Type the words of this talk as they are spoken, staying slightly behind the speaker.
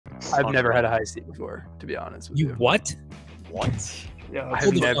I've never had a high C before, to be honest with you. What? What? Yeah,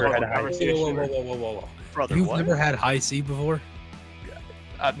 I've never had a high C. Whoa. Brother, You've what? never had high C before?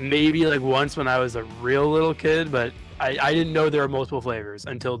 Maybe like once when I was a real little kid, but I didn't know there were multiple flavors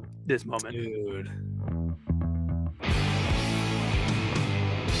until this moment. Dude.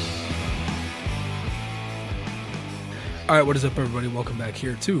 All right, what is up, everybody? Welcome back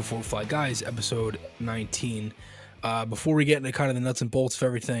here to Four Fly Guys, episode 19. Before we get into kind of the nuts and bolts of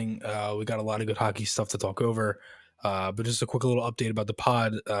everything, we got a lot of good hockey stuff to talk over. But just a quick little update about the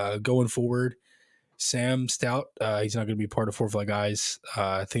pod. Going forward, Sam Stout, he's not going to be part of Four Fly Guys.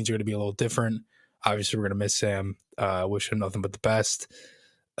 Things are going to be a little different. Obviously, we're going to miss Sam. Wish him nothing but the best.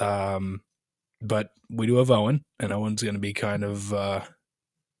 But we do have Owen, and Owen's going to be kind of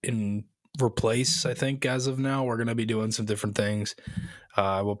in replace, I think, as of now. We're going to be doing some different things.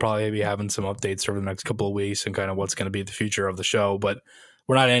 We'll probably be having some updates over the next couple of weeks and kind of what's going to be the future of the show, but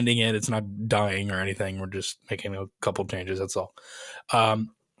we're not ending it. It's not dying or anything. We're just making a couple changes. That's all.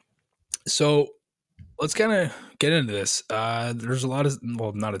 So let's kind of get into this. There's a lot of,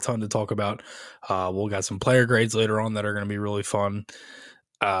 well, not a ton to talk about. We'll got some player grades later on that are going to be really fun.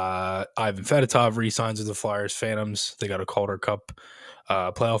 Ivan Fedotov re-signs with the Flyers Phantoms. They got a Calder Cup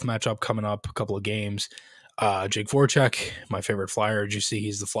playoff matchup coming up, a couple of games. Jake Voracek, my favorite Flyer. Did you see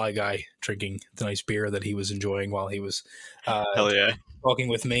he's the fly guy drinking the nice beer that he was enjoying while he was Hell yeah. talking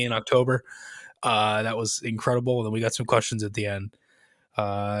with me in October? That was incredible. And then we got some questions at the end.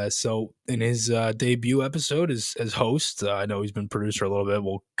 So in his debut episode as host, I know he's been producer a little bit.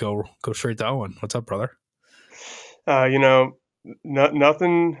 We'll go straight to Owen. What's up, brother? Nothing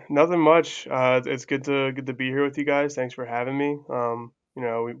much. It's good to be here with you guys. Thanks for having me.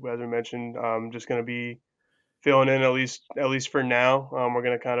 As we mentioned, I'm just going to be filling in at least for now. We're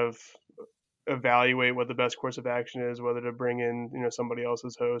going to kind of evaluate what the best course of action is, whether to bring in somebody else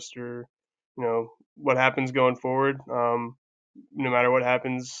as host or what happens going forward. No matter what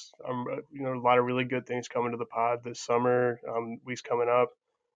happens, a lot of really good things coming to the pod this summer. Weeks coming up,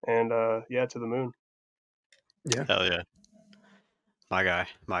 and to the moon. Yeah. Hell yeah. My guy.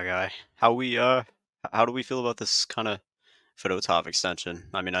 How do we feel about this kind of Fedotov extension?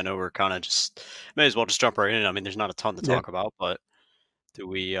 I mean, I know we're kind of may as well just jump right in. I mean, there's not a ton to talk about, but do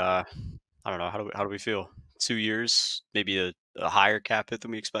we? I don't know. How do we feel? 2 years, maybe a higher cap hit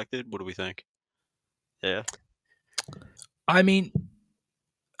than we expected. What do we think? Yeah. I mean,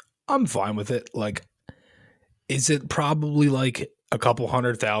 I'm fine with it. Like, is it probably like a couple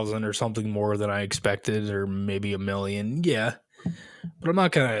 100,000 or something more than I expected, or maybe $1 million? Yeah. But I'm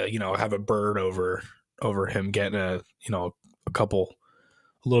not gonna, have a bird over him getting a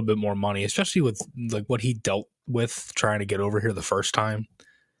little bit more money, especially with like what he dealt with trying to get over here the first time.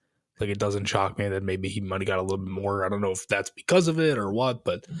 Like, it doesn't shock me that maybe he might have got a little bit more. I don't know if that's because of it or what,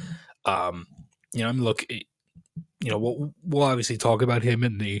 but look, we'll obviously talk about him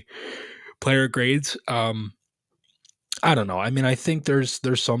in the player grades. I don't know. I mean, I think there's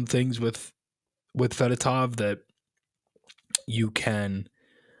some things with Fedotov that you can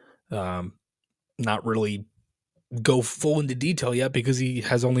not really go full into detail yet because he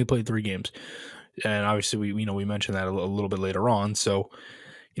has only played 3 games, and obviously we mentioned that a little bit later on. So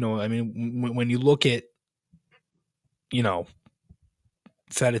I mean, when you look at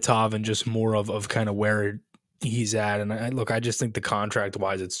Fedotov and just more of kind of where he's at, and I just think the contract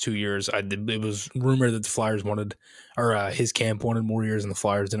wise, it's 2 years. It was rumored that the Flyers wanted, or his camp wanted more years, and the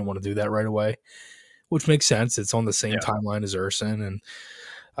Flyers didn't want to do that right away, which makes sense. It's on the same timeline as Urson, and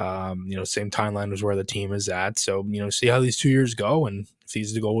same timeline as where the team is at. So see how these 2 years go, and if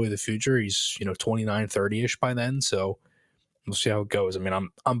he's the goalie of the future, he's 29, 30-ish by then. So we'll see how it goes. I mean,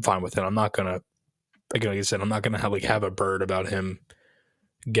 I'm fine with it. I'm not gonna, like I said, I'm not gonna have a bird about him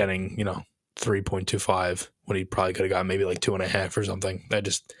getting 3.25 when he probably could have got maybe like 2.5 or something.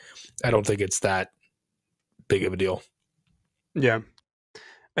 I don't think it's that big of a deal. Yeah,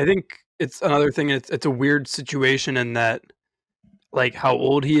 I think it's another thing. It's a weird situation in that, like, how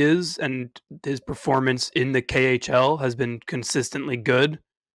old he is and his performance in the KHL has been consistently good,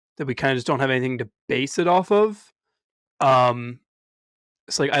 that we kind of just don't have anything to base it off of.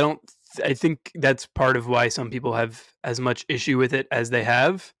 It's like, I think that's part of why some people have as much issue with it as they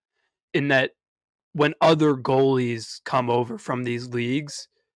have, in that when other goalies come over from these leagues,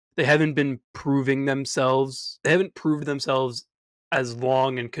 they haven't been proving themselves. They haven't proved themselves as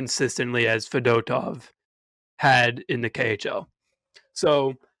long and consistently as Fedotov had in the KHL.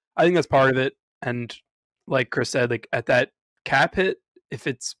 So I think that's part of it. And like Chris said, like, at that cap hit,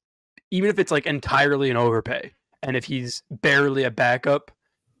 even if it's like entirely an overpay, and if he's barely a backup,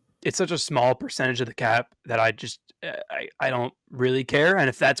 it's such a small percentage of the cap that I don't really care. And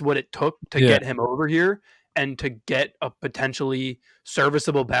if that's what it took to get him over here and to get a potentially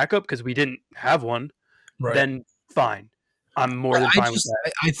serviceable backup, because we didn't have one, then fine. I'm more than fine with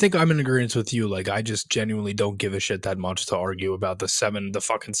that. I think I'm in agreement with you. Like, I just genuinely don't give a shit that much to argue about the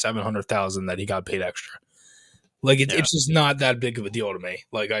fucking 700,000 that he got paid extra. Like, it's just not that big of a deal to me.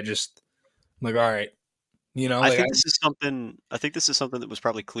 Like, I just, like, all right. You know, I think this is something that was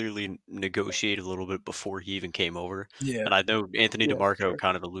probably clearly negotiated a little bit before he even came over. Yeah. And I know Anthony DeMarco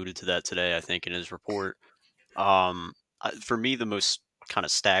kind of alluded to that today, I think, in his report. For me, the most kind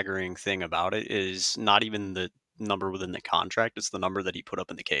of staggering thing about it is not even the number within the contract, it's the number that he put up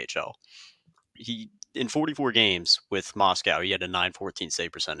in the KHL. In 44 games with Moscow, he had a .914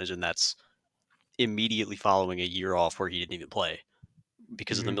 save percentage, and that's immediately following a year off where he didn't even play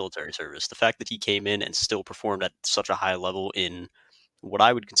because of the military service. The fact that he came in and still performed at such a high level in what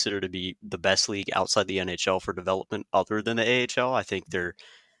I would consider to be the best league outside the NHL for development other than the AHL, I think they're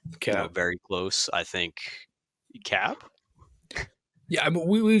very close. I think Cap. Yeah, I mean,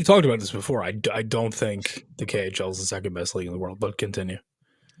 we've talked about this before. I don't think the KHL is the second best league in the world, but continue.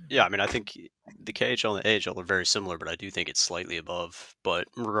 Yeah, I mean, I think the KHL and the AHL are very similar, but I do think it's slightly above. But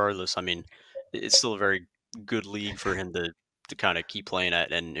regardless, I mean, it's still a very good league for him to kind of keep playing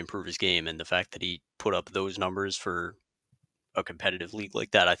at and improve his game. And the fact that he put up those numbers for a competitive league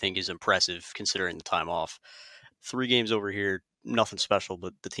like that, I think is impressive considering the time off. 3 games over here, nothing special,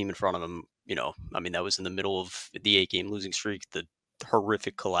 but the team in front of him, I mean, that was in the middle of the 8-game losing streak, the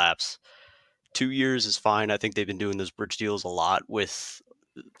horrific collapse. 2 years is fine. I think they've been doing those bridge deals a lot with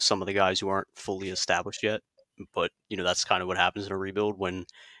some of the guys who aren't fully established yet. But, that's kind of what happens in a rebuild when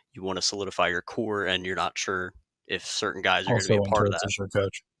you want to solidify your core and you're not sure if certain guys are going to be a part of that.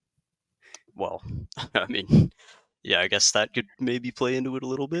 Coach. Well, I mean, yeah, I guess that could maybe play into it a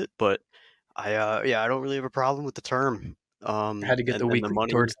little bit, but I don't really have a problem with the term. Had to get the weekly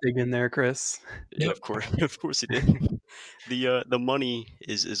George Stig in there, Chris. Yeah, of course he did. The money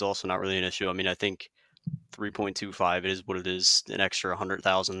is also not really an issue. I mean, I think 3.25, it is what it is. An extra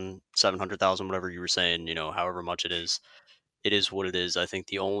 100,000, 700,000, whatever you were saying, however much it is what it is. I think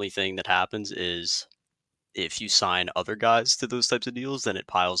the only thing that happens is if you sign other guys to those types of deals, then it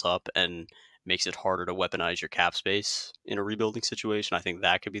piles up and makes it harder to weaponize your cap space in a rebuilding situation. I think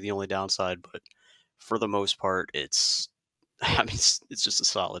that could be the only downside, but for the most part, it's just a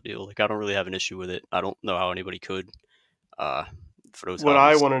solid deal. Like, I don't really have an issue with it. I don't know how anybody could. What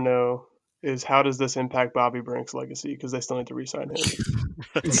I want to know is, how does this impact Bobby Brink's legacy? Because they still need to re-sign him.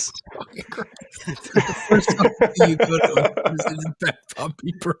 That's fucking crazy. The first time you go to it impact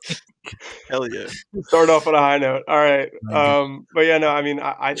Bobby Brink. Hell yeah. Start off on a high note. All right. But yeah, no, I mean,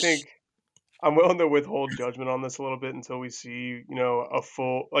 I think I'm willing to withhold judgment on this a little bit until we see, a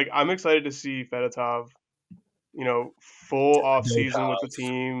full, like, I'm excited to see Fedotov, full off season with the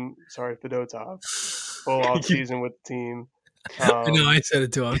team. Sorry, Fedotov. Full off season with the team. I know I said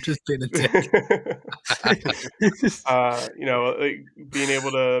it too. I'm just being a dick. Like, being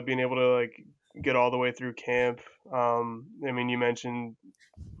able to like get all the way through camp. I mean, you mentioned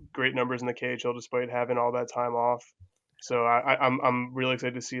great numbers in the KHL despite having all that time off. So I'm really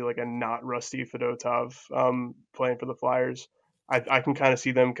excited to see like a not rusty Fedotov playing for the Flyers. I can kind of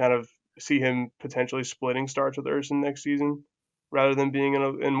see him potentially splitting starts with Urson next season rather than being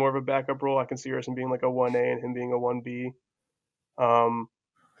in more of a backup role. I can see Urson being like a 1A and him being a 1B. I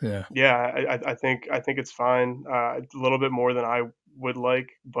think it's fine. A little bit more than I would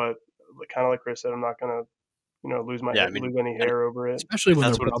like, but kind of like Chris said, I'm not gonna lose any hair over it. Especially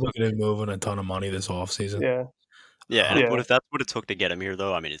when they're probably going to be moving a ton of money this offseason. But if that's what it took to get him here,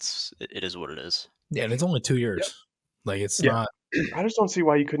 though, I mean, it is what it is. Yeah, and it's only 2 years. Yep. Like, it's not. I just don't see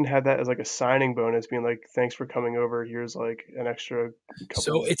why you couldn't have that as like a signing bonus, being like, thanks for coming over. Here's like an extra.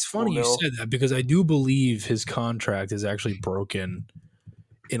 So it's funny you said that, because I do believe his contract is actually broken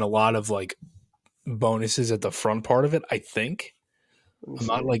in a lot of like bonuses at the front part of it. I think. I'm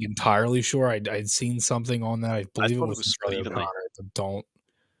not like entirely sure. I'd seen something on that. I believe it was Connor. Don't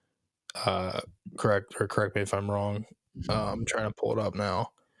correct me if I'm wrong. I'm trying to pull it up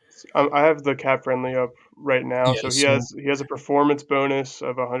now. I have the cap friendly up right now. Yeah, so he has a performance bonus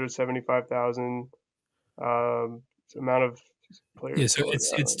of 175,000. Amount of players. Yeah, so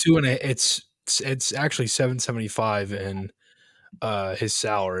it's 2.5. It's actually 775 in his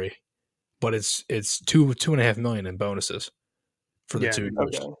salary, but it's 2.5 million in bonuses for the 2 years.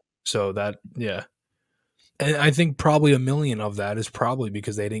 Okay. So that and I think probably 1 million of that is probably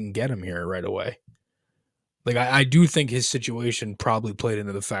because they didn't get him here right away. Like, I do think his situation probably played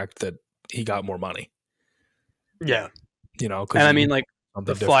into the fact that he got more money. Yeah. And I mean, like,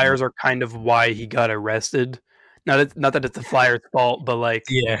 the Flyers are kind of why he got arrested. not that it's the Flyers' fault, but like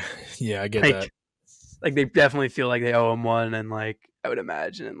Yeah, I get that. Like they definitely feel like they owe him one, and like I would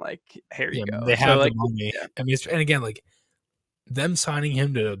imagine, like here you Yeah, go. they So have the like, money. yeah. I mean, and again, like them signing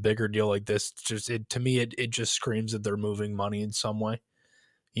him to a bigger deal like this, to me, it just screams that they're moving money in some way.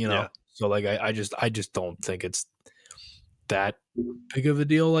 Yeah. So like I just don't think it's that big of a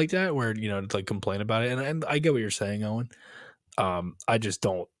deal like that where to like complain about it. And I get what you're saying, Owen. I just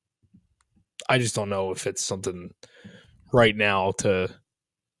don't know if it's something right now to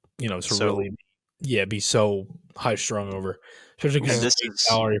really be so high strung over, especially because And his this base is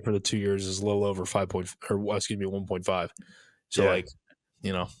salary for the 2 years is a little over 1.5. So Yeah. like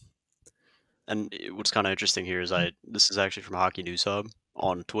And what's kind of interesting here is this is actually from Hockey News Hub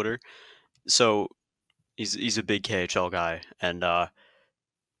on Twitter. So he's a big KHL guy, and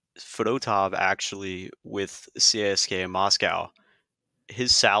Fedotov actually with CSKA Moscow,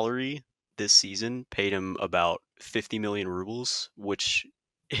 his salary this season paid him about 50 million rubles, which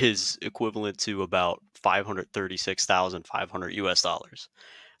is equivalent to about 536,500 US dollars.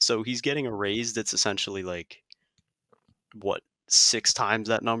 So he's getting a raise that's essentially like what 6 times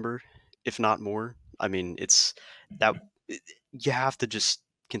that number, if not more. I mean, it's that you have to just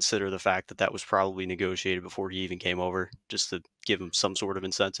consider the fact that that was probably negotiated before he even came over, just to give him some sort of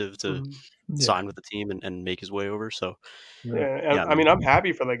incentive to sign with the team and make his way over. So yeah. Yeah, yeah, I I mean, mean, I'm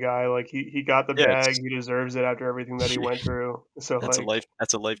happy for the guy. Like he got the yeah, bag. He deserves it after everything that he went through. So like,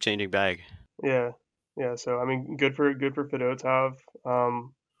 that's a life changing bag. yeah, yeah. So I mean, good for Fedotov.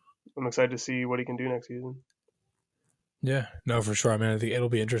 I'm excited to see what he can do next season. Yeah, no, for sure. I mean, I think it'll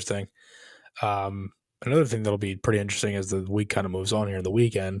be interesting. Another thing that'll be pretty interesting as the week kind of moves on here in the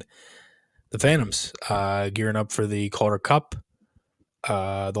weekend, the Phantoms gearing up for the Calder Cup.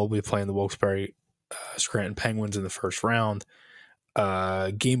 They'll be playing the Wilkes-Barre Scranton Penguins in the first round.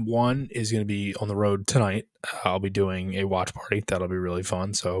 Game 1 is going to be on the road tonight. I'll be doing a watch party. That'll be really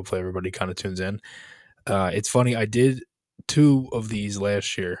fun. So hopefully everybody kind of tunes in. It's funny. I did 2 of these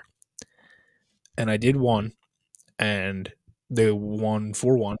last year, and I did one, and they won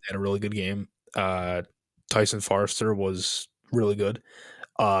 4-1. Had a really good game. Tyson Forrester was really good.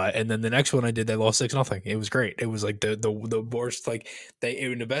 And then the next one I did, they lost 6-0. It was great. It was like the worst. Like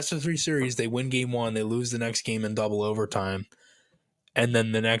in the best of 3 series, they win game 1, they lose the next game in double overtime, and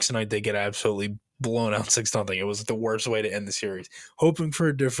then the next night they get absolutely blown out 6-0. It was the worst way to end the series. Hoping for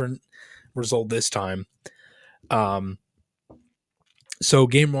a different result this time. So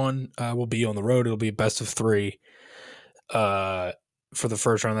game 1 will be on the road. It'll be a best of 3 for the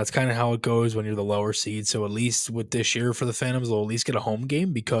first round. That's kind of how it goes when you're the lower seed. So at least with this year for the Phantoms, they'll at least get a home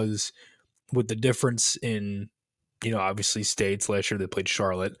game, because with the difference in, obviously states, last year they played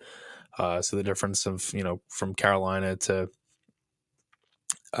Charlotte. So the difference of, from Carolina to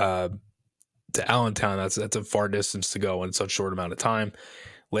Allentown, that's a far distance to go in such a short amount of time.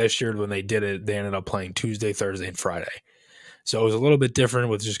 Last year when they did it, they ended up playing Tuesday, Thursday, and Friday. So it was a little bit different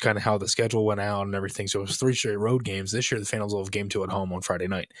with just kind of how the schedule went out and everything. So it was 3 straight road games. This year, the Phantoms will have game 2 at home on Friday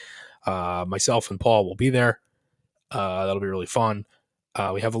night. Myself and Paul will be there. That'll be really fun.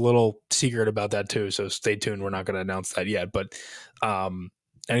 We have a little secret about that too, so stay tuned. We're not going to announce that yet. But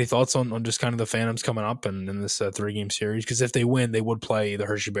any thoughts on just kind of the Phantoms coming up and in this 3-game series? Because if they win, they would play the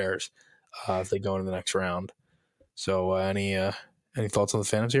Hershey Bears if they go into the next round. So any thoughts on the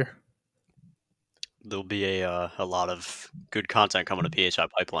Phantoms here? There'll be a lot of good content coming to PHI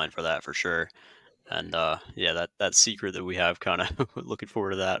Pipeline for that, for sure. And yeah, that secret that we have, kind of looking forward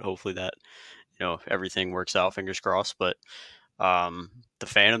to that. Hopefully that everything works out. Fingers crossed. But the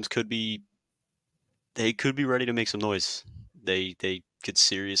Phantoms could be ready to make some noise. They could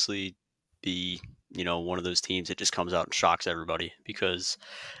seriously be one of those teams that just comes out and shocks everybody, because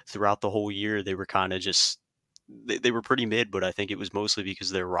throughout the whole year they were kind of just they were pretty mid, but I think it was mostly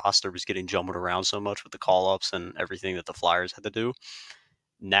because their roster was getting jumbled around so much with the call-ups and everything that the Flyers had to do.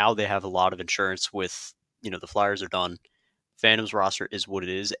 Now they have a lot of insurance with, the Flyers are done. Phantoms roster is what it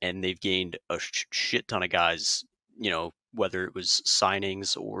is, and they've gained a shit ton of guys, whether it was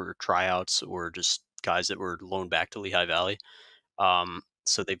signings or tryouts or just guys that were loaned back to Lehigh Valley.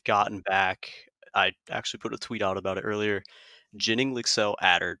 So they've gotten back. I actually put a tweet out about it earlier. Jennings, Lixell,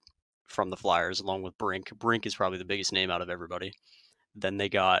 Adder from the Flyers, along with Brink. Brink is probably the biggest name out of everybody. Then they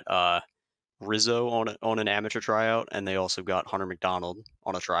got Rizzo on an amateur tryout, and they also got Hunter McDonald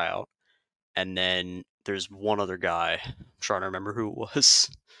on a tryout. And then there's one other guy. I'm trying to remember who it was.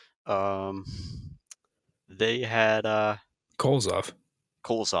 They had Kolzov.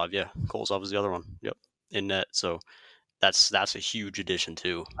 Yeah. Kolzov was the other one. Yep, in net. So that's a huge addition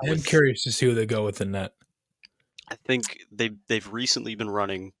too. I am curious to see who they go with in net. I think they've recently been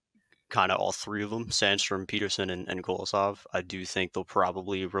running kind of all three of them, Sandstrom, Peterson, and Kolosov, I do think they'll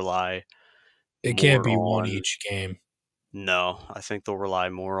probably rely It can't more be one on. each game. No, I think they'll rely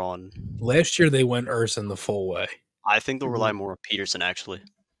more on. Last year they went Urson the full way. I think they'll rely more on Peterson, actually.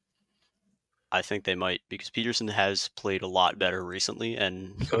 I think they might, because Peterson has played a lot better recently,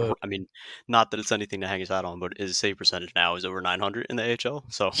 and Good. I mean, not that it's anything to hang his hat on, but his save percentage now is over 900 in the AHL.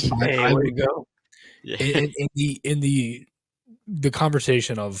 So Hey, I way would to go. yeah, in the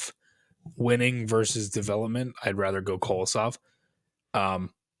conversation of winning versus development, I'd rather go Kolosov.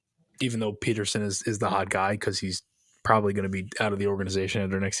 Even though Peterson is the hot guy because he's probably going to be out of the organization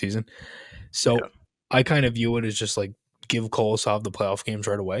after next season. So Yeah. I kind of view it as just like give Kolosov the playoff games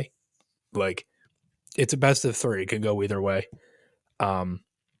right away. Like it's a best of 3. It could go either way. I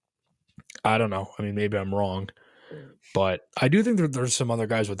don't know. I mean, maybe I'm wrong, but I do think there's some other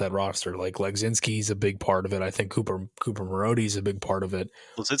guys with that roster. Like Legzinski's a big part of it. I think Cooper Marodi's a big part of it.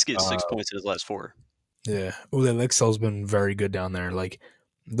 Lozitsky has 6 points in his last 4. Yeah. Ule Lexel's been very good down there. Like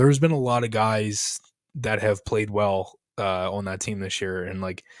there's been a lot of guys that have played well on that team this year. And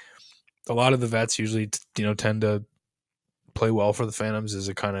like a lot of the vets usually, tend to play well for the Phantoms as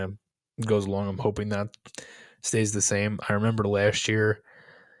it kind of goes along. I'm hoping that stays the same. I remember last year,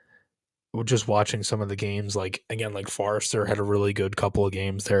 just watching some of the games, like again, like Forrester had a really good couple of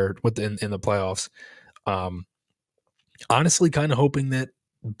games there in the playoffs. Honestly, kind of hoping that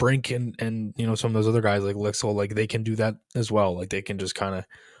Brink and some of those other guys like Lixel, like they can do that as well. Like they can just kind of,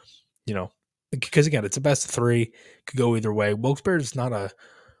 because again, it's a best of 3, could go either way. Wilkes-Barre is not a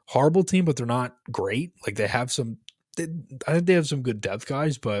horrible team, but they're not great. Like they have some, I think they have some good depth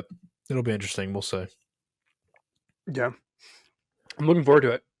guys, but it'll be interesting. We'll see. Yeah, I'm looking forward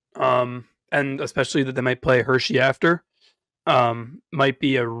to it. And especially that they might play Hershey after. Might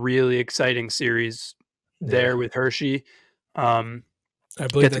be a really exciting series there with Hershey. I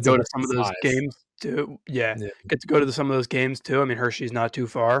believe get to go to some of those games too. Yeah, get to go to some of those games too. I mean, Hershey's not too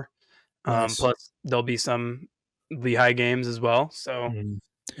far. Nice. Plus, there'll be some Lehigh games as well. So,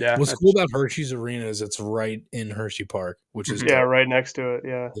 yeah. What's cool about Hershey's Arena is it's right in Hershey Park, which is dope. Right next to it.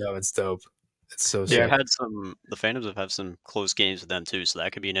 Yeah, it's dope. It's so sick. Yeah, the Phantoms have had some close games with them too, so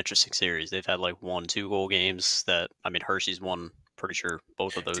that could be an interesting series. They've had like 1-2 goal games that, I mean, Hershey's won, pretty sure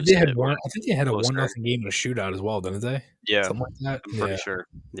both of those. They had one. I think they had a 1-0 game in a shootout as well, didn't they? Yeah, something like that. I'm pretty sure.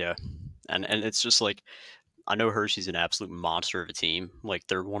 Yeah, and it's just like, I know Hershey's an absolute monster of a team. Like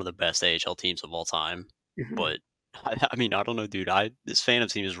they're one of the best AHL teams of all time. But I mean, I don't know, dude. This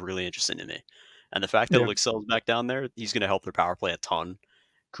Phantoms team is really interesting to me, and the fact that Lixel's back down there, he's going to help their power play a ton.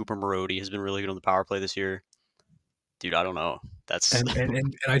 Cooper Marodi has been really good on the power play this year. Dude, I don't know. That's and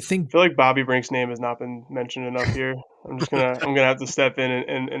I I feel like Bobby Brink's name has not been mentioned enough here. I'm gonna have to step in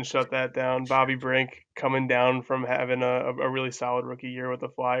and shut that down. Bobby Brink coming down from having a really solid rookie year with the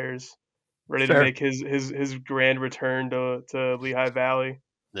Flyers, ready to make his grand return to Lehigh Valley.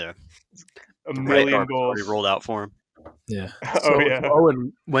 Yeah, a million goals already rolled out for him. Yeah. So,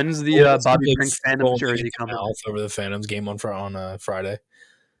 Owen, when's the Bobby Brink Phantoms jersey coming? Over the Phantoms game on Friday.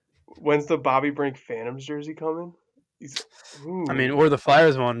 When's the Bobby Brink Phantoms jersey coming? I mean, or the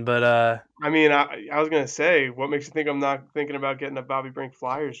Flyers one, but I mean, I was gonna say, what makes you think I'm not thinking about getting a Bobby Brink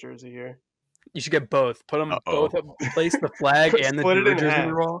Flyers jersey here? You should get both. Put them both up, place the flag and the jersey in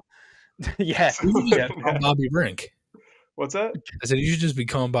the roll. Yeah, Bobby Brink. What's that? I said you should just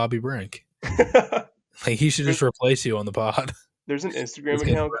become Bobby Brink. Like he should just replace you on the pod. There's an Instagram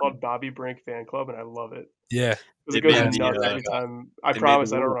account called Bobby Brink Fan Club, and I love it. Yeah, it goes nuts every time. I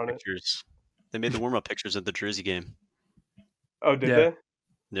promise I don't run it. They made the warm-up pictures at the Jersey game. Oh, did they?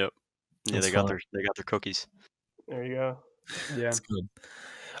 Yep. Yeah, they got their cookies. There you go. Yeah, that's good.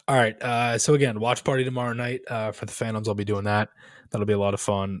 All right. So again, watch party tomorrow night for the Phantoms. I'll be doing that. That'll be a lot of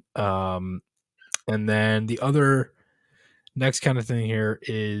fun. And then the other next kind of thing here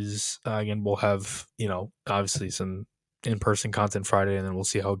is again, we'll have obviously some in-person content Friday, and then we'll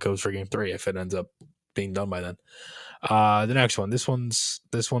see how it goes for Game 3 if it ends up being done by then. The next one, this one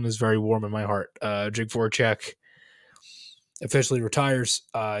is very warm in my heart. Jake Voracek officially retires.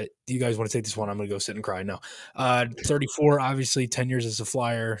 You guys want to take this one? I'm going to go sit and cry. No. 34, obviously 10 years as a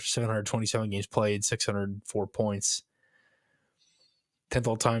Flyer, 727 games played, 604 points. 10th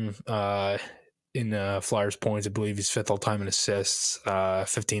all-time in Flyers points. I believe he's 5th all-time in assists,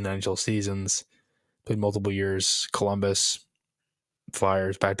 15 NHL seasons, played multiple years. Columbus,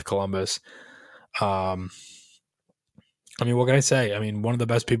 Flyers, back to Columbus. I mean, what can I say? I mean, one of the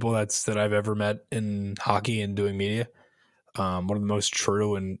best people that I've ever met in hockey and doing media. One of the most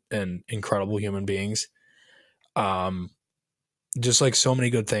true and incredible human beings. Just like so many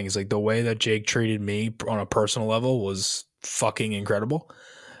good things. Like the way that Jake treated me on a personal level was fucking incredible.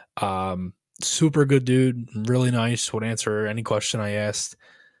 Super good dude, really nice, would answer any question I asked.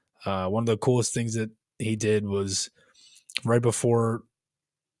 One of the coolest things that he did was right before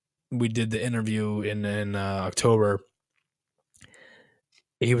we did the interview in October,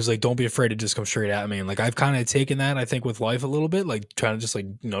 he was like, "Don't be afraid to just come straight at me." And like I've kind of taken that, I think, with life a little bit, like trying to just like,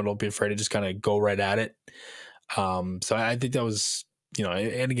 don't be afraid to just kind of go right at it. So I think that was,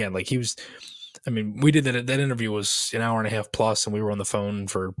 and again, like he was, I mean, we did that interview was an hour and a half plus, and we were on the phone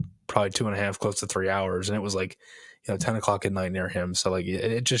for probably 2.5, close to 3 hours, and it was like, 10 o'clock at night near him. So like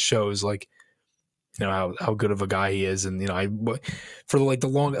it just shows like, how good of a guy he is. And for like the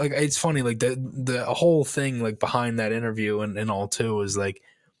long, like it's funny, like the whole thing like behind that interview and all too is like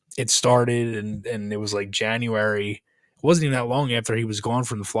it started and it was like January. It wasn't even that long after he was gone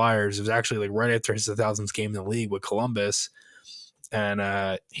from the Flyers. It was actually like right after his 1000th game in the league with Columbus,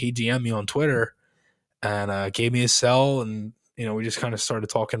 and he DM'd me on Twitter and gave me his cell, and we just kind of started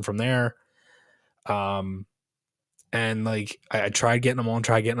talking from there. And like I tried getting him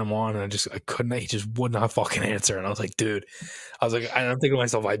on, and I couldn't. He just would not fucking answer. And I was like, dude, I'm thinking to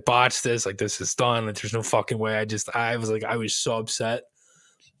myself, I botched this. Like this is done. Like there's no fucking way. I was so upset.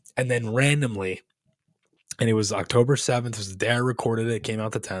 And then randomly, and it was October 7th. It was the day I recorded it. It came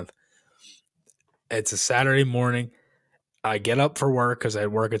out the 10th. It's a Saturday morning. I get up for work because I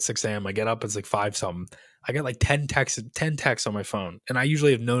work at 6 a.m. I get up, it's like 5 something. I get like 10 texts on my phone. And I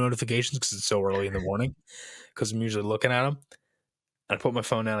usually have no notifications because it's so early in the morning because I'm usually looking at them. And I put my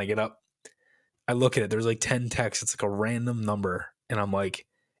phone down, I get up, I look at it. There's like 10 texts. It's like a random number. And I'm like,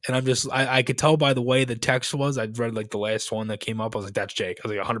 and I'm just, I could tell by the way the text was. I'd read like the last one that came up. I was like, that's Jake. I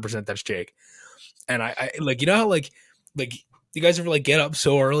was like, 100% that's Jake. And I like, how like you guys ever like get up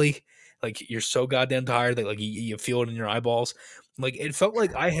so early? Like you're so goddamn tired that like you feel it in your eyeballs. Like it felt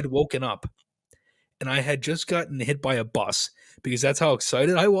like I had woken up and I had just gotten hit by a bus because that's how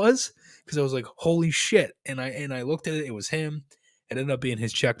excited I was. Because I was like, holy shit. And I looked at it, it was him. It ended up being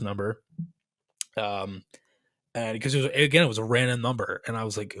his check number. And because it was a random number. And I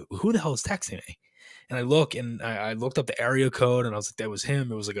was like, who the hell is texting me? And I look and I looked up the area code and I was like, that was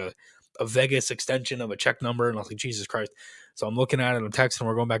him. It was like a Vegas extension of a check number. And I was like, Jesus Christ. So I'm looking at it, I'm texting,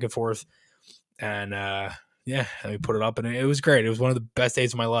 we're going back and forth. And we put it up and it was great. It was one of the best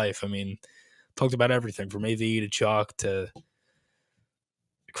days of my life. I mean, talked about everything from AV to Chuck to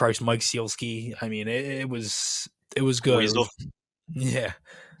Christ, Mike Sealski. I mean, it was good. It was, yeah,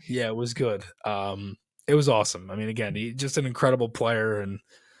 it was good. It was awesome. I mean, again, just an incredible player and,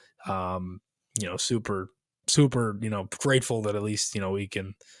 super, grateful that at least, we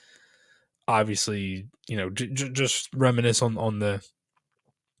can obviously, just reminisce on the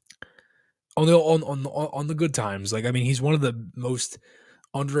good times. Like, I mean, he's one of the most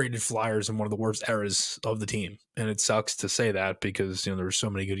underrated Flyers in one of the worst eras of the team. And it sucks to say that because, there were so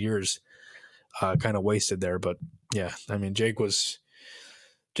many good years kind of wasted there. But yeah, I mean, Jake's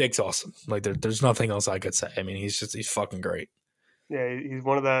awesome. Like there's nothing else I could say. I mean, he's fucking great. Yeah, he's he's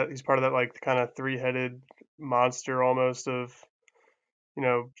part of that like kind of three-headed monster almost of,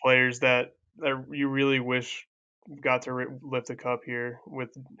 players that you really wish got to lift a cup here with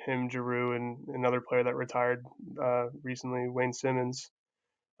him, Giroux, and another player that retired recently, Wayne Simmons.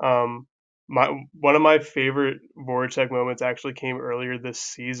 One of my favorite Voracek moments actually came earlier this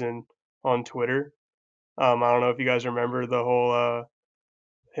season on Twitter. I don't know if you guys remember the whole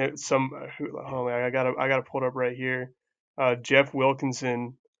I gotta pull it up right here. Jeff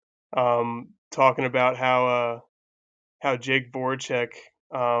Wilkinson talking about how Jake Voracek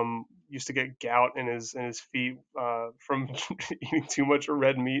used to get gout in his feet from eating too much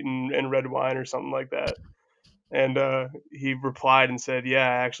red meat and red wine or something like that. And he replied and said, "Yeah,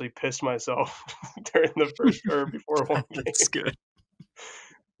 I actually pissed myself during the first or before one game." That's good.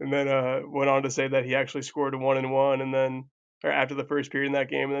 And then went on to say that he actually scored a 1-1, and then or after the first period in that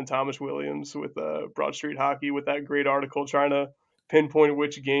game, and then Thomas Williams with Broad Street Hockey with that great article trying to pinpoint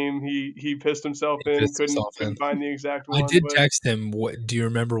which game he pissed himself in. Couldn't find the exact one. I did text him. What do you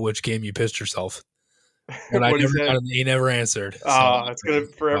remember? Which game you pissed yourself? But he never answered. So it's gonna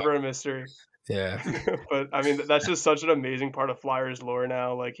forever a mystery. Yeah. But I mean, that's just such an amazing part of Flyers lore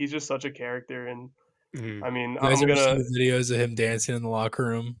now. Like he's just such a character, and I mean, you guys ever see the videos of him dancing in the locker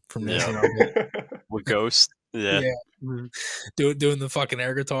room from with Ghost? Yeah. Doing the fucking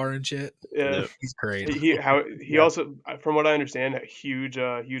air guitar and shit. Yeah, he's great. He also, from what I understand, a huge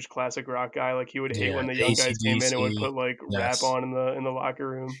classic rock guy. Like he would hate when the young guys came in and would put like rap on in the locker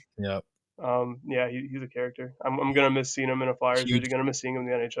room. Yep. He's a character. I'm gonna miss seeing him in a Flyers. You're gonna miss seeing him in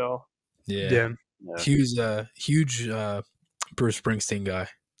the NHL. Yeah. Huge Bruce Springsteen guy.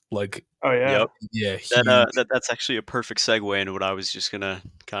 Like, Oh yeah. Yep. yeah, huge. That's actually a perfect segue into what I was just gonna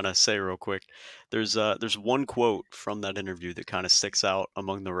kind of say real quick. There's one quote from that interview that kind of sticks out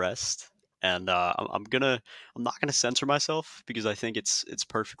among the rest, and I'm not gonna censor myself because I think it's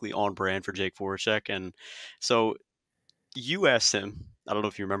perfectly on brand for Jake Voracek. And so you asked him, I don't know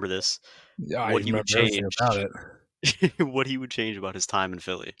if you remember this, I what he would remember everything change, about it. what he would change about his time in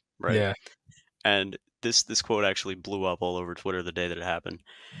Philly, right? Yeah. And this quote actually blew up all over Twitter the day that it happened.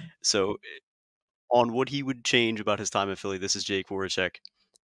 So on what he would change about his time in Philly, this is Jake Voracek.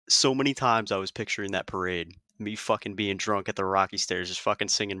 So many times I was picturing that parade, me fucking being drunk at the Rocky Stairs, just fucking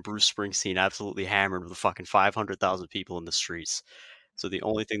singing Bruce Springsteen, absolutely hammered with fucking 500,000 people in the streets. So the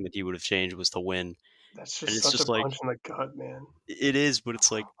only thing that he would have changed was to win. That's And just it's such a just like, punch in the gut, man. it is, but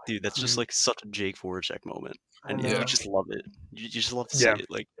it's Oh like, dude, that's my just god. like such a Jake Voracek moment. I And know. you just love it. You just love to see Yeah. it.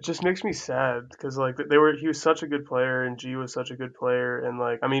 Like, It just makes me sad because like he was such a good player and G was such a good player and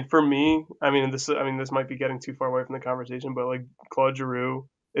like I mean for me this might be getting too far away from the conversation but like Claude Giroux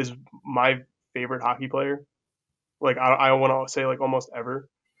is my favorite hockey player. Like I want to say like almost ever.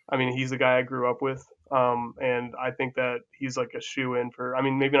 I mean he's the guy I grew up with. And I think that he's like a shoe in for. I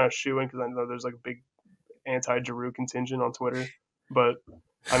mean maybe not a shoe in because I know there's like a big anti Giroux contingent on Twitter, but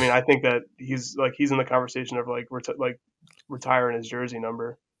I mean I think that he's in the conversation of like retiring his jersey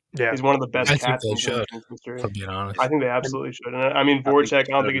number. Yeah. He's one of the best I think they captains in should, Kings history. for being honest. I think they And absolutely should. And I mean, I think Voracek, I they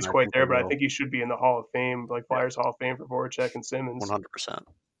don't should, think he's and I quite think they there, but I will. think he should be in the Hall of Fame, like Flyers Hall of Fame for Voracek and Simmons. 100%.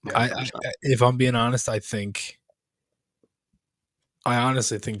 I, 100%. if I'm being honest, I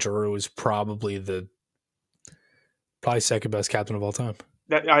honestly think Giroux is probably second best captain of all time.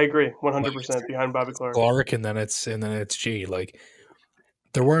 That I agree, 100% behind Bobby Clark. Clark, and then it's G. Like,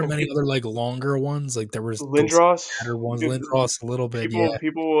 there weren't And many other like longer ones. Like, there was Lindros, better ones. dude, Lindros a little bit, yeah.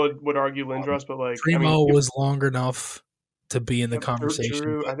 people would argue Lindros, but like I mean, Primo was long enough to be in the yeah, conversation.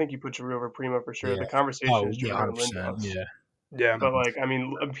 Giroux, But I think you put Giroux over Primo for sure. yeah. The conversation is yeah, Giroux and 100%. Lindros. Yeah. yeah. But like, I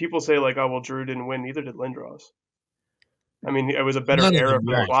mean, people say like, oh well, Giroux didn't win, neither did Lindros. I mean, it was a better None of era them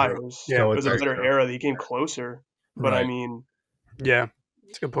for the won. Flyers. Yeah. It was a very better true. era. He came closer, but I Right. mean, Yeah.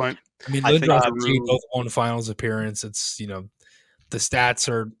 It's a good point. I mean, I think Lindros and G Giroux- both won finals appearance. It's, the stats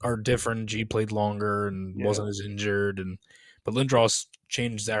are different. G played longer and Yeah. wasn't as injured, but Lindros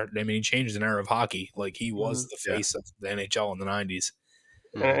changed that. I mean, he changed an era of hockey. Like, he was the face of the NHL in the 90s.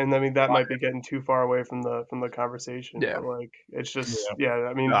 and I mean that might be getting too far away from the conversation. Yeah. But like, it's just Yeah.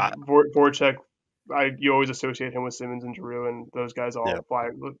 I mean, Ah. Voracek, you always associate him with Simmons and Giroux, and those guys all Yeah.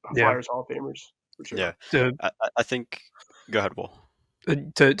 Flyers Hall of Famers for sure. Yeah. To I think. Go ahead, Will.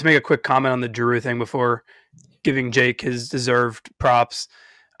 to make a quick comment on the Giroux thing before giving Jake his deserved props.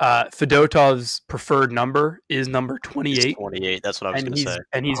 Fedotov's preferred number is number 28. He's 28. That's what I was going to say.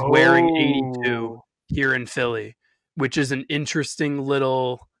 And he's wearing Oh. 82 here in Philly, which is an interesting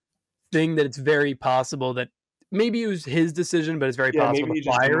little thing that it's very possible that maybe it was his decision, but it's very Yeah, possible maybe the he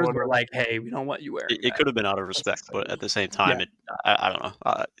just didn't Flyers want were to- like, hey, we don't want you wearing It that. could have been out of respect, but at the same time, I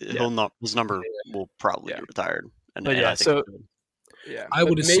don't know. His number will probably get retired. And, But and yeah, I think so it should. yeah, I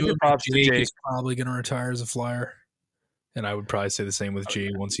would but assume major props to Jake Jake. is probably going to retire as a Flyer, and I would probably say the same with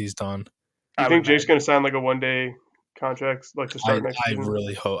G once he's done. You I think would Jake's going to sign like a 1-day contract, like to start next I season?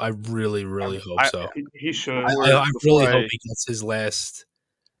 really hope. I really hope so. He should. I really hope he gets his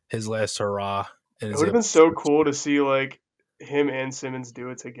last hurrah. It would have been so cool to see like him and Simmons do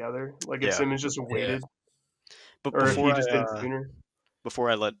it together. Like if Simmons just waited, But or if he just did it sooner. Before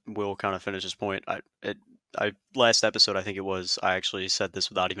I let Will kind of finish his point, I last episode I think it was, I actually said this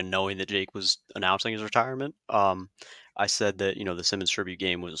without even knowing that Jake was announcing his retirement. I said that the Simmons tribute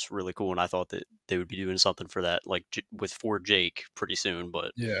game was really cool, and I thought that they would be doing something for that, like for Jake pretty soon.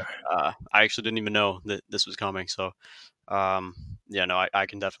 But I actually didn't even know that this was coming. So I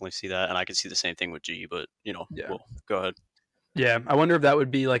can definitely see that, and I can see the same thing with G. But Will, go ahead. Yeah, I wonder if that would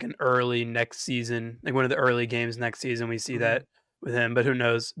be like an early next season, like one of the early games next season. We see that with him, but who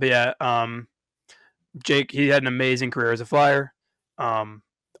knows? But yeah, Jake, he had an amazing career as a Flyer.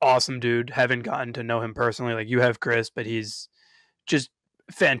 Awesome dude. Haven't gotten to know him personally like you have, Chris, but he's just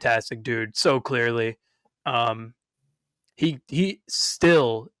fantastic dude. So clearly, he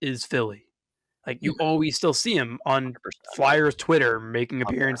still is Philly. Like you always still see him on 100%. Flyers Twitter making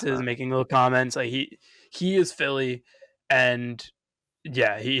appearances, 100%. making little comments. Like he is Philly, and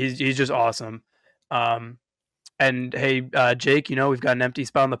yeah, he's just awesome. And hey, Jake, we've got an empty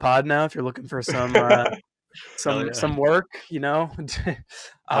spot on the pod now. If you're looking for some some work, I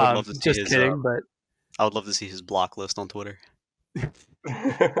would love to see just kidding, but I would love to see his block list on Twitter.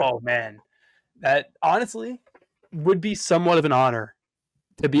 oh man, that honestly would be somewhat of an honor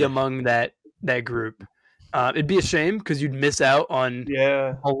to be among that group. It'd be a shame because you'd miss out on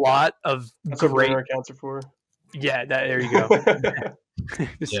Yeah, a lot of that's what great. burner accounts are for. Yeah, there you go.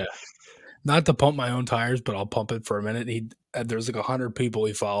 Yeah. Not to pump my own tires, but I'll pump it for a minute. There's like 100 people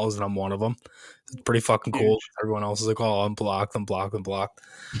he follows, and I'm one of them. It's pretty fucking cool. Huge. Everyone else is like, "Oh, unblocked, unblocked, unblocked."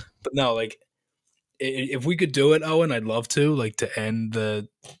 But no, like, if we could do it, Owen, I'd love to. Like, to end the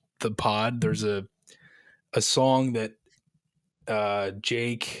pod. There's a song that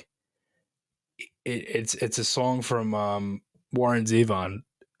Jake. It's a song from Warren Zevon.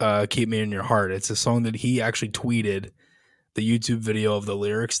 "Keep Me in Your Heart." It's a song that he actually tweeted the YouTube video of the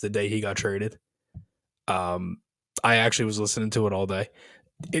lyrics the day he got traded. I actually was listening to it all day.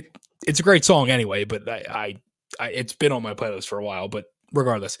 It's a great song anyway, but I it's been on my playlist for a while. But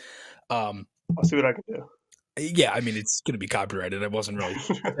regardless, I'll see what I can do. yeah, I mean, it's going to be copyrighted. I wasn't really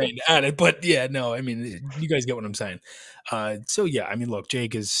saying to add it, but yeah, no, I mean, you guys get what I'm saying. So yeah, I mean, look,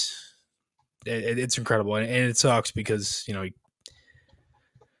 Jake is it's incredible, and it sucks because I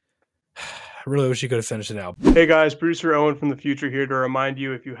really wish he could have finished it out. Hey guys, producer Owen from the future here to remind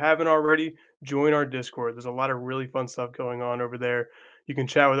you, if you haven't already, join our Discord. There's a lot of really fun stuff going on over there. You can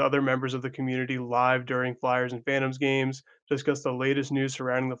chat with other members of the community live during Flyers and Phantoms games, discuss the latest news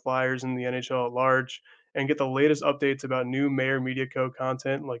surrounding the Flyers and the NHL at large, and get the latest updates about new Maher Media Co.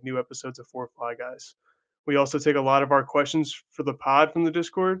 content like new episodes of Four Fly Guys. We also take a lot of our questions for the pod from the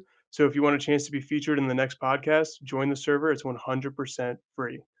Discord, so if you want a chance to be featured in the next podcast, join the server. It's 100%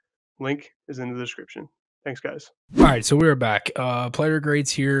 free. Link is in the description. Thanks, guys. All right, so we're back. Player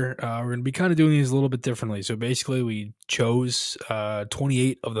grades here. We're going to be kind of doing these a little bit differently. So basically, we chose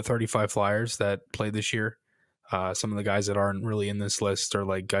 28 of the 35 Flyers that played this year. Some of the guys that aren't really in this list are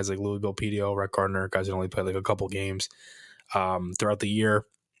like guys like Louisville PDO, Rhett Gardner, guys that only played like a couple games throughout the year.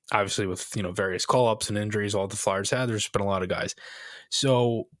 Obviously, with various call-ups and injuries, all the Flyers had, there's been a lot of guys.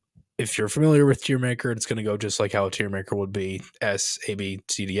 So if you're familiar with tier maker, it's going to go just like how a tier maker would be: S, A, B,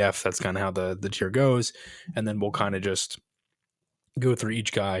 C, D, F. That's kind of how the tier goes. And then we'll kind of just go through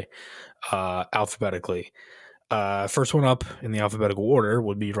each guy alphabetically. First one up in the alphabetical order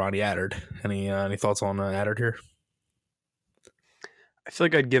would be Ronnie Attard. Any thoughts on Attard here? I feel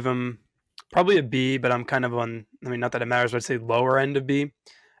like I'd give him probably a B, but I'm kind of on, I mean, not that it matters, but I'd say lower end of B.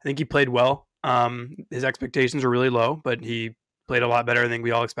 I think he played well. His expectations were really low, but he played a lot better than I think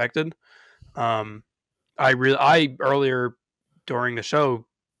we all expected. I earlier during the show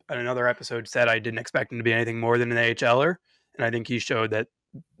in another episode said I didn't expect him to be anything more than an AHLer, and I think he showed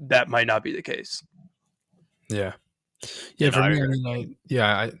that might not be the case. Yeah. For me,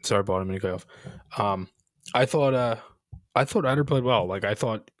 sorry, Bob, I'm going to go off. I thought Attard played well. Like, I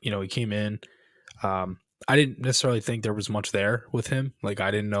thought, he came in. I didn't necessarily think there was much there with him. Like,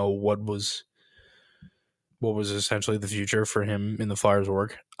 I didn't know what was essentially the future for him in the Flyers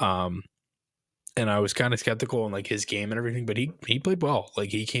work. And I was kind of skeptical on like his game and everything, but he played well. Like,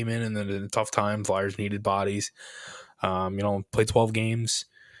 he came in and then in a tough time, Flyers needed bodies. Played 12 games.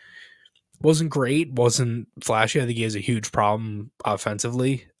 Wasn't great, wasn't flashy. I think he has a huge problem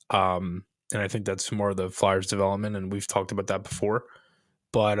offensively. And I think that's more of the Flyers development, and we've talked about that before.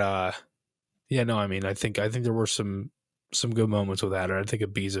 But I think there were some good moments with that, and I think a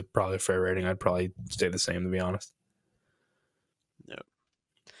B is probably a fair rating. I'd probably stay the same, to be honest. Yep.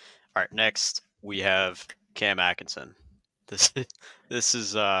 All right, next we have Cam Atkinson. This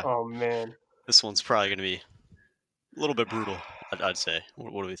is oh man, this one's probably going to be a little bit brutal, I'd say.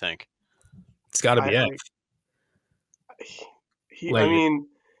 What do we think? It's got to be F. I mean,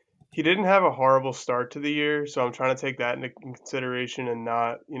 he didn't have a horrible start to the year, so I'm trying to take that into consideration and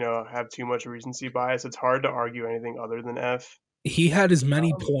not, have too much recency bias. It's hard to argue anything other than F. He had as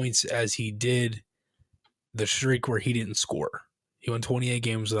many points as he did the streak where he didn't score. He won 28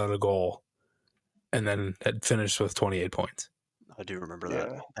 games without a goal, and then had finished with 28 points. I do remember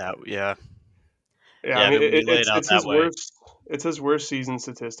that. Yeah. I mean, it's his worst. It's his worst season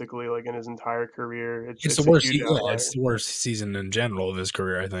statistically, like in his entire career. It's the worst. It's the worst season in general of his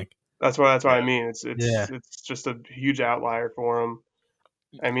career, I think. That's what I mean. It's just a huge outlier for him.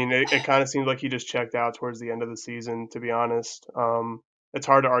 I mean, it kind of seems like he just checked out towards the end of the season, to be honest. It's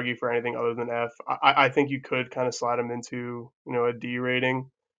hard to argue for anything other than F. I think you could kind of slide him into, a D rating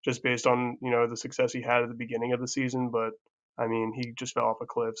just based on, the success he had at the beginning of the season. But, I mean, he just fell off a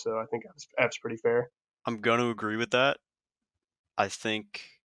cliff, so I think F's pretty fair. I'm going to agree with that. I think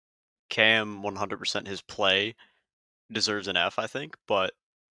Cam 100% his play deserves an F, I think. But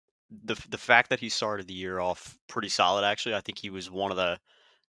the fact that he started the year off pretty solid, actually, I think he was one of the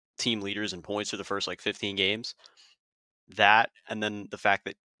team leaders in points for the first 15 games. That, and then the fact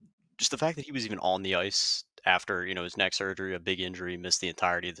that he was even on the ice after his neck surgery, a big injury, missed the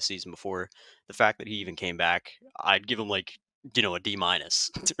entirety of the season before. The fact that he even came back, I'd give him like a D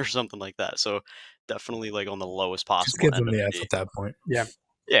minus or something like that. So definitely like on the lowest Just possible give end him of the the F D. at that point. Yeah.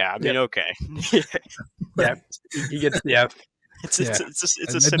 Yeah, I mean, Yep. okay. Yeah, he gets the F. It's Yeah.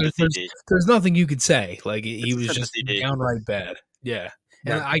 a sympathy D. There's nothing you could say. Like he It's a was just sympathy D. downright bad. Yeah.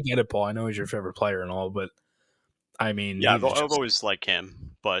 And Yeah. I get it, Paul. I know he's your favorite player and all, but I mean, Yeah, he I've, was I've just, always liked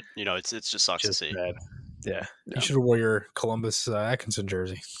him, but it just sucks to see. bad. Yeah. Yeah. You should have wore your Columbus Atkinson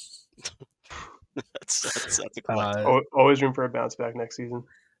jersey. That's a collect. Always room for a bounce back next season.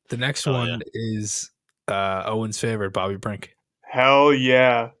 The next Oh, one is Owen's favorite, Bobby Brink. Hell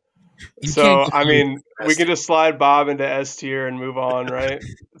yeah. You So can't get I any mean, we best. can just slide Bob into S tier and move on, right?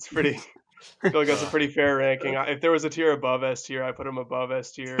 It's pretty. I feel like that's a pretty fair ranking. If there was a tier above S tier, I put him above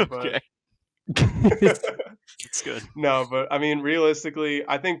S tier, but Okay, it's good. no. But I mean, realistically,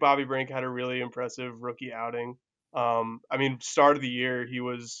 I think Bobby Brink had a really impressive rookie outing. I mean, start of the year, he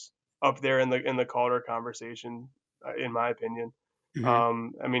was up there in the Calder conversation, in my opinion.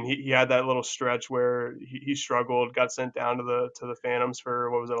 Mhm. I mean, he had that little stretch where he struggled, got sent down to the Phantoms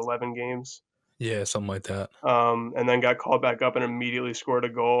for what was it, 11 games, Yeah, something like that. and then got called back up and immediately scored a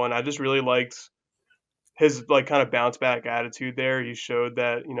goal. And I just really liked his like kind of bounce back attitude there. He showed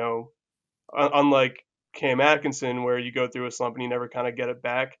that unlike Cam Atkinson, where you go through a slump and you never kind of get it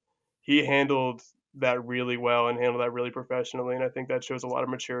back, he handled that really well and handled that really professionally. And I think that shows a lot of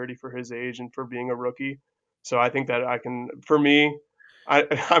maturity for his age and for being a rookie. So I think that for me, I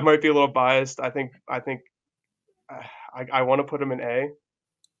I might be a little biased. I want to put him in A,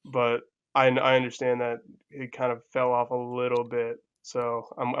 but I understand that he kind of fell off a little bit. So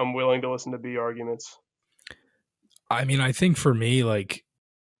I'm willing to listen to B arguments. I mean, I think for me, like,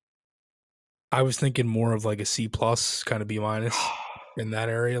 I was thinking more of like a C plus, kind of B minus in that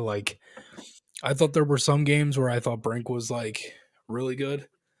area. Like, I thought there were some games where I thought Brink was like really good.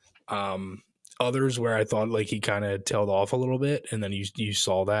 Others where I thought like he kind of tailed off a little bit, and then you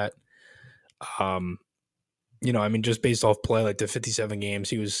saw that. I mean, just based off play, like the 57 games,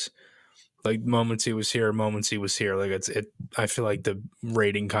 he was like moments he was here, moments he was here. Like I feel like the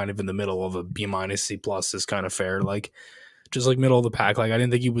rating kind of in the middle of a B minus C plus is kind of fair. Like just like middle of the pack. Like I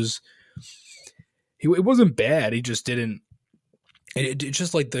didn't think it wasn't bad. He just didn't. It's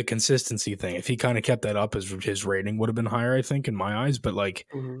just like the consistency thing. If he kind of kept that up, his rating would have been higher, I think, in my eyes. But like,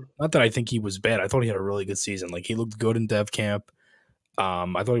 not that I think he was bad. I thought he had a really good season. Like he looked good in dev camp.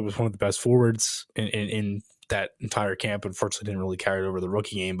 I thought he was one of the best forwards in that entire camp. Unfortunately, didn't really carry it over the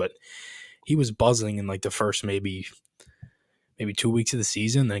rookie game, but he was buzzing in like the first maybe 2 weeks of the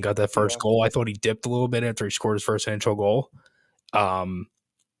season. Then got that first goal. I thought he dipped a little bit after he scored his first NHL goal.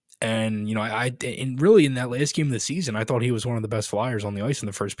 And really in that last game of the season, I thought he was one of the best Flyers on the ice in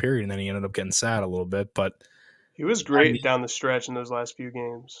the first period, and then he ended up getting sad a little bit. But he was great down the stretch in those last few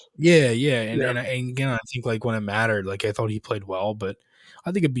games. Yeah, and again, I think like when it mattered, like I thought he played well, but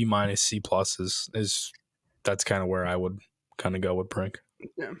I think a B minus C plus is that's kind of where I would kind of go with Brink.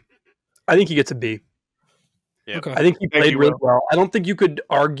 Yeah, I think he gets a B. Yeah, okay. I think he played really well. I don't think you could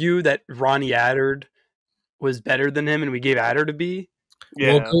argue that Ronnie Attard was better than him, and we gave Attard a B.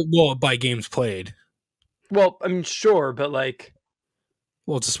 Yeah. Well, by games played. Well, I mean, sure, but like,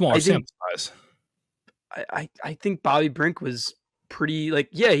 it's a smaller sample size. I think Bobby Brink was pretty like,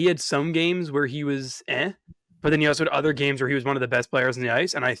 yeah, he had some games where he was but then he also had other games where he was one of the best players on the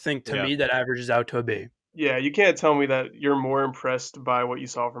ice, and I think to me that averages out to a B. Yeah, you can't tell me that you're more impressed by what you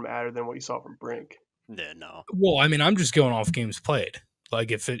saw from Attard than what you saw from Brink. Yeah, no. Well, I mean, I'm just going off games played.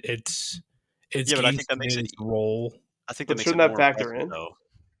 Like if it's but I think that makes it role. I think that makes shouldn't it that more factor in? though.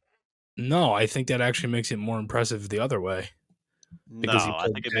 No, I think that actually makes it more impressive the other way. Because I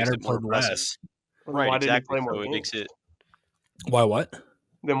think it makes it more impressive. Well, right, why exactly. didn't he play more So games? it makes it. Why what?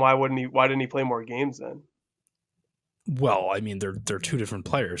 Then why didn't he play more games then? Well, I mean, they're two different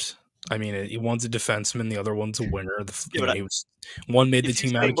players. I mean, one's a defenseman, the other one's a winner. One made the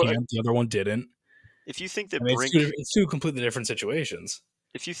team out of camp, the other one didn't. If you think that Brink, it's two completely different situations.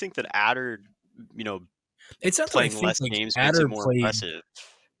 If you think that Attard, it's not playing like less like games Attard makes it more played, impressive.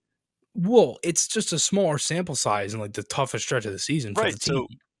 Well, it's just a smaller sample size and like the toughest stretch of the season for the team.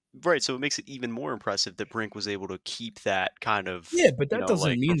 So it makes it even more impressive that Brink was able to keep that kind of but that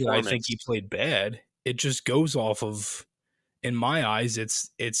doesn't mean that I think he played bad. It just goes off of, in my eyes,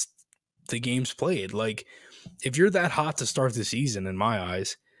 it's the games played. Like if you're that hot to start the season, in my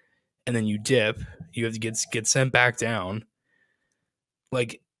eyes, and then you dip, you have to get sent back down.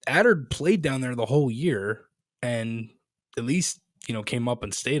 Like Attard played down there the whole year, and at least came up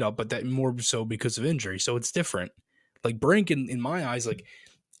and stayed up, but that more so because of injury. So it's different. Like Brink, in my eyes, like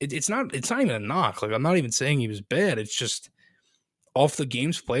it's not even a knock. Like, I'm not even saying he was bad. It's just off the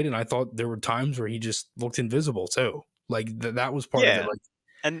games played, and I thought there were times where he just looked invisible too. Like that was part of it. Like,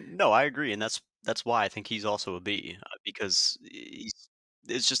 and no, I agree, and that's why I think he's also a B because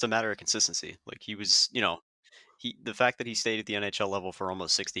it's just a matter of consistency. Like he was, the fact that he stayed at the NHL level for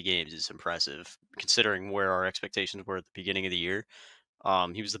almost 60 games is impressive, considering where our expectations were at the beginning of the year.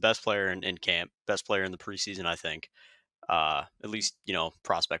 He was the best player in camp, best player in the preseason, I think, at least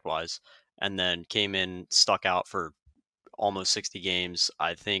prospect wise, and then came in, stuck out for almost 60 games.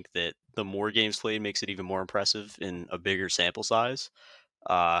 I think that the more games played makes it even more impressive in a bigger sample size.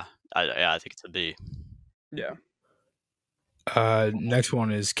 I think it's a B. Yeah. Next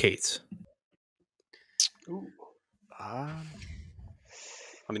one is Kate's. Ooh. I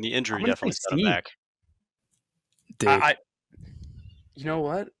mean, the injury I'm gonna definitely say set him C. back. I you know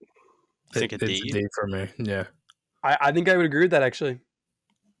what? I think It's a D for me. Yeah. I think I would agree with that actually,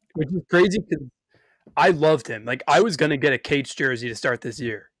 which is crazy because I loved him. Like I was gonna get a Cates jersey to start this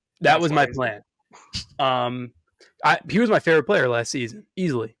year. That That's was my crazy. plan. He was my favorite player last season,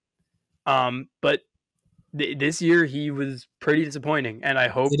 easily. But this year he was pretty disappointing, and I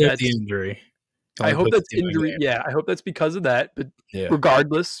hope He did have that's the injury. He I only hope played that's 59 injury. games. Yeah, I hope that's because of that. But Yeah.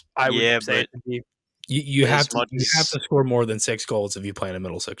 regardless, I would Yeah, say but it's a D. You have as to much you have as to score more than 6 goals if you play in a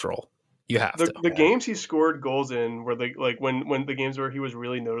middle six role. You have to. The games he scored goals in were like when the games where he was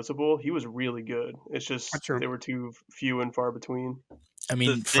really noticeable, he was really good. It's just That's true. they were too few and far between. I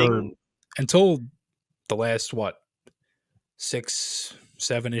mean, the thing, until the last 6,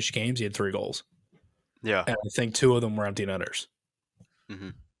 7-ish games, he had 3 goals, yeah, and I think 2 of them were empty netters. hmm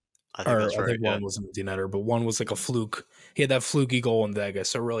I think that's I right. think one was an empty netter, but one was like a fluke. He had that fluky goal in Vegas,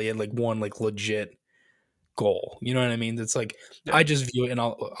 so really he had like one like legit goal. You know what I mean? It's like I just view it, and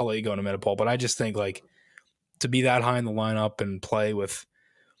I'll let you go in a minute, Paul. But I just think like to be that high in the lineup and play with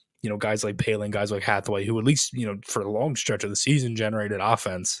guys like Palin, guys like Hathaway, who at least for a long stretch of the season generated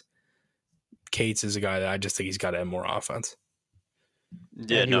offense. Cates is a guy that I just think he's got to have more offense.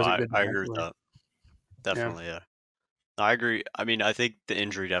 Yeah, he no, was a I good agree with defenseman. that. Definitely, yeah. I agree. I mean, I think the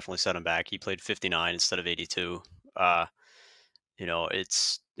injury definitely set him back. He played 59 instead of 82.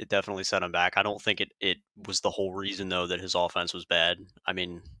 It definitely set him back. I don't think it was the whole reason though that his offense was bad. I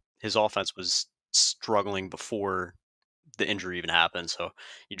mean, his offense was struggling before the injury even happened. So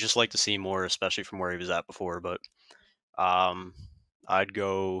you just like to see more, especially from where he was at before. But I'd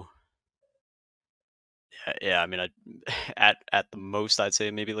go. Yeah. I mean, at the most, I'd say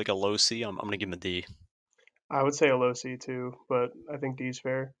maybe like a low C. I'm gonna give him a D. I would say a low C too, but I think D's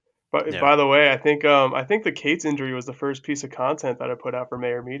fair. But Yeah. by the way, I think the Cates injury was the first piece of content that I put out for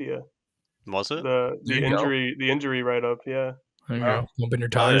Maher Media. Was it? The There you go. injury write up, yeah. There you Wow. go. Pumping your Oh,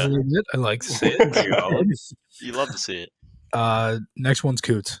 tires yeah. a little bit. I like to see it. There you go. You love to see it. Next one's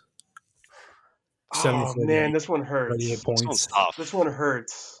Coots. Oh man, this one 38 hurts. points. This one's tough. This one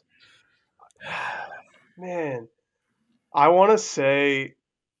hurts. Man, I want to say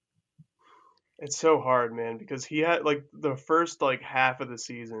it's so hard, man, because he had like the first like half of the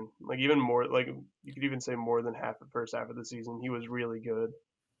season, like even more, like you could even say more than half the first half of the season, he was really good.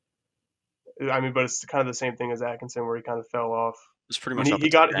 I mean, but it's kind of the same thing as Atkinson, where he kind of fell off. It's pretty I much mean, up he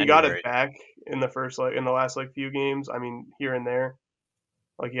until got it January. back in the last like few games. I mean, here and there,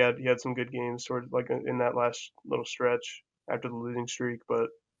 like he had some good games toward like in that last little stretch after the losing streak. But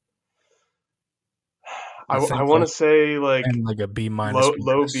I want to say like and like a B minus.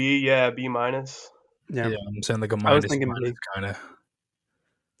 low B, yeah, B minus. Yeah. I'm saying like a I was minus. thinking B. Kind of.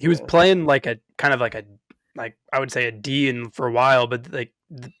 He was Yeah. playing like a kind of like I would say a D for a while, but like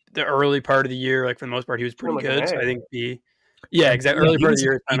the early part of the year, like for the most part, he was pretty Kinda like an good. So A. I think B. Yeah, exactly. Early he part of was the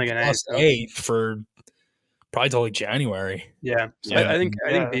year is kind B of like an A. plus So. A for probably till like January. Yeah. So Yeah. I think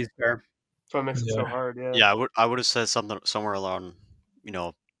Yeah. B's fair. That's what makes it so Yeah. hard. Yeah. Yeah, I would have said something somewhere along,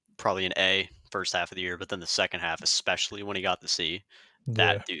 probably an A first half of the year, but then the second half, especially when he got the C,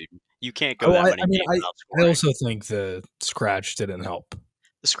 that dude, you can't go that many games without I scoring. also think the scratch didn't help.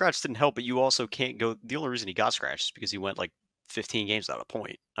 The scratch didn't help, but you also can't go. The only reason he got scratched is because he went like 15 games without a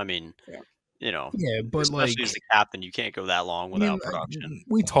point. I mean, Yeah, but especially as the captain, you can't go that long without production.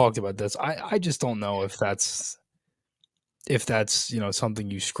 We talked about this. I just don't know if that's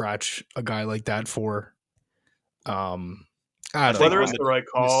something you scratch a guy like that for. I don't know. Whether it's the right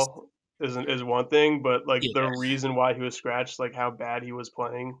call is one thing, but like the reason why he was scratched, like how bad he was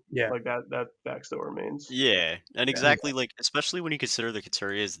playing, like that fact still remains. Yeah, and exactly like especially when you consider the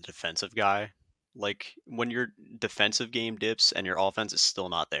Couturier as the defensive guy, like when your defensive game dips and your offense is still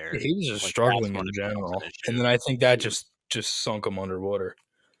not there. He was just like, struggling in general, and then I think that just sunk him underwater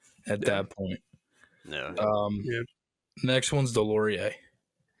at that point. No. Next one's Delorier.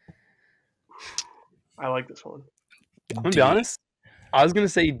 I like this one. I'm gonna be honest. I was gonna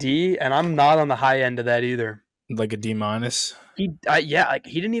say D, and I'm not on the high end of that either. Like a D minus. He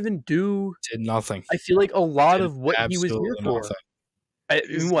didn't even do. Did nothing. I feel like a lot Did of what he was here absolutely for.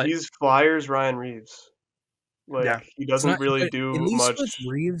 nothing. What? He's Flyers Ryan Reeves. Like he doesn't really do at least much. With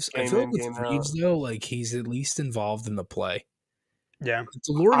Reeves, I feel like with Reeves though, like he's at least involved in the play. Yeah,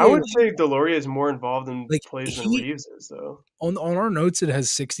 I would say Delorier is more involved in plays than Reeves is, though. On our notes, it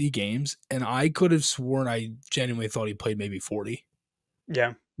has 60 games, and I could have sworn I genuinely thought he played maybe 40.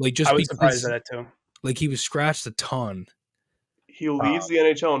 Yeah, like just I was surprised at that too. Like he was scratched a ton. He leads the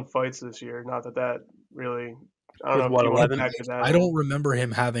NHL in fights this year. Not that really. I don't know what, if 11? I don't remember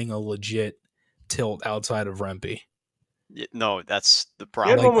him having a legit tilt outside of Rempe. No, that's the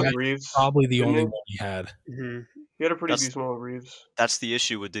problem. He had one with Reeves. Probably the only one he had. Mm-hmm. He had a pretty decent one with Reeves. That's the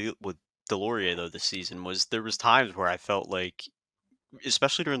issue with Delorier though this season was there was times where I felt like,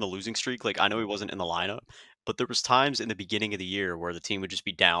 especially during the losing streak, like I know he wasn't in the lineup, but there was times in the beginning of the year where the team would just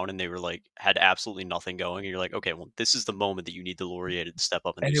be down and they were like had absolutely nothing going, and you're like, okay, well this is the moment that you need Delorier to step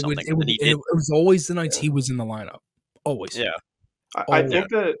up and do something. It was always the nights he was in the lineup. Always. Yeah.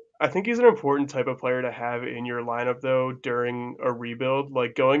 I think he's an important type of player to have in your lineup though during a rebuild.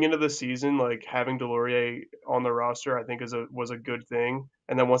 Like going into the season, like having Delorier on the roster, I think was a good thing.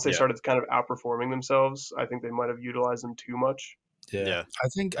 And then once they started kind of outperforming themselves, I think they might have utilized them too much. Yeah.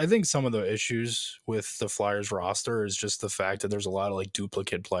 I think some of the issues with the Flyers roster is just the fact that there's a lot of like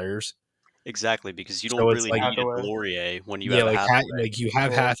duplicate players. Exactly, because you don't really need a Delorier when you have Hathaway. Like you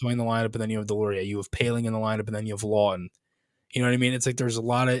have Hathaway in the lineup, and then you have Delorier. You have Paling in the lineup, and then you have Lawton. You know what I mean? It's like there's a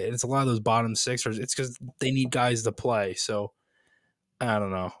lot of those bottom sixers. It's because they need guys to play. So I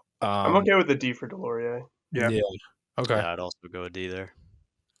don't know. I'm okay with the D for Delorier. Yeah. Okay. Yeah, I'd also go a D there.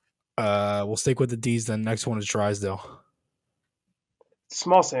 We'll stick with the D's then. Next one is Drysdale.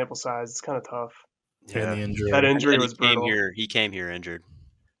 Small sample size. It's kind of tough. Yeah. And the injury. That injury was brutal. He came here injured.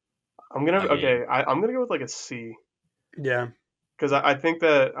 I'm gonna go with like a C. Yeah. Because I think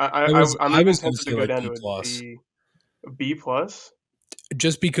that I'm even tempted to go down to a D. B plus,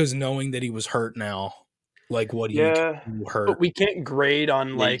 just because knowing that he was hurt now, like what he hurt. But we can't grade on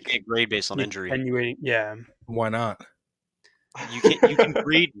you can't grade based on injury. Yeah, why not? You can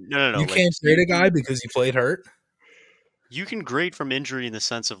grade. No. You can't grade a guy because he played hurt. You can grade from injury in the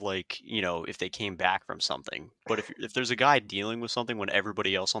sense of like if they came back from something. But if there's a guy dealing with something when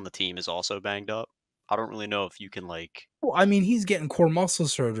everybody else on the team is also banged up, I don't really know if you can like. Well, I mean, he's getting core muscle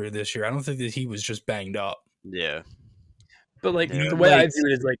surgery this year. I don't think that he was just banged up. Yeah. But like the way I view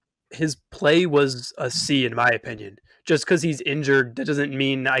it is like his play was a C in my opinion. Just because he's injured, that doesn't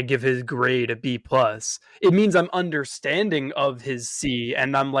mean I give his grade a B plus. It means I'm understanding of his C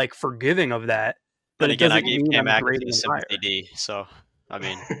and I'm like forgiving of that. But again, I gave Cam Atkins a sympathy D. So I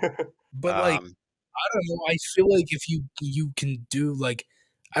mean, but like I don't know. I feel like if you can do like,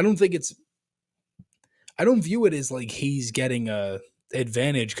 I don't view it as like he's getting a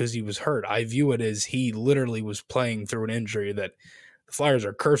advantage because he was hurt. I view it as he literally was playing through an injury that the Flyers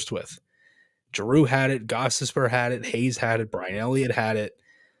are cursed with. Giroux had it, Gostisbehere had it, Hayes had it, Brian Elliott had it.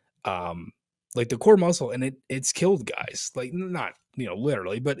 Like the core muscle, and it's killed guys. Like not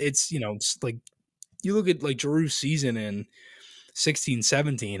literally, but it's it's like you look at like Giroux's season in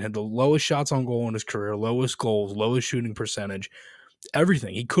 16-17 had the lowest shots on goal in his career, lowest goals, lowest shooting percentage,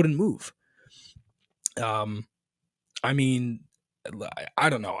 everything. He couldn't move. I mean, I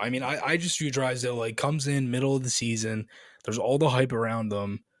don't know. I mean, I just view Drysdale like comes in middle of the season. There's all the hype around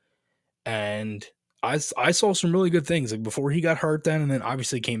them, and I saw some really good things like before he got hurt then, and then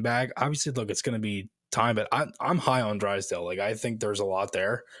obviously came back. Obviously, look, it's going to be time, but I'm high on Drysdale. Like I think there's a lot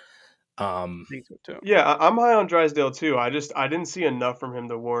there. I think so too. Yeah, I'm high on Drysdale too. I didn't see enough from him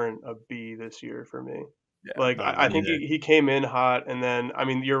to warrant a B this year for me. Yeah, like I think he came in hot, and then I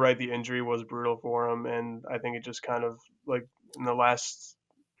mean you're right, the injury was brutal for him, and I think it just kind of like in the last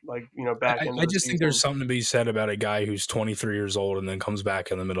back end. I just think there's something to be said about a guy who's 23 years old and then comes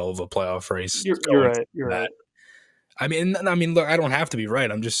back in the middle of a playoff race. You're right. You're right. I mean, look, I don't have to be right.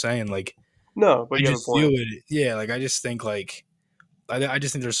 I'm just saying, like, no, but you have a point. Yeah, like I just think like I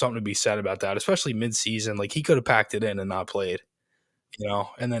just think there's something to be said about that, especially mid-season. Like he could have packed it in and not played,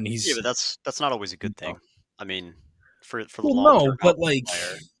 and then he's but that's not always a good thing. I mean, for the long term, but like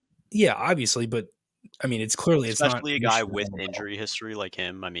player. Yeah, obviously, but I mean, it's clearly especially a guy with injury history like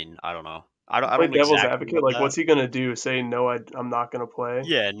him. I mean, I don't know. I don't play devil's advocate. Like, what's he gonna do? Say no, I'm not gonna play?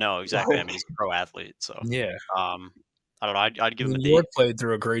 Yeah, no, exactly. I mean, he's a pro athlete, so yeah. I don't know. I'd give him a D. York played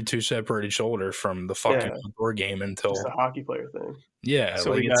through a grade 2 separated shoulder from the fucking Yeah. outdoor game until Just a hockey player thing. yeah. So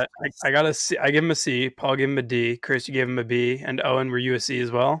like we got. I got a C. I give him a C. Paul gave him a D. Chris, you gave him a B. And Owen, were you a C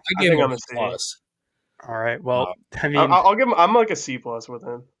as well? I I gave think him I'm a a C. plus. All right. Well, I mean, I'll give him. I'm like a C plus with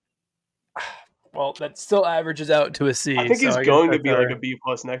him. well, that still averages out to a C. I think he's so going to that's be all like right. a B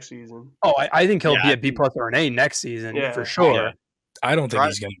plus next season. Oh, I think he'll Yeah, be I a B plus or an A next season Yeah. for sure. Yeah. I don't think Right.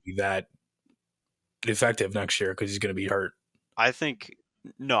 he's going to be that effective next year because he's going to be hurt. I think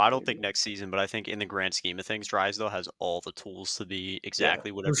no, I don't think next season, but I think in the grand scheme of things, Drysdale has all the tools to be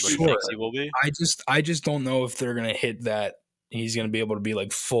exactly what for everybody sure. thinks he will be. I just don't know if they're going to hit that. He's going to be able to be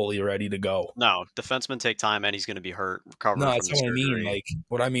like fully ready to go. No, defensemen take time, and he's going to be hurt, recovering No, from that's the what I surgery. mean. Like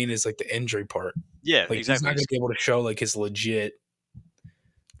what I mean is like the injury part. yeah, Like exactly. he's not going to be able to show like his legit,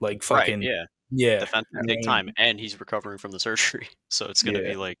 like Right, fucking yeah. Defensemen take mean- time, and he's recovering from the surgery, so it's going to Yeah.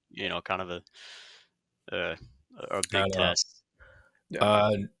 be like kind of a I big know. test.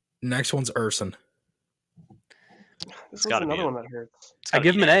 Next one's Urson. This It's was gotta be another a- one that hurts. It's I gotta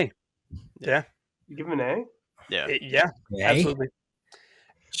give be him an A. Yeah. You give him an A? Yeah, Yeah. An A? Absolutely.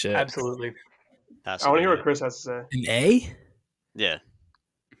 Shit. Absolutely. has I want to be hear a- what Chris has to say. An A? Yeah,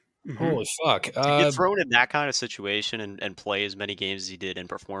 Mhm. Holy fuck. to get thrown in that kind of situation and play as many games as he did and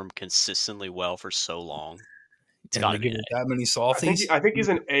perform consistently well for so long, it's and got to to be give an it A. that many I softies. think he's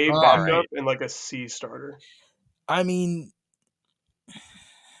an A All backup right. and like a C starter. I mean,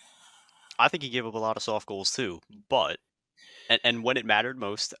 I think he gave up a lot of soft goals too, but and when it mattered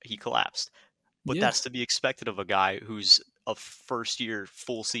most, he collapsed. But yeah. that's to be expected of a guy who's a first-year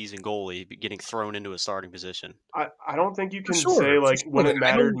full season goalie getting thrown into a starting position. I don't think you can sure, say for like sure. when Like, it I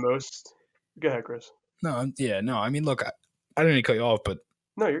mattered don't- most. Go ahead, Chris. No, yeah, no. I mean, look, I didn't mean to cut you off, but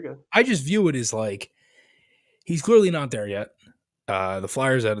No, you're good. I just view it as like he's clearly not there yet. The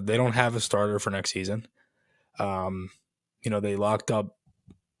Flyers, they don't have a starter for next season. They locked up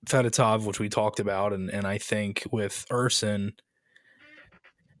Fedotov, which we talked about, and I think with Urson,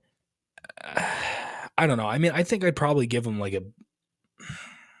 I don't know. I mean, I think I'd probably give him like a.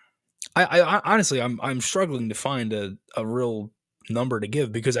 I honestly, I'm struggling to find a real number to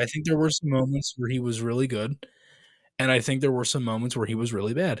give because I think there were some moments where he was really good, and I think there were some moments where he was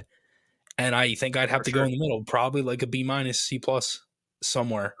really bad, and I think I'd have For to go sure. in the middle, probably like a B minus, C plus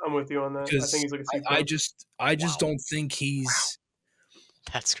somewhere. I'm with you on that. I Because think he's like a C plus. I just Wow. don't think he's.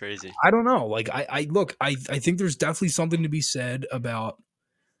 That's crazy. I don't know. Like I look, I think there's definitely something to be said about,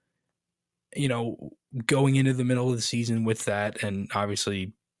 going into the middle of the season with that, and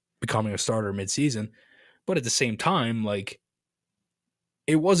obviously becoming a starter mid-season. But at the same time, like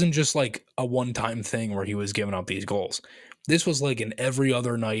it wasn't just like a one-time thing where he was giving up these goals. This was like an every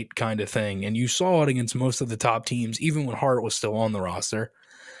other night kind of thing, and you saw it against most of the top teams, even when Hart was still on the roster.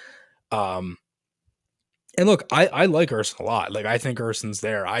 And look, I like Urson a lot. Like I think Urson's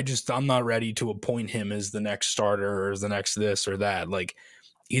there. I'm not ready to appoint him as the next starter or as the next this or that. Like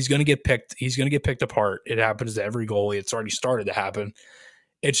he's gonna get picked. He's gonna get picked apart. It happens to every goalie. It's already started to happen.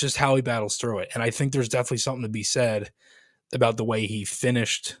 It's just how he battles through it. And I think there's definitely something to be said about the way he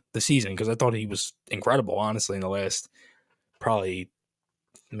finished the season because I thought he was incredible, honestly, in the last probably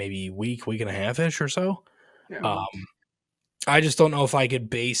maybe week and a half ish or so. Yeah. I just don't know if I could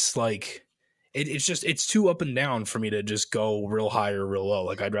base like it's too up and down for me to just go real high or real low.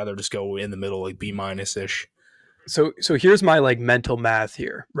 Like I'd rather just go in the middle, like B minus ish. So here's my like mental math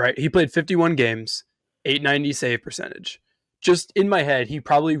here, right? He played 51 games, 890 save percentage. Just in my head, he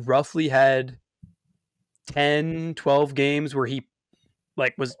probably roughly had 10, 12 games where he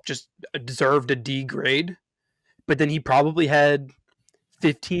like was just deserved a D grade. But then he probably had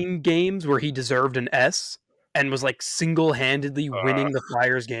 15 games where he deserved an S and was like single-handedly winning the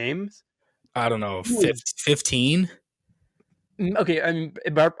Flyers games. I don't know, He was- 15? Okay, I mean,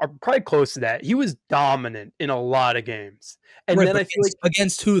 I'm probably close to that. He was dominant in a lot of games. And Right, then but I feel like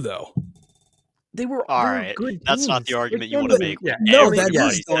against who though? they were All they were right, good that's not the teams. argument Like, you don't want to even- make. yeah, No, Everybody that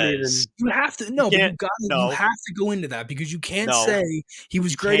everybody is- don't even- says- You have to no, but you got no. you have to go into that because you can't No. say he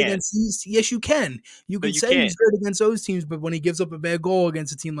was You great can't. against these. Yes, you can. You No, can you say he's can't. great against those teams, but when he gives up a bad goal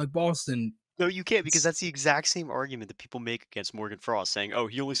against a team like Boston, No, you can't because that's the exact same argument that people make against Morgan Frost, saying, "Oh,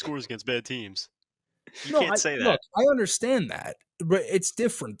 he only scores against bad teams." You can't say that. Look, I understand that, but it's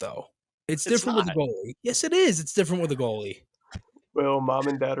different though. It's It's different with a not. goalie. Yes, it is. It's different with a goalie. Well, mom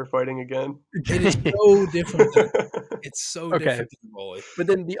and dad are fighting again. It is so different. It's so Okay. different than a goalie. But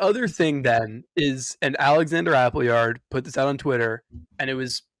then the other thing then is, and Alexander Appleyard put this out on Twitter, and it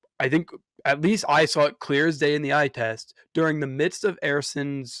was, I think, at least I saw it clear as day in the eye test, during the midst of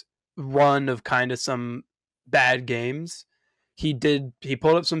Erson's run of kind of some bad games, he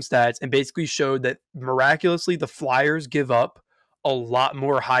pulled up some stats and basically showed that miraculously the Flyers give up a lot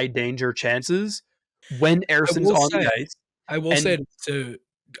more high danger chances when Erson's on the ice. I will say to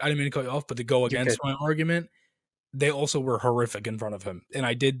I didn't mean to cut you off, but to go against my argument, they also were horrific in front of him. And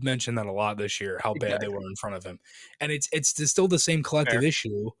I did mention that a lot this year, how bad they were in front of him. And it's still the same collective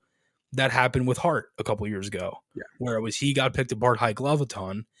issue that happened with Hart a couple years ago, where it was he got picked apart high glove a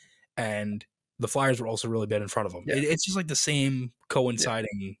ton, and the Flyers were also really bad in front of him. It's just like the same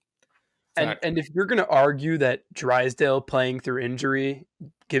coinciding. And if you're going to argue that Drysdale playing through injury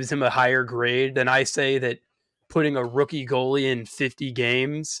gives him a higher grade, then I say that putting a rookie goalie in 50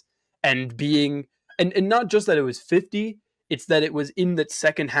 games and being and not just that it was 50, it's that it was in that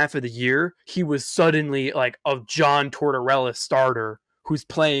second half of the year he was suddenly like a John Tortorella starter who's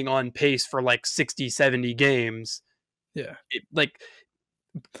playing on pace for like 60, 70 games. Yeah.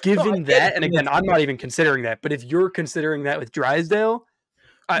 Given that, and again, I'm not even considering that, but if you're considering that with Drysdale,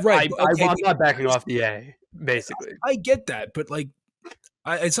 I'm not backing off the A, basically. I get that, but like,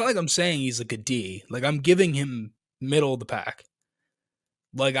 it's not like I'm saying he's like a D. Like, I'm giving him middle of the pack.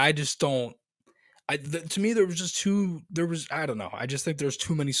 Like, I just don't. To me, I don't know. I just think there's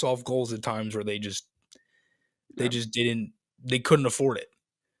too many soft goals at times where they couldn't afford it.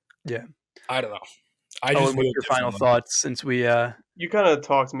 Yeah. I don't know. What's your final thoughts since we you kind of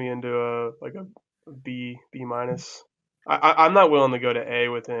talked me into a B minus. I'm not willing to go to A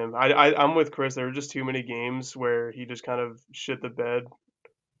with him. I'm with Chris. There were just too many games where he just kind of shit the bed.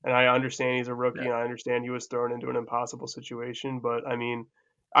 And I understand he's a rookie, and I understand he was thrown into an impossible situation. But I mean,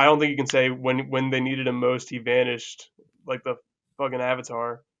 I don't think you can say when they needed him most, he vanished like the fucking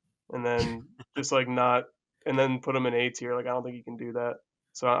Avatar, and then just like not, and then put him in A tier. Like I don't think you can do that.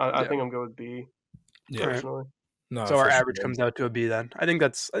 So I think I'm good with B. Personally. No, so our average comes out to a B then. I think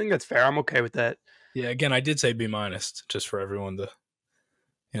that's fair. I'm okay with that. Yeah, again, I did say B minus just for everyone to,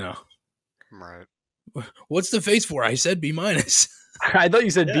 Right. What's the face for? I said B minus. I thought you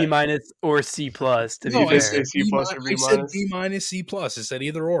said B minus or C plus. I said C plus or B minus. I said B minus, C plus. I said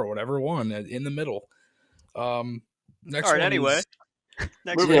either or, whatever one in the middle. Next All right. one Anyway,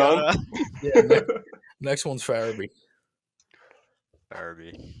 moving on. Next one's Farabee.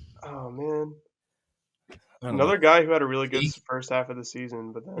 Oh man. Another guy who had a really good first half of the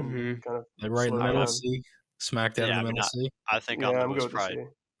season, but then kind of right in the middle, C, smack down in the middle, C. I think I'm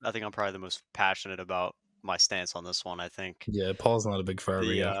probably the most passionate about my stance on this one. I think. Yeah, Paul's not a big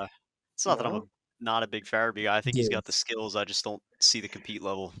Farabee guy. It's not that I'm not a big Farabee guy. I think he's got the skills. I just don't see the compete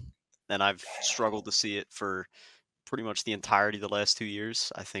level, and I've struggled to see it for pretty much the entirety of the last 2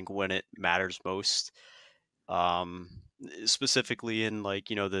 years. I think when it matters most. Specifically in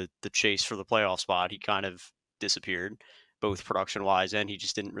the chase for the playoff spot, he kind of disappeared, both production wise, and he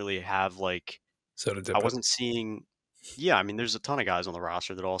just didn't really have I wasn't seeing. Yeah, I mean, there's a ton of guys on the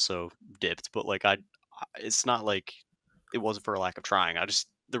roster that also dipped, but it's not like it wasn't for a lack of trying.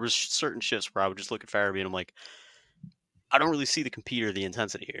 There was certain shifts where I would just look at Farabee and I'm like, I don't really see the compete or the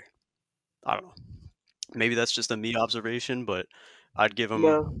intensity here. I don't know. Maybe that's just a me observation, but I'd give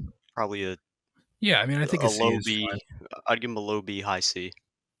him probably a. Yeah, I mean, I think a low B. I'd give him a low B, high C.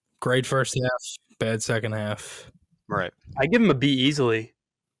 Great first half, bad second half. Right. I give him a B easily.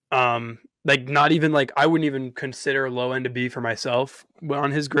 Not even I wouldn't even consider low end a B for myself on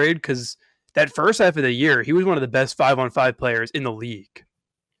his grade because that first half of the year he was one of the best 5-on-5 players in the league.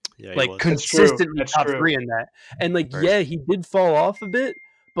 Yeah, consistently top 3 in that. And he did fall off a bit,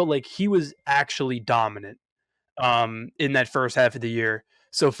 but he was actually dominant in that first half of the year.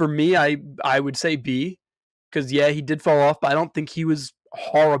 So for me, I would say B, because he did fall off, but I don't think he was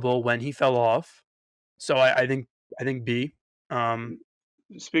horrible when he fell off. So I think B.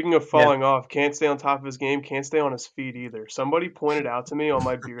 Speaking of falling off, can't stay on top of his game, can't stay on his feet either. Somebody pointed out to me on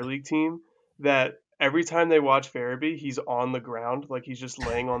my beer league team that every time they watch Farabee, he's on the ground, like he's just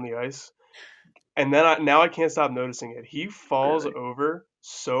laying on the ice. And then now I can't stop noticing it. He falls over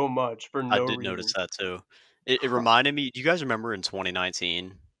so much for no reason. I did notice that too. It reminded me, do you guys remember in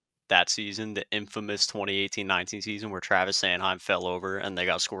 2019, that season, the infamous 2018-19 season where Travis Sanheim fell over and they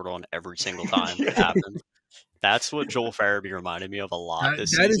got scored on every single time it happened? That's what Joel Farabee reminded me of a lot this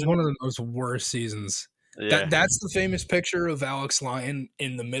season. That is one of the most worst seasons. Yeah. That's the famous picture of Alex Lyon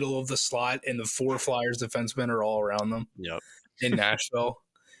in the middle of the slot and the 4 Flyers defensemen are all around them. Yep. In Nashville.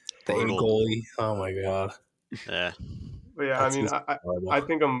 The goalie. Oh my God. Yeah. But yeah, I mean, I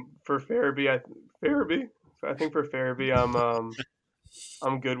think I'm for Farabee. I think for Farabee,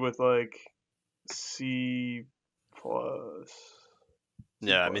 I'm good with C plus.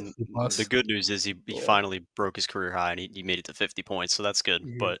 Yeah, I mean, the good news is he finally broke his career high and he made it to 50 points, so that's good.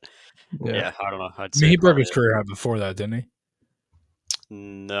 But I don't know. He broke his career high before that, didn't he?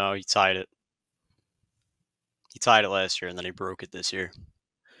 No, he tied it. He tied it last year, and then he broke it this year.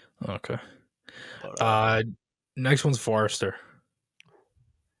 Okay. But Next one's Forrester.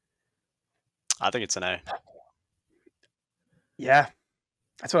 I think it's an A. Yeah,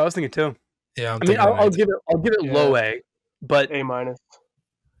 that's what I was thinking too. Yeah, I mean, I'll give it low A, but A minus.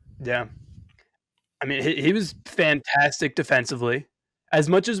 yeah. I mean, he was fantastic defensively. As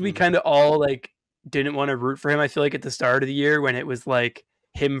much as we kind of all like didn't want to root for him, I feel like at the start of the year when it was like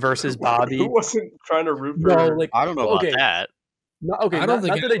him versus Bobby. Who wasn't trying to root for? No, like I don't know about that. I don't think not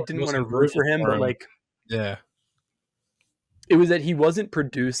that I didn't want to root for him, but like, yeah, it was that he wasn't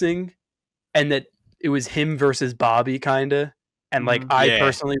producing, and that it was him versus Bobby, kind of. And like, I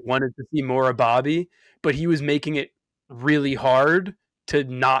personally wanted to see more of Bobby, but he was making it really hard to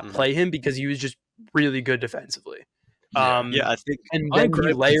not play him because he was just really good defensively. Yeah, I think, and then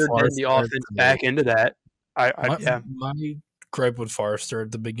he layered in the offense back into that. My gripe with Forrester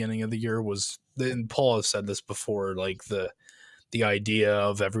at the beginning of the year was, and Paul has said this before, like the idea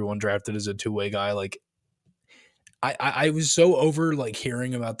of everyone drafted as a two-way guy. Like, I was so over like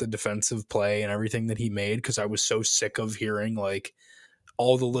hearing about the defensive play and everything that he made, because I was so sick of hearing like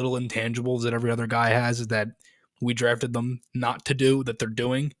all the little intangibles that every other guy has that we drafted them not to do that they're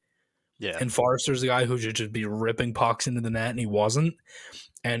doing. Yeah. And Forrester's the guy who should just be ripping pucks into the net, and he wasn't.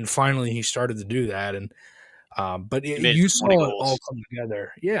 And finally, he started to do that. And but you saw it all come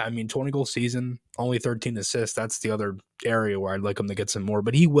together. Yeah, I mean, 20-goal season, only 13 assists. That's the other area where I'd like him to get some more.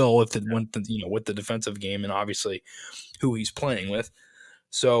 But he will if it went, with the defensive game and obviously who he's playing with.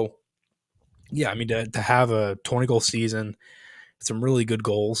 So, yeah, I mean, to have a 20-goal season, some really good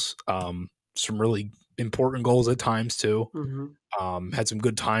goals, some really important goals at times too. Had some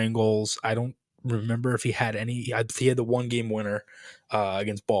good tying goals. I don't remember if he had any. He had the one-game winner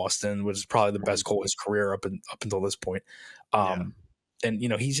against Boston, which is probably the best goal of his career up until this point. And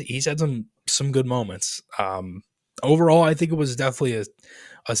he's had some good moments. Overall, I think it was definitely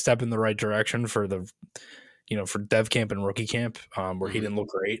a step in the right direction for for dev camp and rookie camp, where he didn't look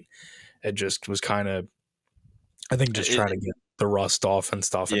great. It just was kind of, I think, just trying to get the rust off and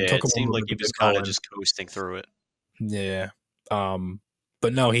stuff. And it seemed like he was kind of just coasting through it. Yeah.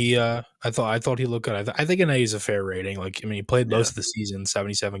 But no, I thought he looked good. I think an A is a fair rating. Like, I mean, he played most of the season,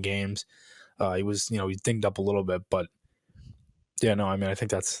 77 games. He was, he dinged up a little bit, but yeah, no, I mean, I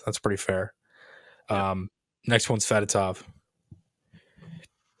think that's pretty fair. Next one's Fedotov.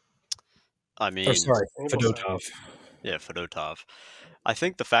 I mean, Fedotov. Yeah, Fedotov. I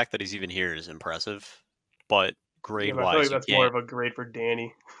think the fact that he's even here is impressive, but grade-wise, I feel like that's more of a grade for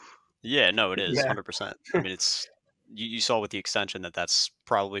Danny. Yeah, no, it is 100%. I mean, it's you saw with the extension that's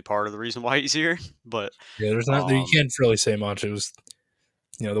probably part of the reason why he's here. But yeah, there's not you can't really say much. It was,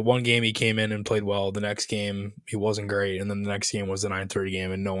 the one game he came in and played well. The next game he wasn't great, and then the next game was the 9:30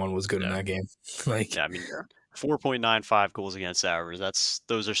 game, and no one was good in that game. Like, I mean, 4.95 goals against average.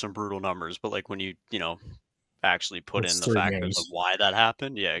 Those are some brutal numbers. But like when you actually put in the factors of why that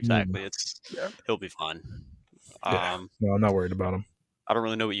happened, yeah, exactly. He'll be fine. No, I'm not worried about him. I don't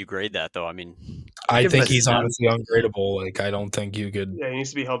really know what you grade that though. I mean, I think he's honestly ungradable. Like, I don't think you could. Yeah, he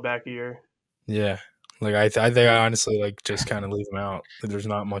needs to be held back a year. Yeah, like I think I honestly just kind of leave him out. There's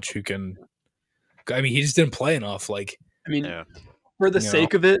not much you can. I mean, he just didn't play enough. Like, I mean, for the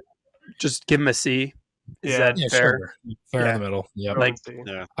sake of it, just give him a C. Is that fair? Sure. Fair in the middle. Yeah,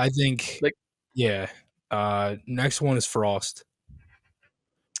 I think. Next one is Frost.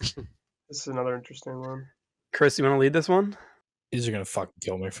 This is another interesting one. Chris, you want to lead this one? These are gonna fucking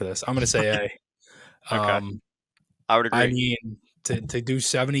kill me for this. I'm gonna say A. Okay. I would agree. I mean, to do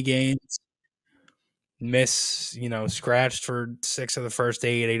 70 games, miss, scratched for 6 of the first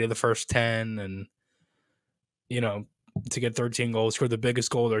 8 of the first 10, and to get 13 goals, score the biggest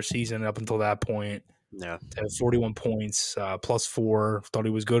goal of their season up until that point. Yeah. To have 41 points, +4. Thought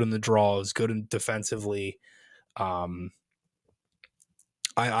he was good in the draws, good in defensively. I've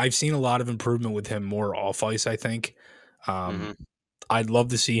seen a lot of improvement with him more off ice, I think. I'd love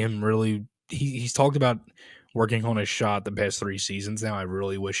to see him really. He's talked about working on his shot the past 3 seasons now. I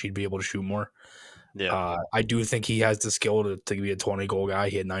really wish he'd be able to shoot more. Yeah. I do think he has the skill to be a 20-goal guy.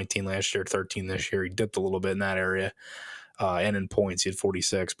 He had 19 last year, 13 this year. He dipped a little bit in that area. And in points, he had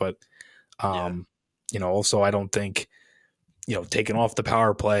 46. But, also I don't think, taking off the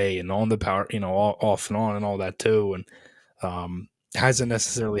power play and on the power, off and on and all that too. And hasn't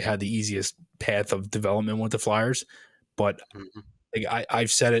necessarily had the easiest path of development with the Flyers. But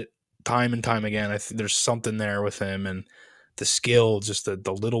I've said it time and time again. There's something there with him, and the skill, just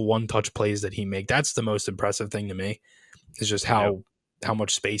the little one-touch plays that he makes. That's the most impressive thing to me, is just how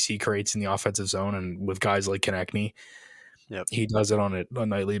much space he creates in the offensive zone, and with guys like Konechny. Yep. He does it on a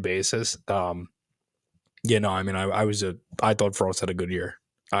nightly basis. Yeah, no, I mean, I thought Frost had a good year.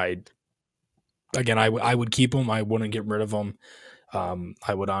 I would keep him. I wouldn't get rid of him.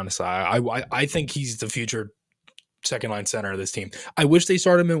 I would honestly, I think he's the future second line center of this team. I wish they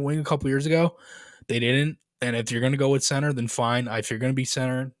started him in wing a couple years ago. They didn't. And if you're going to go with center, then fine. If you're going to be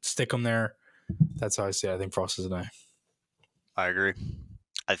center, stick him there. That's how I see it. I think Frost is an A. I agree.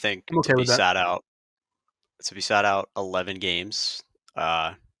 I think I'm okay to be with that. sat out 11 games,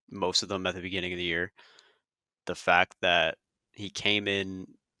 most of them at the beginning of the year. The fact that he came in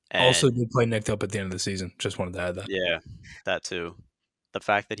and Also did play nicked up at the end of the season. Just wanted to add that. yeah, that too. The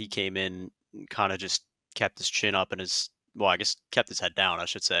fact that he came in, kind of just kept his chin up and I guess kept his head down, I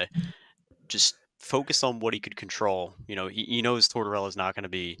should say. Just focused on what he could control. You know, he knows Tortorella's not going to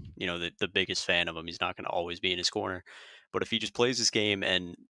be, the biggest fan of him. He's not going to always be in his corner. But if he just plays this game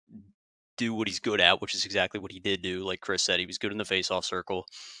and do what he's good at, which is exactly what he did do, like Chris said, he was good in the faceoff circle.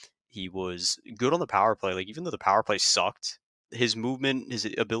 He was good on the power play. Like, even though the power play sucked, his movement, his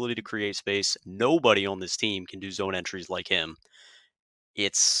ability to create space, nobody on this team can do zone entries like him.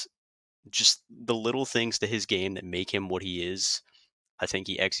 It's just the little things to his game that make him what he is. I think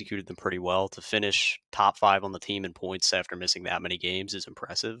he executed them pretty well. To finish top 5 on the team in points after missing that many games is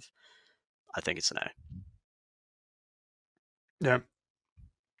impressive. I think it's an A. Yeah,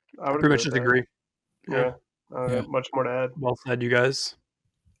 I would pretty much agree with just that. agree. Yeah. Yeah. Much more to add. Well said, you guys.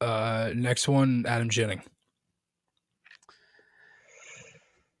 Next one, Adam Jennings.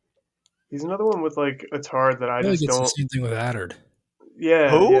 He's another one with like a tar that I feel like just it's don't. the same thing with Adard. Yeah,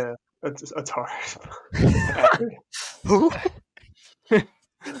 Who? yeah. A tar. Adard. Who?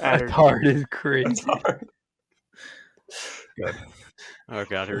 Adard. Hard is A crazy. tar. Good. Oh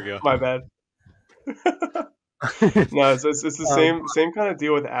god, here we go. My bad. No, it's the same kind of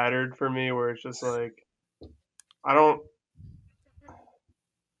deal with Adard for me, where it's just like I don't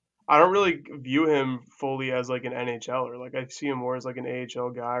really view him fully as like an NHLer. Like, I see him more as like an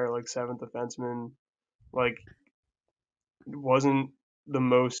AHL guy or like seventh defenseman. Like, wasn't the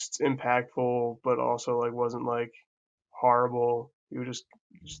most impactful, but also like wasn't like horrible. He would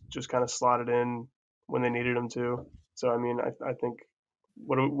just kind of slotted in when they needed him to. So I mean, I think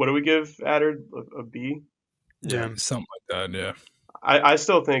what do we give Adard? A B? Yeah. Something like that, yeah. I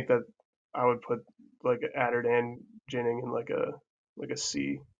still think that I would put like Adard and Jennings in like a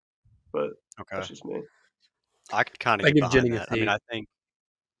C, but Okay. that's just me. I could kind of I get give behind Jennings a that. I mean, C. I think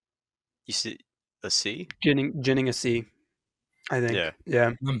you see a C. Jennings a C, I think. Yeah. Yeah.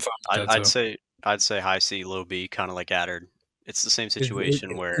 I'm fine with that, I'd say high C, low B, kind of like Adard. It's the same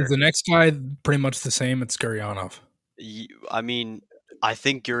situation where is the next guy pretty much the same? It's Guryanov. I mean, I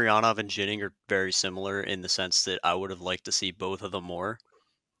think Guryanov and Jennings are very similar in the sense that I would have liked to see both of them more.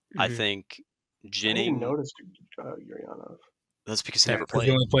 I Mhm. think I didn't Jennings. even notice Guryanov. That's because he Yeah, never 'cause played.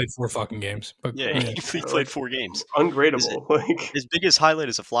 he only played 4 fucking games. But Yeah, yeah. he played 4 games. Ungradable. Like, His biggest highlight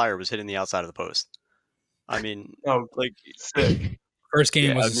as a Flyer was hitting the outside of the post. I mean, oh, like, sick. First game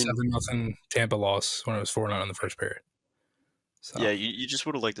Yeah, was I a mean- 7-0 Tampa loss when it was 4-0 in the first period. So, yeah, you just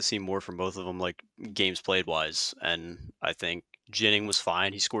would have liked to see more from both of them, like games played wise. And I think Jennings was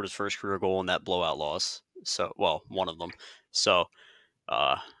fine. He scored his first career goal in that blowout loss. So, well, one of them. So,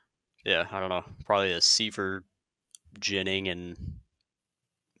 yeah, I don't know. Probably a C for Jennings and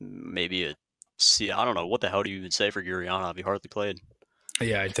maybe a C. I don't know. What the hell do you even say for Guryanov? He hardly played.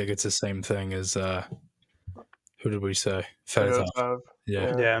 yeah, I think it's the same thing as who did we say? Fedotov. Fedotov.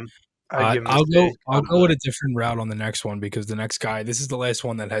 Yeah. Yeah. I'd give him a I'll C. go with a different route on the next one because the next guy, this is the last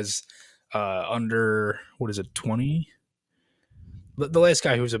one that has under 20. The last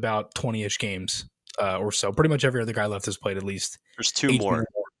guy who's about 20-ish games or so. Pretty much every other guy left has played at least. There's 2 18 more. or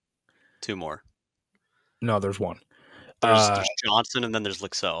 2 more. No, there's one. There's Johnson and then there's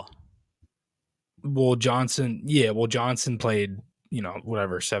Lixell. Well, Johnson played,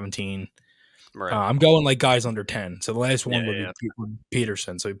 17. Right. I'm going like guys under 10. So the last one would Yeah. be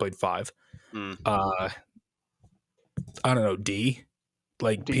Peterson, so he played 5. Mm. I don't know, D.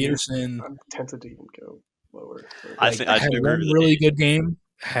 Like D. Peterson I'm tempted to even go lower. I think I had do agree one with really D. good game,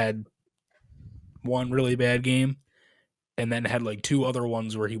 had one really bad game, and then had like 2 other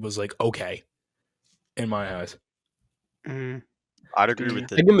ones where he was like okay in my eyes. Mhm. I'd agree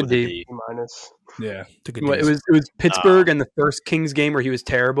with I give him a with the D. D minus. Yeah, took a Well, it decent- was Pittsburgh and the first Kings game where he was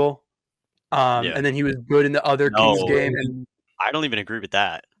terrible. Yeah. And then he was good in the other Kings No. game. And I don't even agree with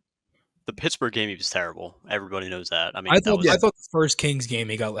that. The Pittsburgh game, he was terrible. Everybody knows that. I mean, I that was, thought the first Kings game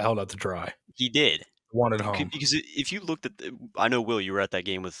he got held out to dry. he did. One at home. Because if you looked at, I know Will, you were at that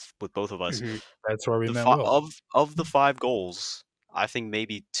game with both of us. Mhm. That's where we The met. fi- Will. of the 5 goals, I think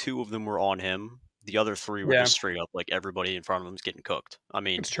maybe 2 of them were on him, the other three were Yeah. just straight up like everybody in front of them's getting cooked. I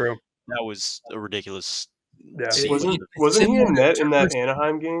mean, It's true. that was a ridiculous. Yeah. Wasn't he in net in that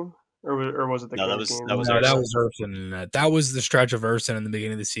Anaheim game, or was it the Kings game? That was No, that Urson. was Urson in that. That was the stretch of Urson in the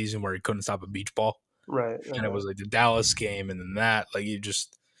beginning of the season where he couldn't stop a beach ball. Right. And it was like the Dallas game, and then that, like,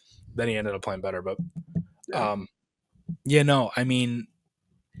 then he ended up playing better. But, I mean,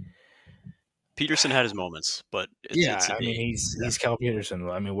 Peterson had his moments, but he's Cal Peterson.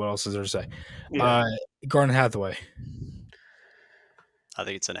 I mean, what else is there to say? Yeah. Garnet Hathaway. I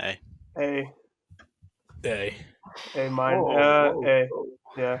think it's an A. A mine. A.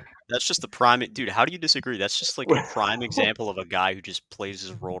 Yeah. That's just the prime. Dude, how do you disagree? That's just like a prime example of a guy who just plays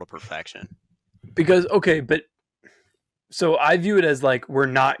his role to perfection. Because, but so I view it as like we're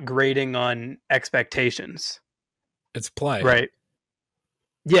not grading on expectations. It's play. Right.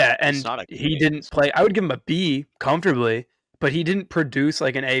 Yeah, and he didn't play. I would give him a B comfortably, but he didn't produce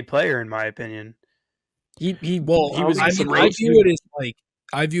like an A player in my opinion. I view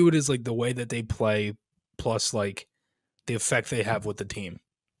it as like the way that they play plus like the effect they have with the team.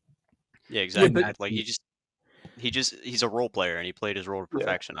 Yeah, exactly. Yeah, like he's a role player and he played his role to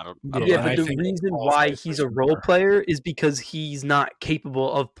perfection. But the reason why he's a role player is because he's not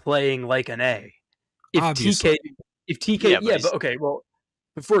capable of playing like an A.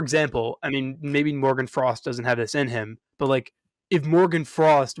 But for example, I mean, maybe Morgan Frost doesn't have this in him, but like if Morgan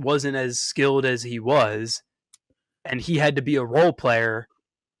Frost wasn't as skilled as he was and he had to be a role player,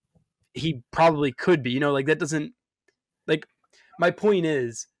 he probably could be. Like that doesn't like my point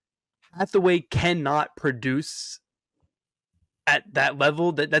is Hathaway cannot produce at that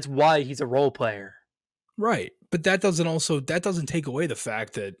level. That's why he's a role player. Right. But that doesn't take away the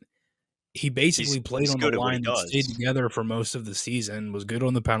fact that he basically played on the line and stayed together for most of the season, was good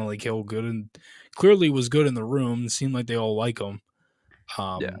on the penalty kill, good and clearly was good in the room. It seemed like they all like him.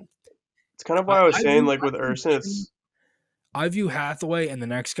 It's kind of why I was saying, like with Urson, I view Hathaway and the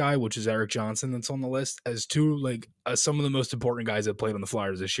next guy, which is Eric Johnson, that's on the list, as two some of the most important guys that played on the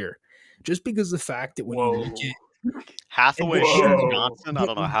Flyers this year. Just because the fact that when you look at Hathaway, Johnson, I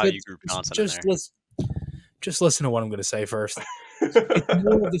don't know how you group Johnson in there. Just listen to what I'm going to say first. It's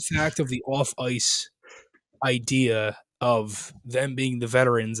more of the fact of the off-ice idea of them being the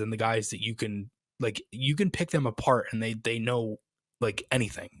veterans and the guys that you can pick them apart and they know like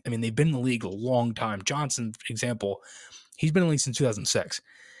anything. I mean, they've been in the league a long time. Johnson, for example, he's been in the league since 2006.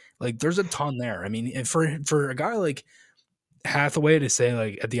 Like, there's a ton there. I mean, and for a guy like Hathaway to say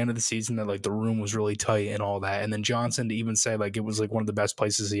like at the end of the season that like the room was really tight and all that, and then Johnson to even say like it was like one of the best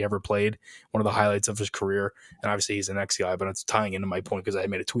places he ever played, one of the highlights of his career, and obviously he's an ex-guy, but it's tying into my point because I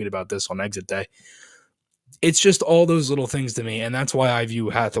made a tweet about this on exit day. It's just all those little things to me, and that's why I view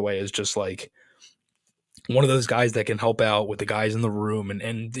Hathaway as just like one of those guys that can help out with the guys in the room,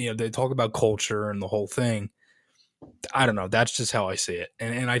 and they talk about culture and the whole thing. I don't know. That's just how I see it.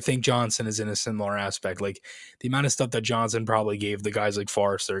 And I think Johnson is in a similar aspect. Like the amount of stuff that Johnson probably gave the guys like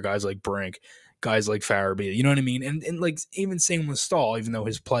Forrester, guys like Brink, guys like Farabee, you know what I mean? And like even same with Stahl, even though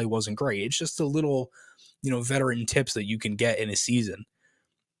his play wasn't great, it's just a little, veteran tips that you can get in a season.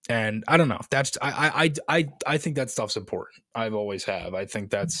 And I don't know. That's I think that stuff's important. I've always have. I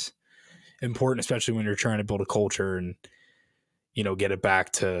think that's important, especially when you're trying to build a culture and, get it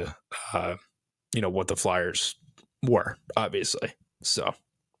back to, what the Flyers were, obviously. So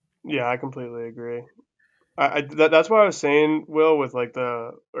yeah, I completely agree. That's why I was saying, Will, with like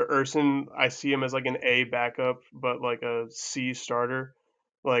the Urson, I see him as like an A backup, but like a C starter.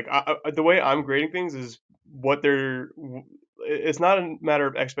 Like the way I'm grading things is what it's not a matter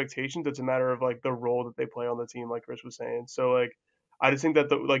of expectations, it's a matter of like the role that they play on the team, like Chris was saying. So like I just think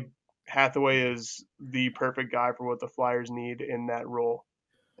that Hathaway is the perfect guy for what the Flyers need in that role.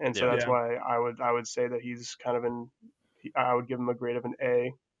 And so that's why I would say that he's kind of I would give him a grade of an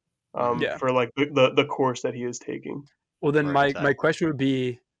A for like the course that he is taking. Well, then my question would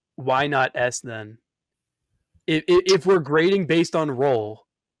be, why not S then? If we're grading based on role,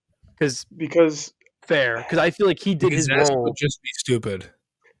 because I feel like he did his role. Would just be stupid.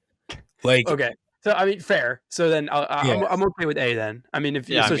 Like okay, so I mean fair. So then I'm okay with A then. I mean if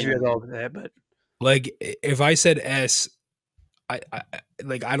you guys all with A, but like if I said S. I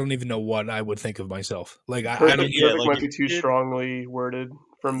don't even know what I would think of myself. Like I don't. Perfect might be too strongly worded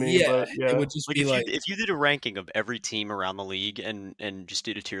from me. Yeah, but yeah. It would just be if you did a ranking of every team around the league and just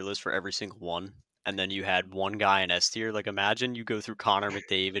did a tier list for every single one, and then you had one guy in S tier. Like imagine you go through Connor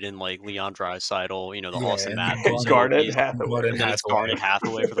McDavid and like Leon Draisaitl, the Austin Matthews, Garnet Hathaway, Garnet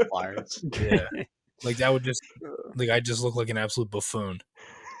Hathaway for the Flyers. Yeah, like that would just I just look like an absolute buffoon.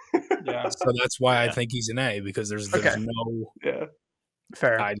 Yeah. So that's why I think he's an A because there's no yeah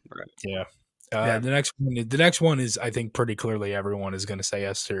fair. The next one is, I think, pretty clearly everyone is going to say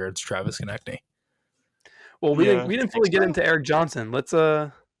S tier. It's Travis Konechny. Well, we didn't fully get into Eric Johnson. Let's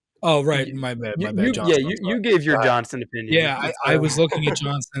Oh, right, my bad. Johnson, you gave your Johnson opinion. Yeah, I was looking at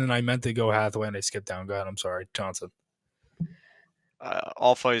Johnson and I meant to go Hathaway and I skipped down. Go ahead. I'm sorry, Johnson.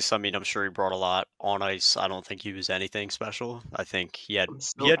 Off ice, I mean, I'm sure he brought a lot. On ice, I don't think he was anything special. I think he had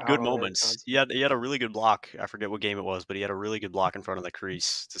good moments. He had a really good block. I forget what game it was, but he had a really good block in front of the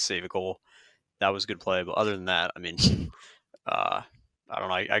crease to save a goal. That was good play. But other than that, I mean, I don't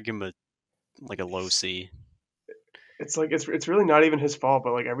know. I give him a low C. It's like it's really not even his fault,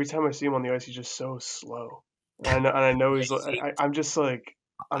 but like every time I see him on the ice, he's just so slow. And I know he's like, I'm just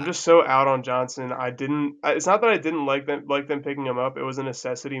so out on Johnson. It's not that I didn't like them picking him up. It was a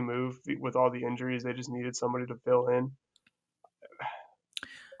necessity move with all the injuries. They just needed somebody to fill in.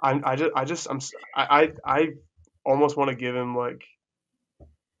 I almost want to give him like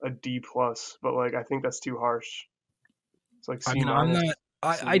a D plus, but like I think that's too harsh. It's like C minus.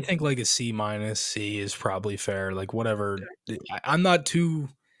 I think like a C minus, C is probably fair. Like whatever. I'm not too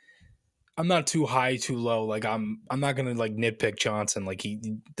high, too low. Like I'm not gonna like nitpick Johnson. Like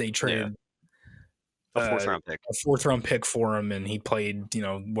they traded a fourth round pick for him, and he played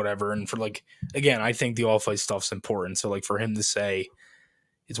whatever. And for like again, I think the off ice stuff's important. So like for him to say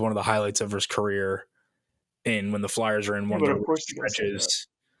it's one of the highlights of his career, and when the Flyers are in one of their stretches.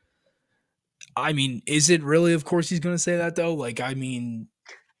 I mean, is it really? Of course, he's going to say that though. Like, I mean,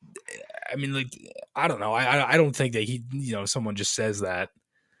 like, I don't know. I don't think that he, someone just says that,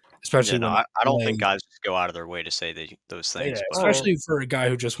 especially. Yeah, I don't think guys just go out of their way to say those things. Yeah, especially for a guy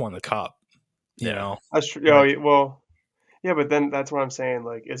who just won the cup. You know, that's true. Well, yeah, but then that's what I'm saying.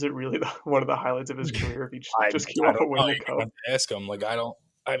 Like, is it really one of the highlights of his career if he just came off a win the cup? Ask him. Like,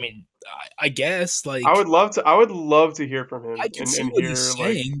 I mean, I guess like I would love to hear from him. I can see what he's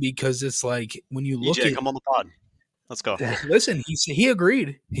saying because it's like when you look at come on the pod. Let's go. Listen, he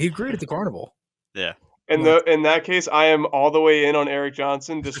agreed. He agreed at the carnival. Yeah. In that case, I am all the way in on Eric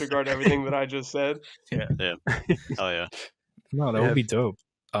Johnson. Disregard everything that I just said. Yeah. Yeah. Oh yeah. No, that would be dope.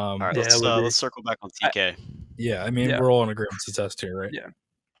 All right, let's circle back on TK. I mean, we're all in agreement. It's S tier, right?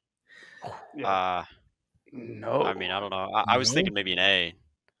 Yeah. No. I mean, I don't know. I was thinking maybe an A.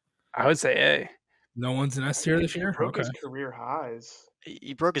 I would say A. No one's an S tier this year? He broke his career highs.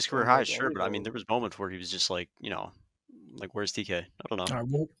 He broke his career highs, sure, but I mean, there was moments where he was just like, like, where's TK? I don't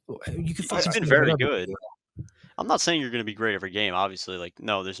know. He's been very good. I'm not saying you're going to be great every game, obviously. Like,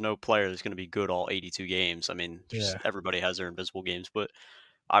 no, there's no player that's going to be good all 82 games. I mean, everybody has their invisible games, but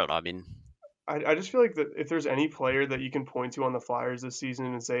I don't know. I mean, I just feel like that if there's any player that you can point to on the Flyers this season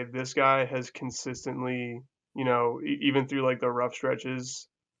and say this guy has consistently, even through like the rough stretches,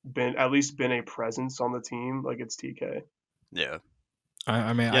 been a presence on the team, like it's TK. Yeah.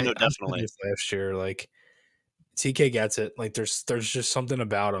 I mean, no, definitely. Last year, like TK gets it. Like there's just something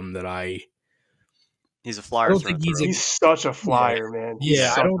about him that he's a Flyer. He's such a Flyer, man.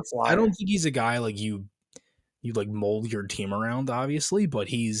 I don't think he's a guy like you like mold your team around, obviously, but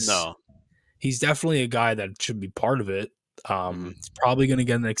he's definitely a guy that should be part of it. He's probably going to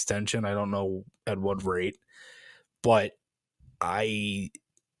get an extension. I don't know at what rate, but I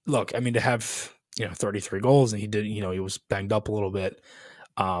mean, to have 33 goals and he did, he was banged up a little bit.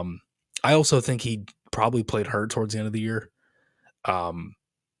 I also think he probably played hurt towards the end of the year.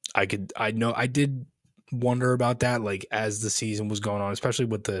 I did wonder about that, like as the season was going on, especially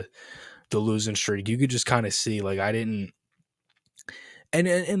with the losing streak. You could just kind of see, like, I didn't.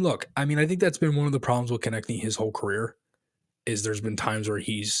 And look, I mean, I think that's been one of the problems with Konechny his whole career is there's been times where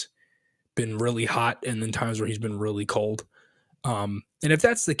he's been really hot and then times where he's been really cold. And if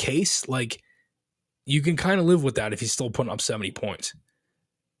that's the case, like, you can kind of live with that if he's still putting up 70 points.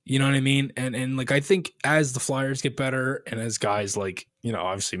 You know what I mean? And like, I think as the Flyers get better and as guys like,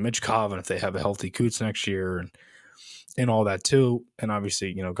 obviously Mitch Kovin, if they have a healthy Coots next year and all that too. And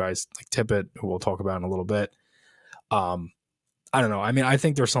obviously, guys like Tippett, who we'll talk about in a little bit. I don't know. I mean, I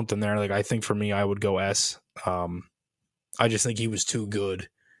think there's something there. Like, I think for me, I would go S. I just think he was too good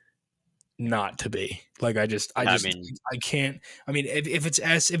not to be. Like, I can't. I mean, if it's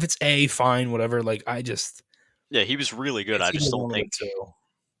S, if it's A, fine, whatever. Like, yeah, he was really good. I just don't think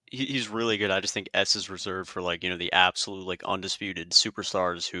he's really good. I just think S is reserved for like the absolute like undisputed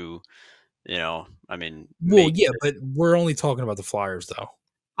superstars who, I mean. Well, yeah, but we're only talking about the Flyers, though.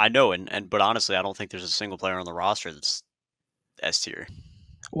 I know, but honestly, I don't think there's a single player on the roster that's S tier.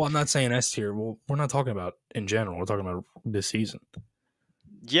 Well, I'm not saying S tier. Well, we're not talking about in general. We're talking about this season.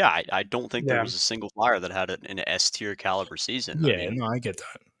 Yeah, I don't think there was a single Flyer that had an S tier caliber season. Yeah, no, I get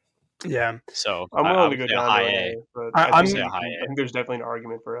that. Yeah. So I'm willing to go down high to A. But I think there's definitely an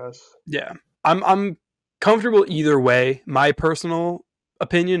argument for us. Yeah. I'm comfortable either way. My personal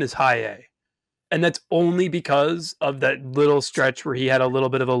opinion is high A. And that's only because of that little stretch where he had a little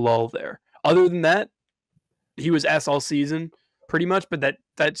bit of a lull there. Other than that, he was S all season pretty much, but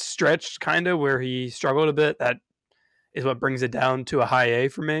that stretch kind of where he struggled a bit, that is what brings it down to a high A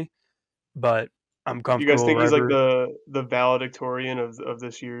for me. But I'm You comfortable guys think he's like wherever. the valedictorian of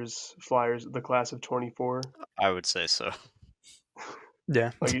this year's Flyers, the class of 24? I would say so.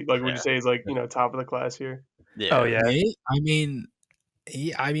 Yeah. Would Yeah. you say he's like, top of the class here? Yeah. Oh, yeah. I mean,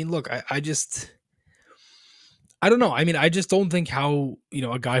 look, I just, I don't know. I mean, I just don't think how,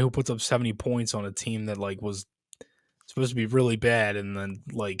 a guy who puts up 70 points on a team that like was supposed to be really bad, and then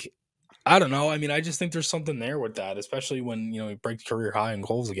like, I don't know. I mean, I just think there's something there with that, especially when he breaks career high in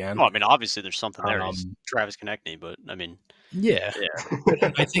goals again. Well, I mean, obviously there's something there. He's Travis Konechny, but I mean, yeah.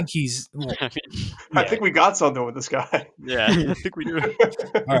 And I think he's. Well, I mean, I think we got something with this guy. yeah, I think we do.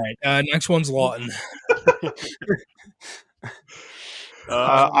 all right. Next one's Lawton.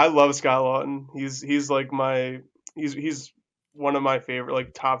 I love Scott Lawton. He's like he's one of my favorite,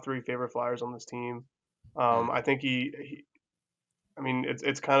 like top 3 favorite Flyers on this team. I think I mean,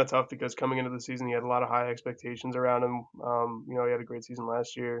 it's kind of tough because coming into the season, he had a lot of high expectations around him. He had a great season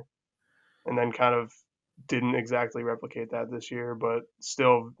last year, and then kind of didn't exactly replicate that this year, but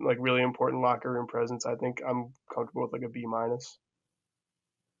still like really important locker room presence. I think I'm comfortable with like a B minus.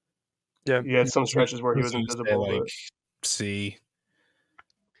 Yeah. He had some stretches where he was invisible, like but C,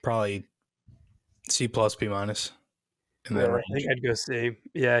 probably C plus B minus. In that I range. think I'd go C.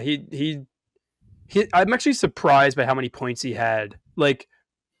 Yeah, he I'm actually surprised by how many points he had. Like,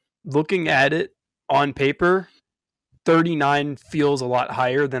 looking at it on paper, 39 feels a lot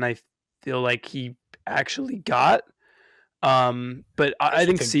higher than I feel like he actually got. But I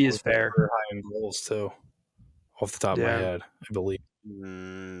think C is fair. High in goals too, off the top of my head, I believe.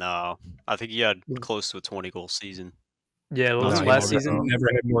 No, I think he had close to a 20-goal season. Yeah, last season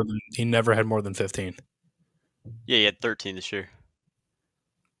he never had more than 15. Yeah, he had 13 this year.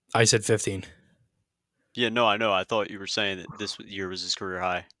 I said 15. Yeah, no, I know. I thought you were saying that this year was his career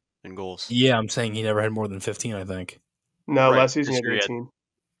high in goals. Yeah, I'm saying he never had more than 15, I think. No, right. Last season he had 18.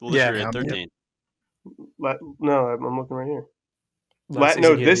 Well, this year he had 13. No, I'm looking right here.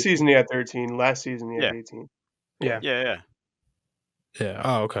 This season he had 13. Last season he had 18. Yeah.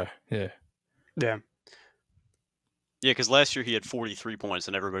 Oh, okay. Yeah. Yeah. Yeah, because last year he had 43 points,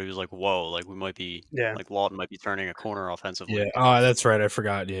 and everybody was like, "Whoa, like we might be, like Lawton might be turning a corner offensively." Yeah. Oh, that's right. I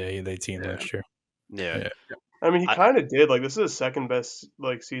forgot. Yeah, he had 18 last year. Yeah. I mean, he kind of did. Like, this is his second best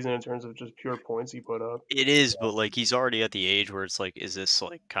like season in terms of just pure points he put up. It is, but like he's already at the age where it's like, is this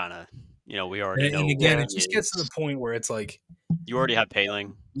like kind of, we already know. And again, it just gets to the point where it's like, you already have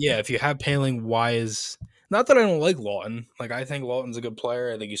Paling. Yeah, if you have Paling, why is not that I don't like Lawton. Like, I think Lawton's a good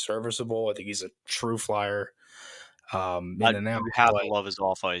player. I think he's serviceable. I think he's a true Flyer. In and out. You have to love his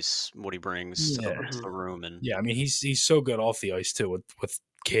off ice, what he brings to the room, and I mean he's so good off the ice too with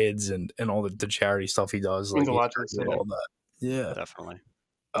kids and all the charity stuff he does. Means like a lot to the all that. Yeah, definitely.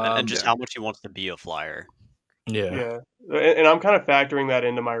 And just how much he wants to be a Flyer. Yeah, and I'm kind of factoring that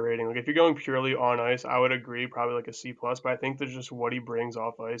into my rating. Like, if you're going purely on ice, I would agree probably like a C plus. But I think there's just what he brings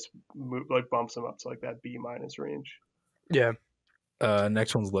off ice, like bumps him up to like that B minus range. Yeah.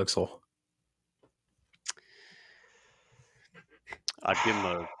 Next one's Lixel. I'd give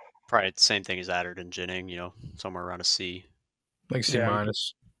him probably the same thing as Adder and Jennings, somewhere around a C. Like C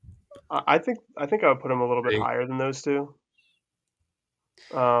minus. I think I would put him a little bit higher than those two.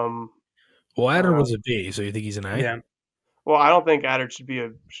 Well, Adder was a B, so you think he's an A? Yeah. Well, I don't think Adder should be a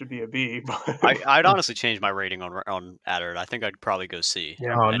B, but I'd honestly change my rating on Adder. I think I'd probably go C.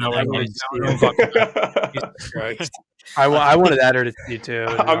 Yeah. Oh no! I wanted Adder to C too.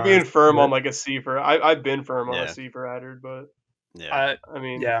 I'm being firm on like a C for. I've been firm on a C for Adder, but yeah. I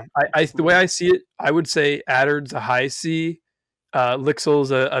mean, the way I see it, I would say Adder's a high C, Lixel's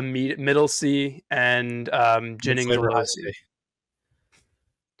a middle C, and Jennings a low C.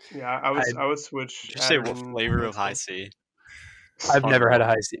 Yeah, I would switch. Did you say what flavor of high C? I've never had a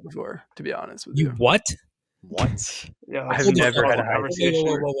high C before, to be honest with you. What? What? Yeah, I've never had a high C.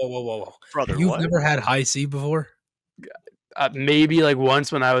 Whoa. Brother, you've never had high C before? Maybe like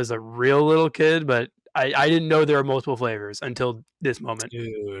once when I was a real little kid, but I didn't know there were multiple flavors until this moment.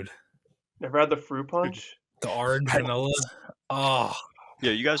 Dude. Never had the fruit punch? The orange vanilla? Oh.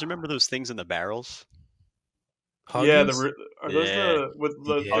 Yeah, you guys remember those things in the barrels? Huggies? Yeah, are those they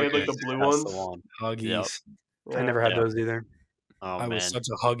had like the blue ones? Huggies. Yep. Yeah. I never had those either. Oh, I was such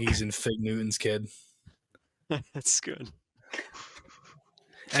a Huggies and Fig Newtons kid. That's good.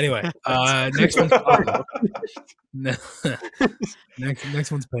 Anyway, next one's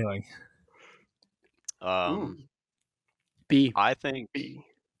next one's Paling. Ooh, B. I think B.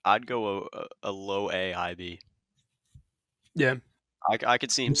 I'd go a low A, high B. Yeah. I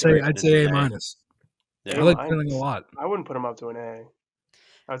could see him I'd say scraping into A an A. minus. Yeah. I like A-. Pailing a lot. I wouldn't put him up to an A.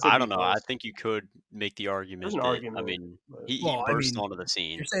 I'd say I B don't know. I plus. think you could make the There's argument an that argument. But... he burst onto the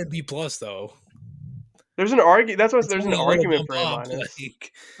scene. You're saying B plus though. There's an argument. That's what It's there's an only a little argument for A bump up, minus.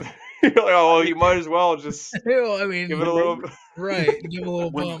 like, You're like, oh, well, you might as well just I mean, give it a little. right, give a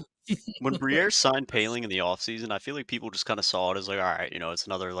little bump. When Briere signed Paling in the offseason, I feel like people just kind of saw it as like, all right, it's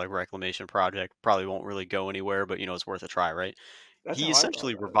another like reclamation project. Probably won't really go anywhere, but it's worth a try, right? That's He how I thought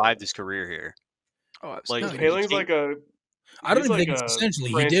essentially about it. revived his career here. Oh, Like, No, Paling's he like a. I don't he's even like think it's a essentially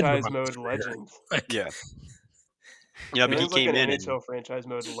he did franchise revive his mode career. legend. Like, yeah, but he Paling's like came an in NHL franchise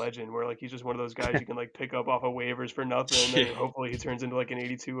mode legend, where like he's just one of those guys you can like pick up off of waivers for nothing, and then hopefully he turns into like an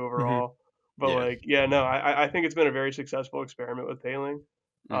 82 overall. But Yeah. like, yeah, no, I think it's been a very successful experiment with Paling.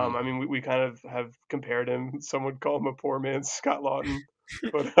 Mhm. I mean, we kind of have compared him. Some would call him a poor man's Scott Lawton,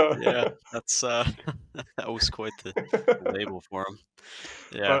 but yeah, that's that was quite the label for him.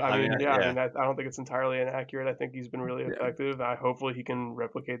 Yeah, but I mean, yeah. I mean, I don't think it's entirely inaccurate. I think he's been really Yeah. effective. Hopefully he can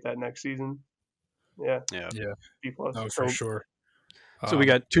replicate that next season. Yeah, Yeah. B plus. no, for So- sure. So we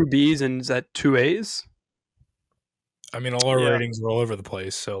got 2 Bs and is that 2 A's? I mean, all our Yeah. ratings are all over the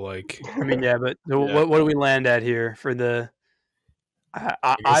place. So, like, I mean, yeah, but so Yeah. what do we land at here for the?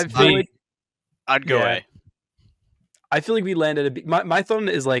 I guess feel B. like I'd go Yeah. A. I feel like we landed a B. My thought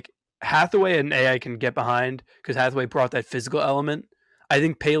is like Hathaway and A I can get behind because Hathaway brought that physical element. I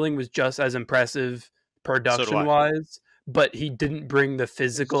think Paling was just as impressive production wise, but he didn't bring the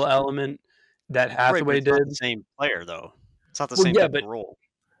physical element that Right, but Hathaway it's not did. the same player though. It's not the Well, same yeah, type but- of role.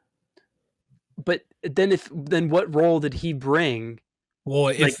 But then what role did he bring? well,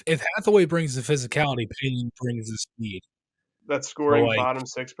 Like- if Hathaway brings the physicality, Paling brings the speed. That scoring like- bottom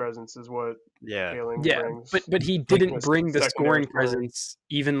six presence is what Yeah. Paling Yeah, brings. but he Like, didn't a bring the secondary scoring scorer. presence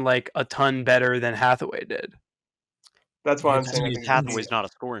even like a ton better than Hathaway did. That's why I'm It's saying I just think Hathaway's not a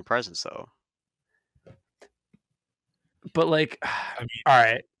scoring presence though. But like, mean- all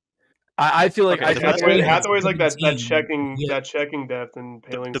right, I feel like Okay, I the think best Hathaway, way- Hathaway's like that team, checking yeah. depth, and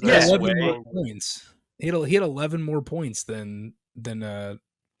Paling's the He had best 11 way- more points. He had 11 more points than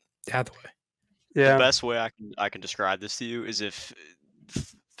Hathaway. yeah. The best way I can describe this to you is if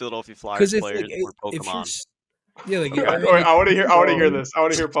Philadelphia Flyers Because if players like, were if you're, Pokemon. yeah, like Okay, I mean, wait, I want to hear. I want to so- hear this. I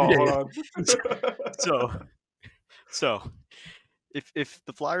want to hear Paul. Yeah, Hold yeah. on. So if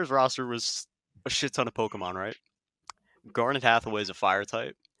the Flyers roster was a shit ton of Pokemon, right? Garnet Hathaway's a fire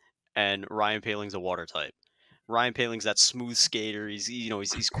type, and Ryan Paling's a water type. Ryan Paling's that smooth skater.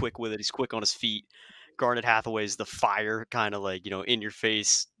 He's quick with it. He's quick on his feet. Garnet Hathaway's the fire kind of like in your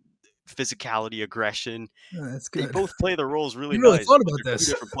face, physicality, aggression. Yeah, that's They good. both play their roles really You really nice. thought but about they're this.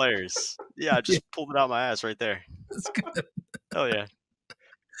 Two different players. Yeah, I just pulled it out my ass right there. That's good. Hell yeah.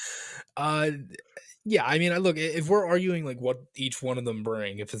 Yeah, I mean, look, if we're arguing like what each one of them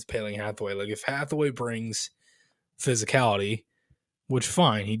bring, if it's Paling Hathaway, like if Hathaway brings physicality, which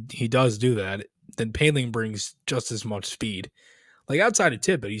fine, he does do that, then Paling brings just as much speed. Like outside of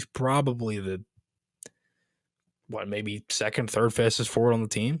Tippett, he's probably the maybe second, third fastest forward on the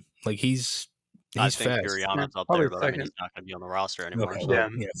team. Like he's I think fast. Guriano's up Probably there, but I mean, second. he's not going to be on the roster anymore. Okay, So. Yeah.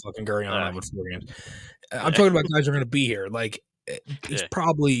 yeah, fucking Guriano Yeah. with 4 games. I'm talking about guys who are going to be here. Like he's Yeah.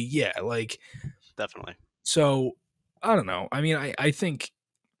 probably like. Definitely. So I don't know. I mean, I think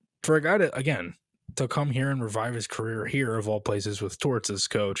for a guy to come here and revive his career here of all places with Torts as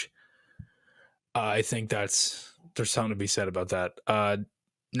coach, I think there's something to be said about that.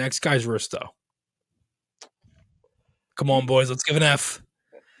 Next guy's Risto. Come on, boys, let's give an F.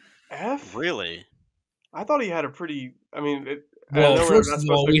 F. Really? I thought he had a pretty. I mean, Well, I know we're first not of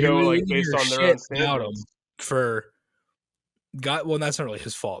supposed all, to we go really like based hear on their own shit about him standards. for God. Well, that's not really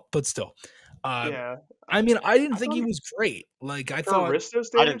his fault, but still. Yeah, I mean, I didn't I think he thought- was great. Like I for thought, Risto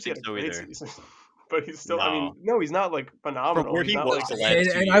standards, think he had so a great either. season. But he's still. I mean, no, he's not like phenomenal. where He's he not, was like, the last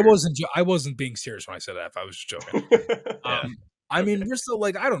 2 and years. I wasn't being serious when I said F. I was just joking. Yeah. I mean, we're still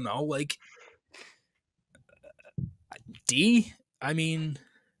like, I don't know, like D. I mean,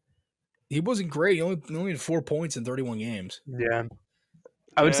 he wasn't great. He only had 4 points in 31 games. Yeah,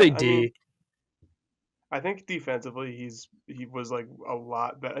 I would Yeah, say I D. mean, I think defensively he was like a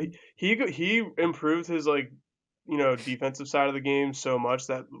lot better. He improved his like defensive side of the game so much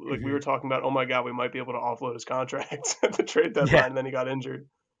that like we were talking about. Oh my God, we might be able to offload his contract at the trade deadline, Yeah. and then he got injured.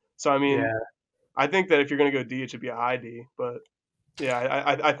 So I mean, Yeah. I think that if you're gonna go D, it should be a high D. But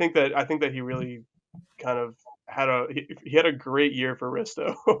yeah, I think that he really kind of had a great year for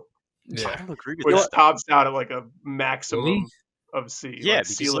Risto, I Yeah, don't agree with which that. tops out at like a maximum Really? of C, Yeah, like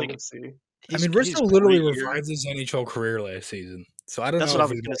because, ceiling like, of C. his Risto literally great year. revived his NHL career last season. So I don't That's know what I if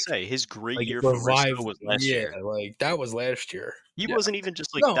was it's gonna say. His great like year for revive. Risto was last Yeah, year. like that was last year. He Yeah. wasn't even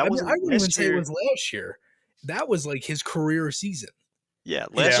just like No, that. I Wasn't wouldn't even last say it year. was last year. That was like his career season. Yeah,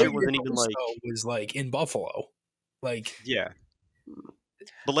 His last Yeah. year great wasn't year even for like Risto was like in Buffalo. Like yeah.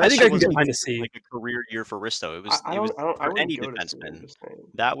 But I last think year I can get wasn't behind even to see. like a career year for Risto. It I was I for wouldn't any go to see. I'm defenseman. just saying.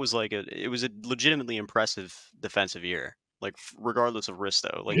 That was like it was a legitimately impressive defensive year. Like regardless of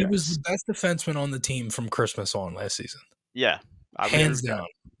Risto, like he it was the was best defenseman on the team from Christmas on last season. yeah. I would agree Hands with that. down.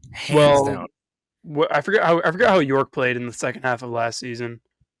 Hands Well, down. I forgot how York played in the second half of last season.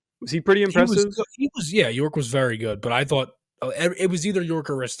 Was he pretty impressive? York was very good, but I thought it was either York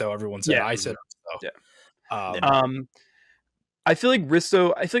or Risto, everyone said. Yeah. I said Risto. Yeah. Yeah. I feel like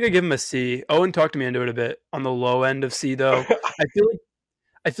Risto. I feel like I give him a C. Owen talked me into it a bit on the low end of C, though.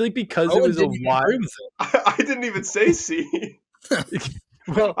 I feel like because it Owen was a didn't even agree wide. with it. I didn't even say C.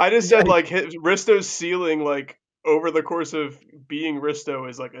 Well, I just said like Risto's ceiling, like over the course of being Risto,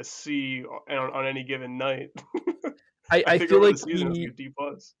 is like a C on any given night. I think feel over like the season it's like a D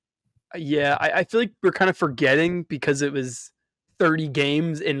plus. yeah, I feel like we're kind of forgetting because it was 30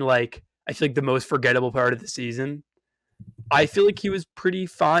 games in like I feel like the most forgettable part of the season. I feel like he was pretty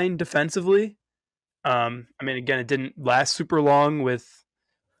fine defensively. I mean, again, it didn't last super long with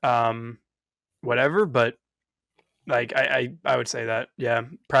whatever, but like I would say that yeah,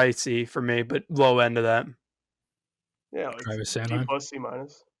 probably C for me, but low end of that. Yeah, like Travis D Sanheim. plus, C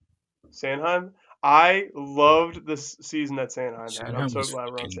minus. Sanheim. I loved this season that Sanheim had. I'm Sanheim so was glad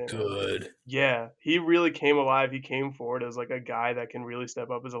we're on fucking Sanheim. good. Yeah, he really came alive. He came forward as like a guy that can really step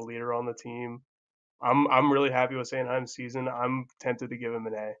up as a leader on the team. I'm really happy with Sanheim's season. I'm tempted to give him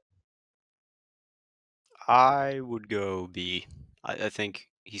an A. I would go B. I think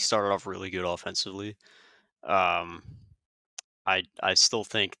he started off really good offensively. Um, I still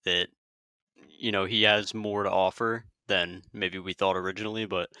think that he has more to offer than maybe we thought originally,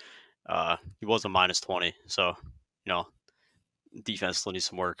 but he was a -20, so defense still needs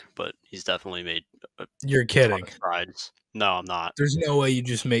some work, but he's definitely made a You're ton kidding. of strides. No, I'm not. There's no way you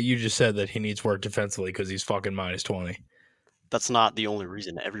just said that he needs work defensively because he's fucking -20. That's not the only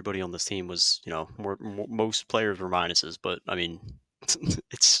reason. Everybody on this team was, most players were minuses, but I mean,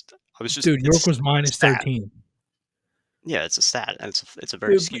 I was just Dude, York was it's a stat. -13. Yeah, it's a stat, and it's a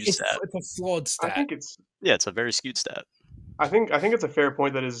very Dude, skewed it's stat. a flawed stat. I think it's Yeah, it's a very skewed stat. I think it's a fair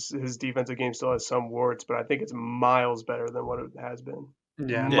point that his defensive game still has some warts, but I think it's miles better than what it has been. Yeah.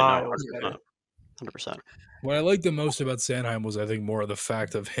 Yeah, no, Miles better. 100%. What I liked the most about Sanheim was I think more of the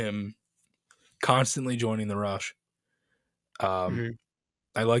fact of him constantly joining the rush. Mhm.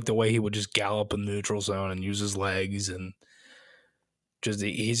 I like the way he would just gallop in the neutral zone and use his legs, and just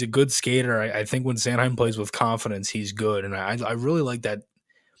he's a good skater. I think when Sanheim plays with confidence, he's good, and I really like that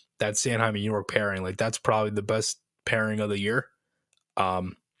Sanheim and York pairing. Like that's probably the best pairing of the year.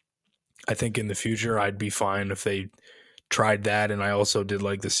 I think in the future I'd be fine if they tried that, and I also did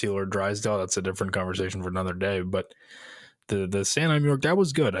like the Sealer Drysdale. That's a different conversation for another day, but the Sanheim York, that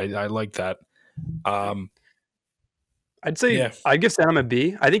was good. I like that. I'd say Yeah. I'd give Sanheim a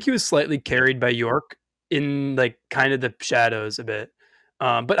B. I think he was slightly carried by York in like kind of the shadows a bit.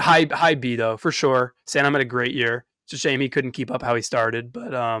 But high B though, for sure. Sanheim had a great year. It's a shame he couldn't keep up how he started,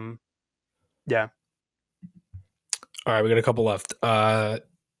 but yeah. All right, we got a couple left.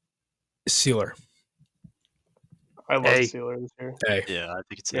 Sealer. I love A. Sealer this year. A. Yeah, I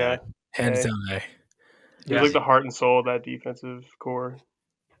think it's Yeah. Hands A. down A. He was like the heart and soul of that defensive core.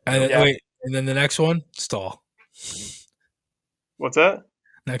 And then, Yeah. wait, and then the next one, Stahl. What's that?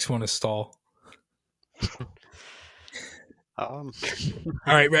 Next one is Stahl. All All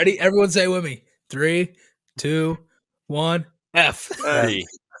right, ready? Everyone say it with me. 3, 2, 1. F. D.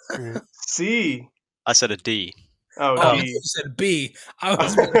 C. I said a D. Oh, Oh, D. you said B. I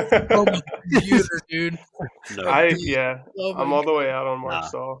was oh my computer, dude. No, I'm all the way out on Mark Nah.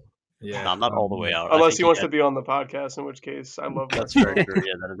 Stahl. Yeah, no, I'm not all the way out. Unless he wants to be on the podcast, in which case I love Mark That's Stahl. very true.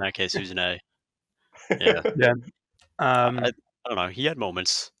 Yeah, then in that case, he was an A. Yeah. Yeah. I don't know. He had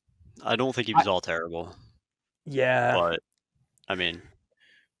moments. I don't think he was all terrible. Yeah. But I mean,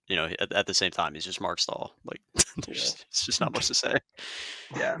 at the same time, he's just Mark Stahl. Like, it's just not much to say.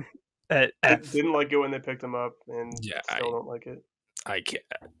 Yeah. I F. didn't like it when they picked him up, and Yeah, still don't like it. I can't.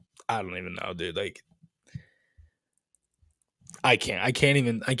 I don't even know, dude. Like, I can't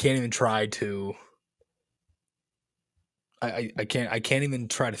even try to. I can't even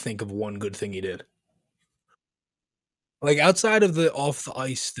try to think of one good thing he did. Like outside of the off the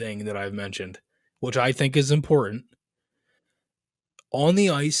ice thing that I've mentioned, which I think is important. On the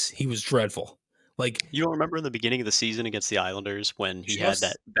ice, he was dreadful. Like, you don't remember in the beginning of the season against the Islanders when he had Just-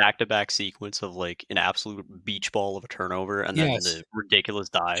 that back-to-back sequence of like an absolute beach ball of a turnover and then Yes. the ridiculous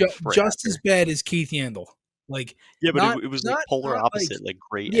dive right just as after. bad as Keith Yandel. Like, Yeah, but not it was like polar not opposite, like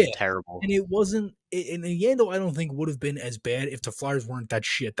great yeah, and terrible. and it wasn't. And Yandel, I don't think would have been as bad if the Flyers weren't that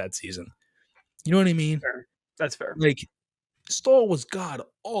shit that season. You know what I mean? Fair. That's fair. Like, Stahl was god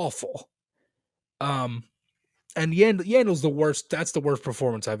awful. And Yandel's the worst. That's the worst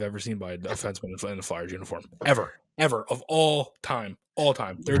performance I've ever seen by a defenseman in a Flyers uniform ever of all time.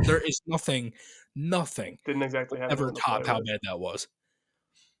 There is nothing Didn't exactly have ever it on the top how playlist. bad that was.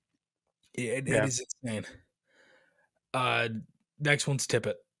 It Yeah. is insane. Next one's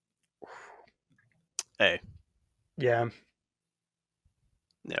Tippett. Hey, Yeah.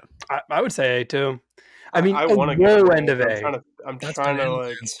 Yeah. I would say A too. I mean, I a want to get low an end A, of but A. I'm That's trying to like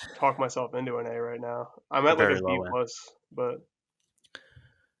bananas. talk myself into an A right now. I'm at Very like a low B end. plus, but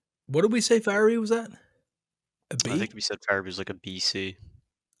What did we say Farry was at? A B? I think we said Farabee was like a BC.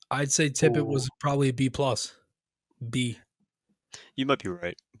 I'd say Tippett was Ooh. probably a B plus. B. You might be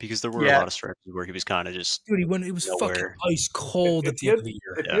right because there were a Yeah. lot of stretches where he was kind of just Dude, it was fucking nowhere. ice cold if at he the end had, of the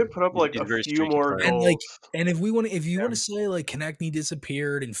year. if Yeah. he had put up like He's a a very few streaky more player. And goals, like, if you want to Yeah. say like Konechny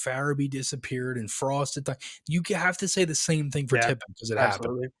disappeared and Farabee disappeared and Frost had you have to say the same thing for Yeah, Tippett because it happened.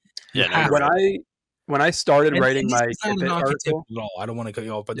 Absolutely. Yeah, no, have you're When right. when I started And writing this my is not a Tippett knock at Tippett article, at all. I don't want to cut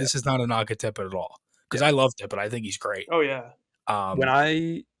you off, but Yeah. this is not a knock at Tippett at all because I love Tippett. I think he's great. oh yeah, when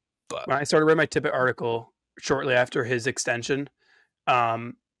I but started writing my Tippett article shortly after his extension,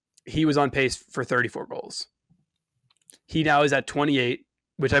 he was on pace for 34 goals. He now is at 28,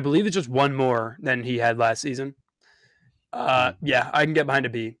 which I believe is just one more than he had last season. Yeah, I can get behind a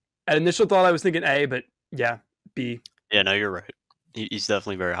B. At initial thought, I was thinking A, but yeah, B. Yeah, no, you're right. He's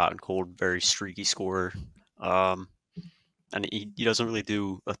definitely very hot and cold, very streaky scorer. And he doesn't really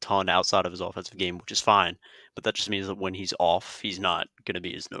do a ton outside of his offensive game, which is fine. But that just means that when he's off, he's not going to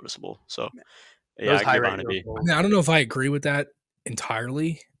be as noticeable. So, yeah, Those I can high get behind a rated B. I mean, I don't know if I agree with that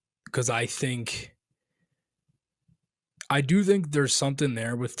entirely because I do think there's something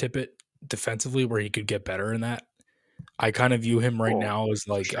there with Tippett defensively where he could get better in that. I kind of view him right Well, now as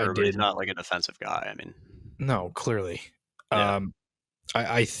like Sure, but he's not like a defensive guy. I mean, No, clearly. Yeah.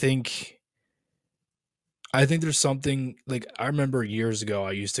 I think there's something like I remember years ago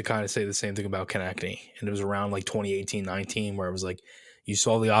I used to kind of say the same thing about Konechny, and it was around like 2018-19 where it was like you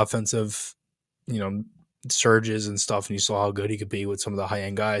saw the offensive, surges and stuff, and you saw how good he could be with some of the high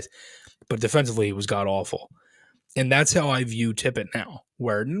end guys, but defensively he was god awful, and that's how I view Tippett now.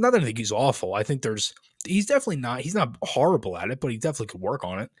 Where not that I think he's awful, I think he's not horrible at it, but he definitely could work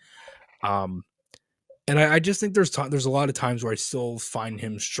on it. And I just think there's a lot of times where I still find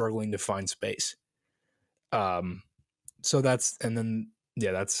him struggling to find space. So that's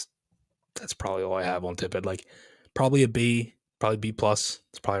probably all I have on Tippett. Like probably a B, probably B plus.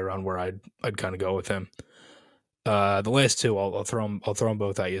 It's probably around where I'd kind of go with him. The last two I'll throw them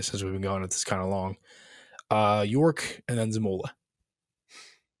both at you since we've been going at this kind of long. York and then Zamula.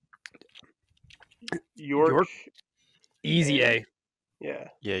 York, Easy A. yeah.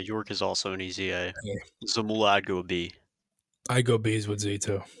 yeah, York is also an easy A. Yeah. Zamula, I'd go a B. I go B's with Z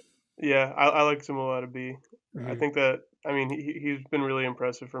too. Yeah, I like Zamula at a B. I Mhm. think that he's been really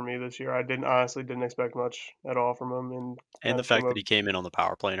impressive for me this year. I honestly didn't expect much at all from him, and And the fact that he came in on the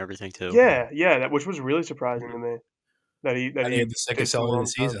power play and everything too. yeah, which was really surprising to me. That he And he had the did second so cell well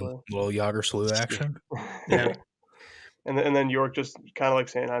of the on the season. power Little Yager salute action. play. Yeah. And then York just kind of like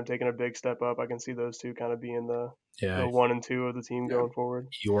Sanheim taking a big step up. I can see those two kind of being the Yeah, 1 and 2 of the team Yeah. going forward.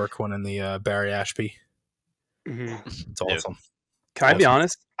 York winning the Barry Ashby. Mhm. It's Yeah. awesome. Can I be Awesome.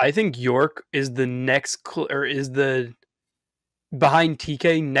 honest? I think York is the next or is the behind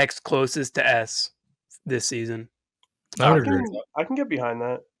TK next closest to S this season. I would I agree can, with that. I can get behind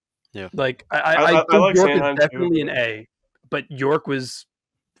that. Like I I think like York Sanheim is too, definitely an but- A, but York was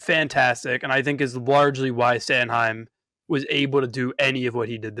fantastic, and I think is largely why Sanheim was able to do any of what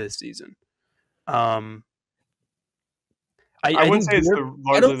he did this season. I I wouldn't think say it's York,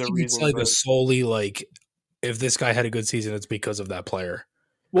 I largely don't the think it's reason. like but a solely like if this guy had a good season, it's because of that player.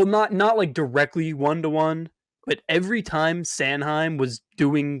 well, not like directly 1-to-1, but every time Sanheim was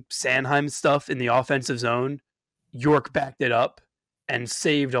doing Sanheim stuff in the offensive zone, York backed it up and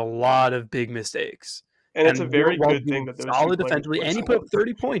saved a lot of big mistakes. and it's a very while good being thing that those solid two players defensively, play and he so put up well.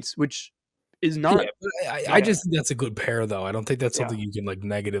 30 points, which is not. Yeah, but I Yeah. just think that's a good pair, though. I don't think that's Yeah. something you can like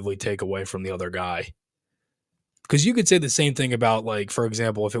negatively take away from the other guy. Because you could say the same thing about, like, for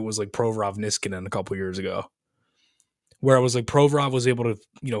example, if it was like Provorov Niskanen a couple years ago, where it was like Provorov was able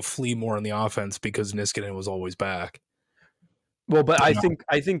to flee more in the offense because Niskanen was always back. Well, but I Yeah.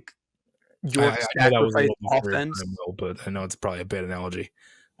 think York I know that was a sacrificed little before your offense. time, Will, but I know it's probably a bad analogy.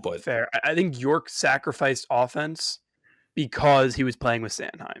 But Fair. I think York sacrificed offense because he was playing with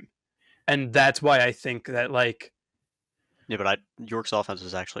Sanheim. And that's why I think that, like, Yeah, but York's offense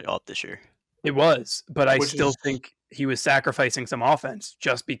was actually up this year. it was, but I Which still is- think he was sacrificing some offense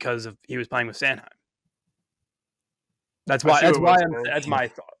just because of he was playing with Sanheim. That's I why. see That's what why. Will's saying. That's my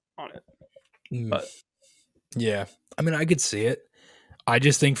thought on it. But yeah, I mean, I could see it. I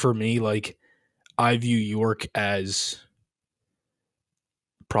just think for me, like, I view York as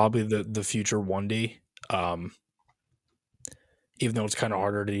probably the future 1D. Even though it's kind of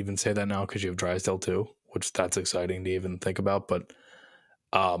harder to even say that now because you have Drysdale too, which that's exciting to even think about. But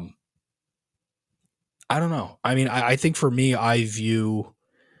I don't know. I mean, I think for me, I view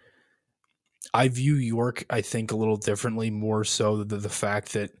York, I think, a little differently, more so the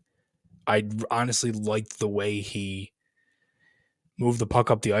fact that I honestly liked the way he moved the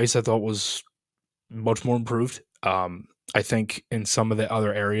puck up the ice. I thought was much more improved. I think in some of the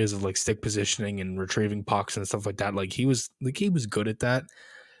other areas of like stick positioning and retrieving pucks and stuff like that, like he was good at that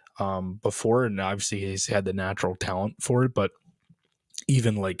before, and obviously he's had the natural talent for it. But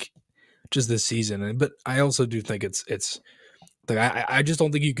even like just this season, but I also do think it's like I just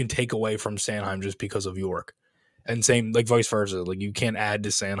don't think you can take away from Sanheim just because of York, and same like vice versa. Like you can't add to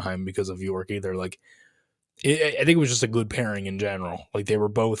Sanheim because of York either. Like I think it was just a good pairing in general. Like they were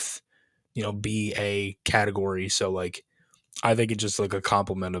both, B-A category. So like I think it's just like a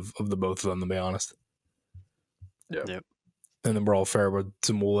compliment of the both of them, to be honest. yeah, Yep. And then we're all fair with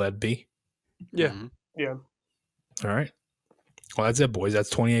some will at B. yeah. Mhm. Yeah. All right. Well, that's it, boys. That's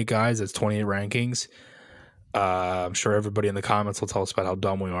 28 guys. That's 28 rankings. I'm sure everybody in the comments will tell us about how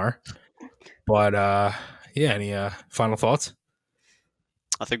dumb we are. But yeah, any final thoughts?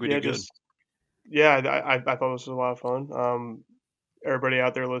 I think we Yeah, did good. I thought this was a lot of fun. Everybody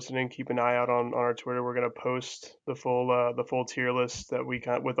out there listening, keep an eye out on our Twitter. We're gonna post the full tier list that we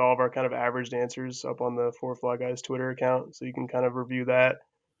with all of our kind of averaged answers up on the Four Fly Guys Twitter account, so you can kind of review that.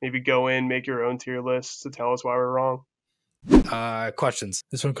 Maybe go in, make your own tier list to tell us why we're wrong. Questions.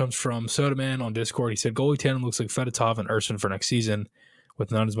 This one comes from Soda Man on Discord. He said goalie tandem looks like Fedotov and Erson for next season,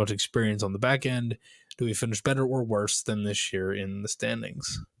 with not as much experience on the back end. Do we finish better or worse than this year in the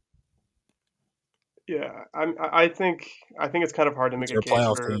standings? Yeah, I think it's kind of hard to make They're a a case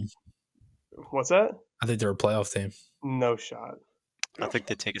playoff for. team. What's that? I think they're a playoff team. No shot. I think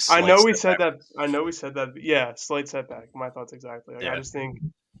they take a I slight know we step said that. I know we said that. Yeah, slight setback. My thoughts exactly. Like, Yeah. I just think.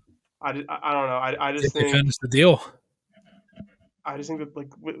 I don't know. I just If they think. finish the deal. I just think that like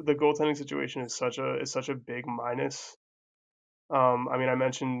the goaltending situation is such a big minus. I mean, I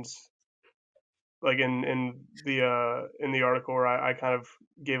mentioned like in the article where I kind of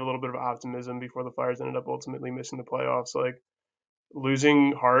gave a little bit of optimism before the Flyers ended up ultimately missing the playoffs. Like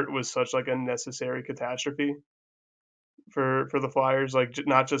losing Hart was such like a necessary catastrophe for the Flyers. Like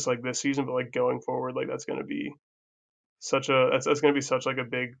not just like this season, but like going forward. Like that's going to be that's going to be such like a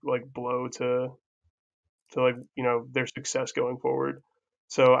big like blow to like their success going forward.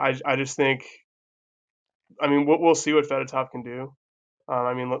 So I just think. I mean, we'll see what Fedotov can do.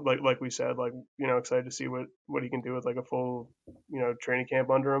 I mean, like we said, like excited to see what he can do with like a full training camp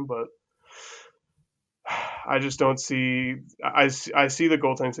under him. But I just don't see. I see the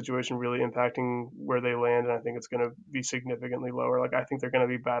goaltending situation really impacting where they land, and I think it's going to be significantly lower. Like I think they're going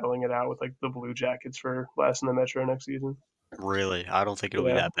to be battling it out with like the Blue Jackets for last in the Metro next season. Really, I don't think it'll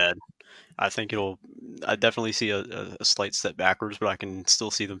be Yeah. that bad. I think I definitely see a slight step backwards, but I can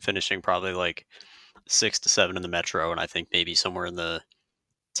still see them finishing probably like 6 to 7 in the Metro, and I think maybe somewhere in the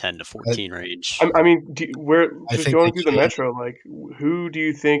 10 to 14 range. I mean, we're I just think going they through the can. Metro. Like, who do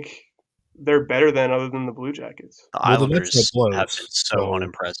you think they're better than other than the Blue Jackets? The Well, the Islanders Metro have blows, been so so-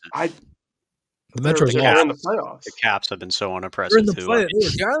 unimpressive. The Metro's they're awful. in the playoffs. The Caps have been so They're in unimpressive the too. play.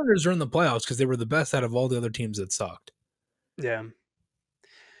 The Islanders are in the playoffs because they were the best out of all the other teams that sucked. Yeah.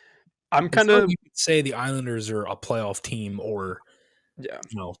 I'm It's kind not of like you could say the Islanders are a playoff team, or yeah.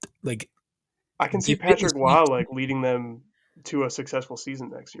 like I can see the fitness Patrick Waugh like leading them to a successful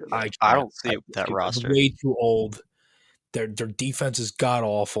season next year. Though. I don't see it with that they're roster. way too old. Their defense is god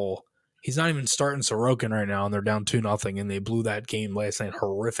awful. He's not even starting Sorokin right now, and they're down 2-0, and they blew that game last night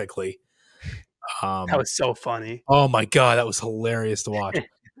horrifically. That was so funny. Oh my god, that was hilarious to watch.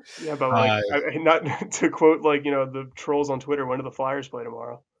 Yeah, but like, not to quote like the trolls on Twitter. When do the Flyers play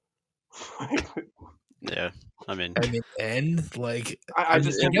tomorrow? Yeah, I mean, and like I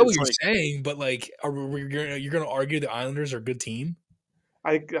just I think get what it's you're like saying, but like, you're gonna argue the Islanders are a good team?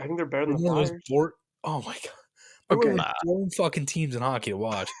 I think they're better than the One of those Flyers. oh my god. Okay. One of those boring fucking teams in hockey to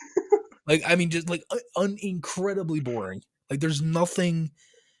watch. Like, I mean, just like incredibly boring. Like, there's nothing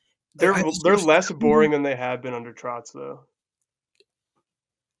They're less boring than they have been under Trotz, though.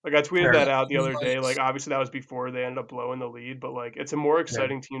 Like, I tweeted that out the other day. Like, obviously that was before they ended up blowing the lead, but like, it's a more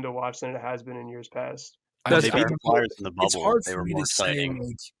exciting team to watch than it has been in years past. They beat the Flyers in the bubble. It's hard they for were me more to exciting. say.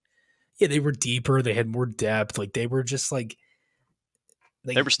 Like, yeah, they were deeper. They had more depth. Like, they were just like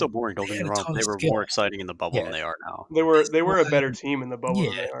they were still boring. Don't get me wrong. They were more exciting in the bubble than they are now. They were a better team in the bubble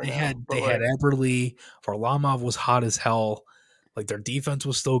than they are now. They had Eberle. Varlamov was hot as hell. Like, their defense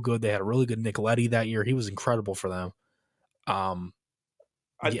was still good. They had a really good Nicoletti that year. He was incredible for them.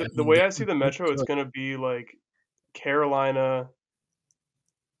 The way I see the Metro, it's going to be like Carolina,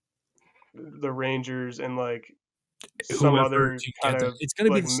 the Rangers, and like some other kind of it's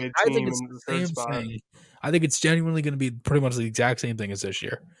going to like be mid-team in the third spot. I think it's genuinely going to be pretty much the exact same thing as this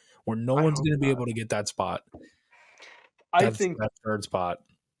year, where no one's going to be able to get that spot. I think that third spot.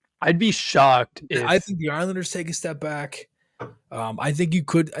 I'd be shocked if I think the Islanders take a step back. I think you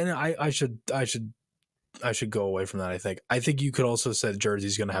could, and I should go away from that. I think you could also say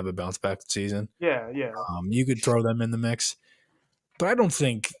Jersey's going to have a bounce back season. Yeah. You could throw them in the mix, but I don't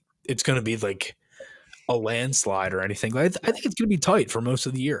think it's going to be like a landslide or anything. I think it's going to be tight for most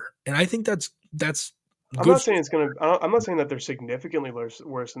of the year, and I think that's. I'm not saying I'm not saying that they're significantly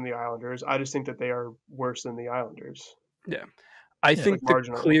worse than the Islanders. I just think that they are worse than the Islanders. Yeah, I think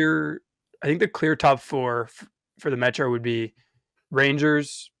the clear top four for the Metro would be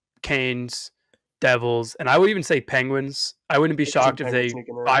Rangers, Canes, Devils, and I would even say Penguins. I wouldn't be shocked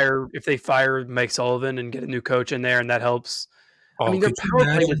if they fire Mike Sullivan and get a new coach in there, and that helps. Oh, I mean, could you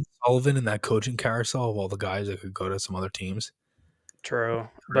imagine Sullivan in that coaching carousel of all the guys that could go to some other teams? True,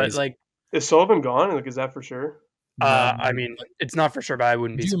 but like, is Sullivan gone? Like, is that for sure? I mean, it's not for sure, but I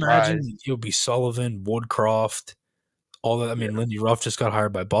wouldn't be surprised. Imagine it would be Sullivan, Woodcroft, all that. I mean, Lindy Ruff just got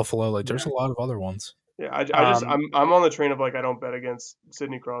hired by Buffalo. Like, there's a lot of other ones. Yeah, I'm on the train of like I don't bet against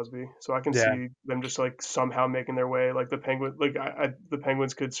Sidney Crosby, so I can see them just like somehow making their way. Like the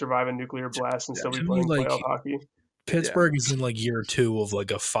Penguins could survive a nuclear blast and still be playing playoff hockey. Pittsburgh is in like year 2 of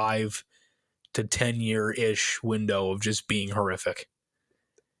like a 5 to 10 year ish window of just being horrific.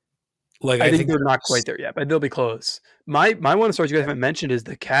 Like I think they're not quite there yet, but they'll be close. My one of the stories you guys haven't mentioned is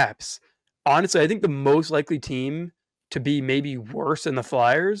the Caps. Honestly, I think the most likely team to be maybe worse than the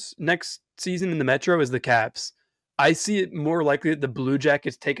Flyers next season in the Metro is the Caps. I see it more likely that the Blue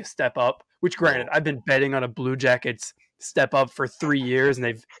Jackets take a step up, which granted, I've been betting on a Blue Jackets step up for 3 years, and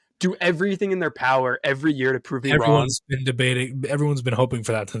they've do everything in their power every year to prove me wrong. Everyone's been hoping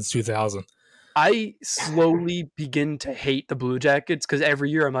for that since 2000. I slowly begin to hate the Blue Jackets because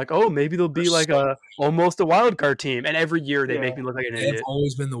every year I'm like, oh, maybe they'll be like almost a wild card team, and every year they make me look like an idiot. They've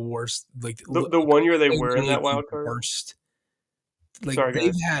always been the worst. Like the 1 year they were in that wild card. Worst. Like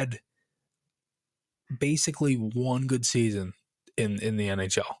they've had basically one good season in the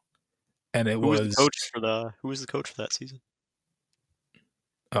NHL, and who was the coach for that season?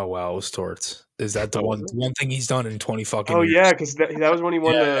 Oh wow, it was Torts. Is that the one thing he's done in 20 fucking years? Yeah, because that was when he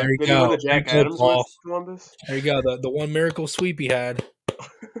won the Jack Adams with Columbus. There you go. The one miracle sweep he had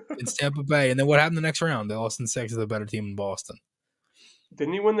in Tampa Bay, and then what happened the next round? They lost in 6 to the better team in Boston.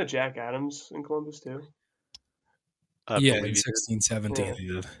 Didn't he win the Jack Adams in Columbus too? Yeah, in 16-17 he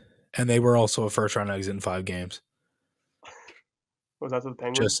did. And they were also a first round exit in 5 games. Was that to the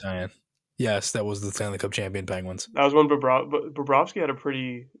Penguins? Just saying. Yes, that was the Stanley Cup champion Penguins. That was when Bobrovsky had a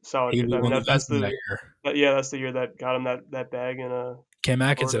a solid year. I mean, that's the year. That's the year that got him that bag in a. Cam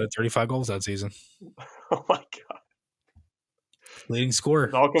Atkins had 35 goals that season. Oh my god! Leading scorer.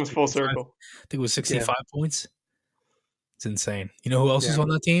 It all comes full circle. I think it was 65 points. It's insane. You know who else is on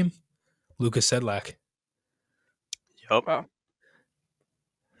that team? Lucas Sedlak. Yep. Wow.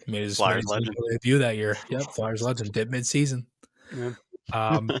 Made his legend debut that year. Yep, Flyers legend. Did mid-season. Yeah.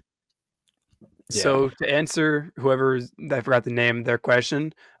 So to answer I forgot the name, their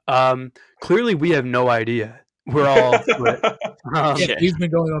question, clearly we have no idea. We're all we've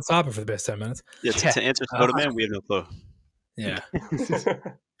been going on topic for the past 10 minutes. To answer Soda Man, we have no clue. Yeah.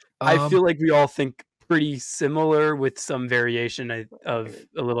 I feel like we all think pretty similar with some variation of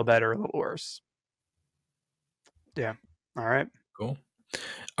a little better, a little worse. Yeah. All right. Cool.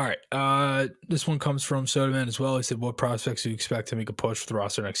 All right. This one comes from Sodaman as well. He said, what prospects do you expect to make a push for the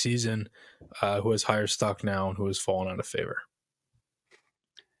roster next season? Who has higher stock now and who has fallen out of favor?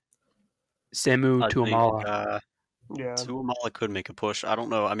 Samu Tuamala. Tuamala could make a push. I don't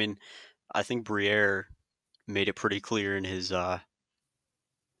know. I mean, I think Briere made it pretty clear in his kind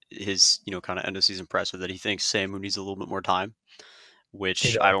of end of season presser that he thinks Samu needs a little bit more time,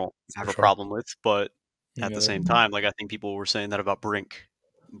 which I don't have a problem with, but at the same time, like I think people were saying that about Brink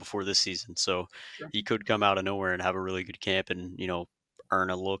before this season, so he could come out of nowhere and have a really good camp and earn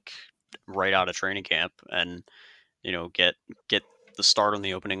a look right out of training camp and get the start on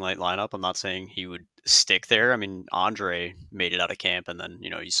the opening night lineup. I'm not saying he would stick there. I mean, Andre made it out of camp, and then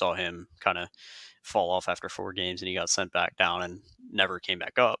you saw him kind of fall off after 4 games, and he got sent back down and never came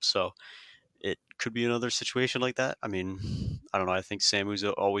back up. So it could be another situation like that. I mean, I don't know. I think Samu's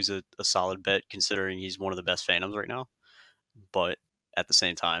always a solid bet considering he's one of the best Phantoms right now. But at the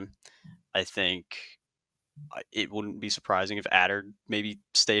same time, I think it wouldn't be surprising if Adder maybe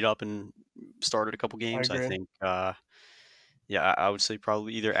stayed up and started a couple games. I agree. think, yeah, I would say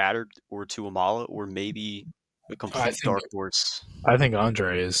probably either Adder or Tuamala or maybe a complete dark horse. I think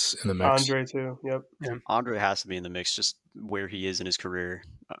Andre is in the mix. Andre too. Yep. Yeah. Andre has to be in the mix, just where he is in his career.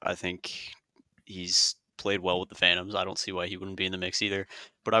 I think he's played well with the Phantoms. I don't see why he wouldn't be in the mix either.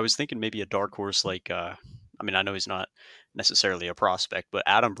 But I was thinking maybe a dark horse like, I mean, I know he's not necessarily a prospect, but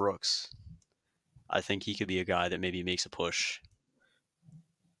Adam Brooks. I think he could be a guy that maybe makes a push.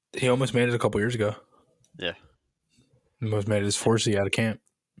 He almost made it a couple years ago. Yeah. He almost made his 4C out of camp.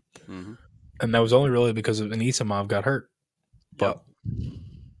 Mm-hmm. And that was only really because of Anisimov got hurt. But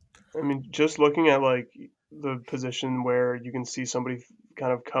I mean, just looking at like the position where you can see somebody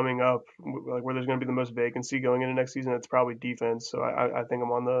kind of coming up, like where there's going to be the most vacancy going into next season, it's probably defense. So I think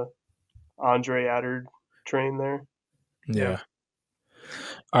I'm on the Andre Adder train there. Yeah.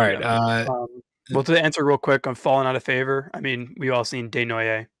 All right. Well, to answer real quick on falling out of favor, I mean, we've all seen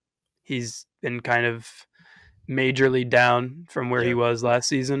Desnoyers. He's been kind of majorly down from where he was last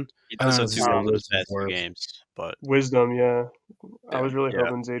season. He does have 2 goals in his past 2 games, but Wisdom, yeah. I was really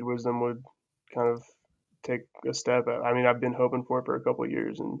hoping Zaid Wisdom would kind of take a step. I mean, I've been hoping for it for a couple of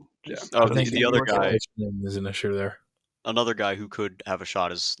years, and just I think the other guy is an issue there. Another guy who could have a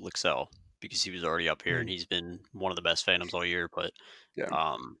shot is Lixell because he was already up here and he's been one of the best Phantoms all year. But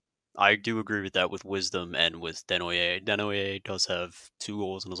I do agree with that with Wisdom and with Desnoyers. Desnoyers does have 2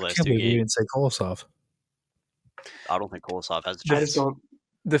 goals in his last 2 games. You didn't say Kolosov. I don't think Kolosov has a chance.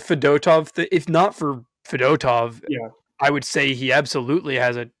 The Fedotov, if not for Fedotov, I would say he absolutely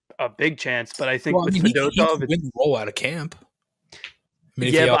has a big chance. But I think with Fedotov, he win the roll out of camp. I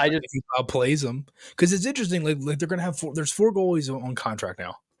mean, if he outplays them, because it's interesting. Like they're gonna have there's 4 goalies on contract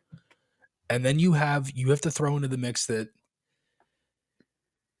now, and then you have to throw into the mix that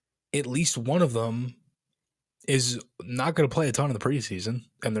at least one of them is not going to play a ton in the preseason,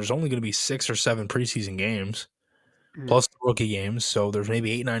 and there's only going to be 6 or 7 preseason games. Plus the rookie games, so there's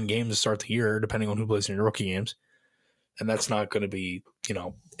maybe 8-9 games to start the year, depending on who plays in your rookie games, and that's not going to be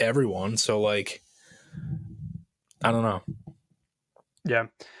everyone. So like, I don't know. Yeah,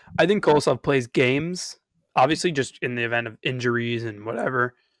 I think Kolosov plays games, obviously, just in the event of injuries and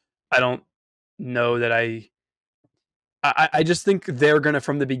whatever. I don't know that I just think they're gonna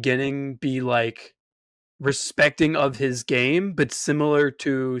from the beginning be like respecting of his game, but similar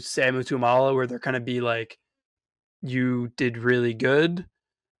to Samu Tuamala, where they're gonna be like, you did really good,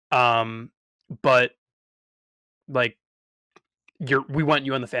 but like we want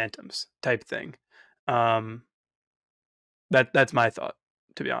you on the Phantoms type thing. That's my thought,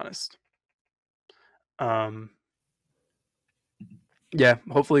 to be honest. Yeah,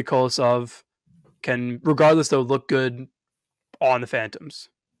 hopefully Kolosov can, regardless though, look good on the Phantoms.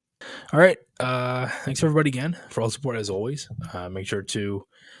 All right. Thanks everybody again for all the support as always. Make sure to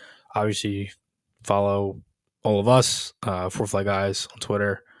obviously follow all of us, Four Flag Guys on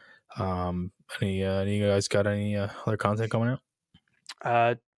Twitter. Any of you guys got any other content coming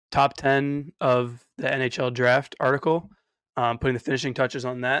out? Top 10 of the NHL draft article. Putting the finishing touches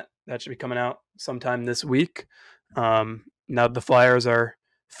on that. That should be coming out sometime this week. Now the Flyers are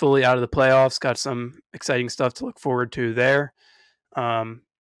fully out of the playoffs. Got some exciting stuff to look forward to there.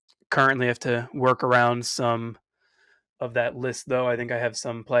 Currently have to work around some of that list, though. I think I have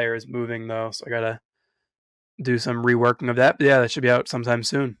some players moving, though, so I got to do some reworking of that. But yeah, that should be out sometime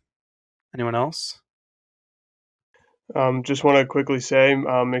soon. Anyone else? Just want to quickly say,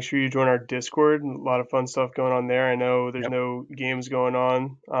 make sure you join our Discord. A lot of fun stuff going on there. I know there's no games going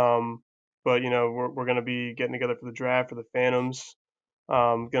on, but we're going to be getting together for the draft for the Phantoms.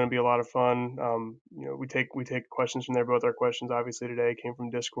 Going to be a lot of fun. We take questions from there. Both our questions, obviously, today came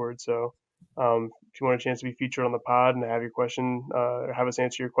from Discord. So if you want a chance to be featured on the pod and have your question, or have us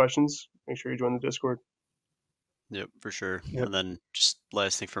answer your questions, make sure you join the Discord. Yep, for sure. Yep. And then just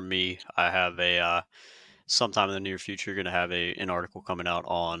last thing from me, I have a sometime in the near future going to have an article coming out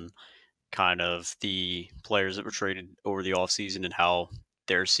on kind of the players that were traded over the offseason and how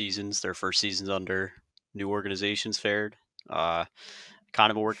their first seasons under new organizations fared. Kind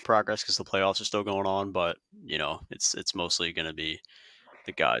of a work in progress because the playoffs are still going on, but it's mostly going to be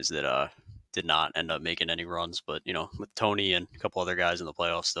the guys that did not end up making any runs. But with Tony and a couple other guys in the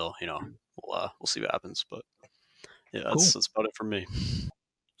playoffs, still, we'll see what happens. But yeah, that's about it for me.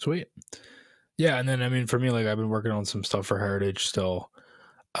 Sweet. Yeah, and then I mean, for me, like I've been working on some stuff for Heritage still.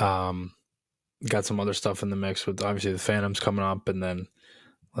 Got some other stuff in the mix with obviously the Phantoms coming up, and then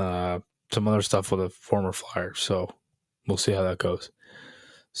some other stuff with a former Flyer. So we'll see how that goes.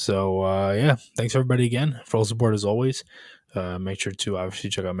 So yeah, thanks everybody again for all the support as always. Make sure to obviously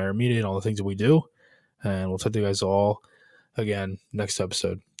check out Maher Media and all the things that we do, and we'll talk to you guys all again next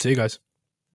episode. See you guys.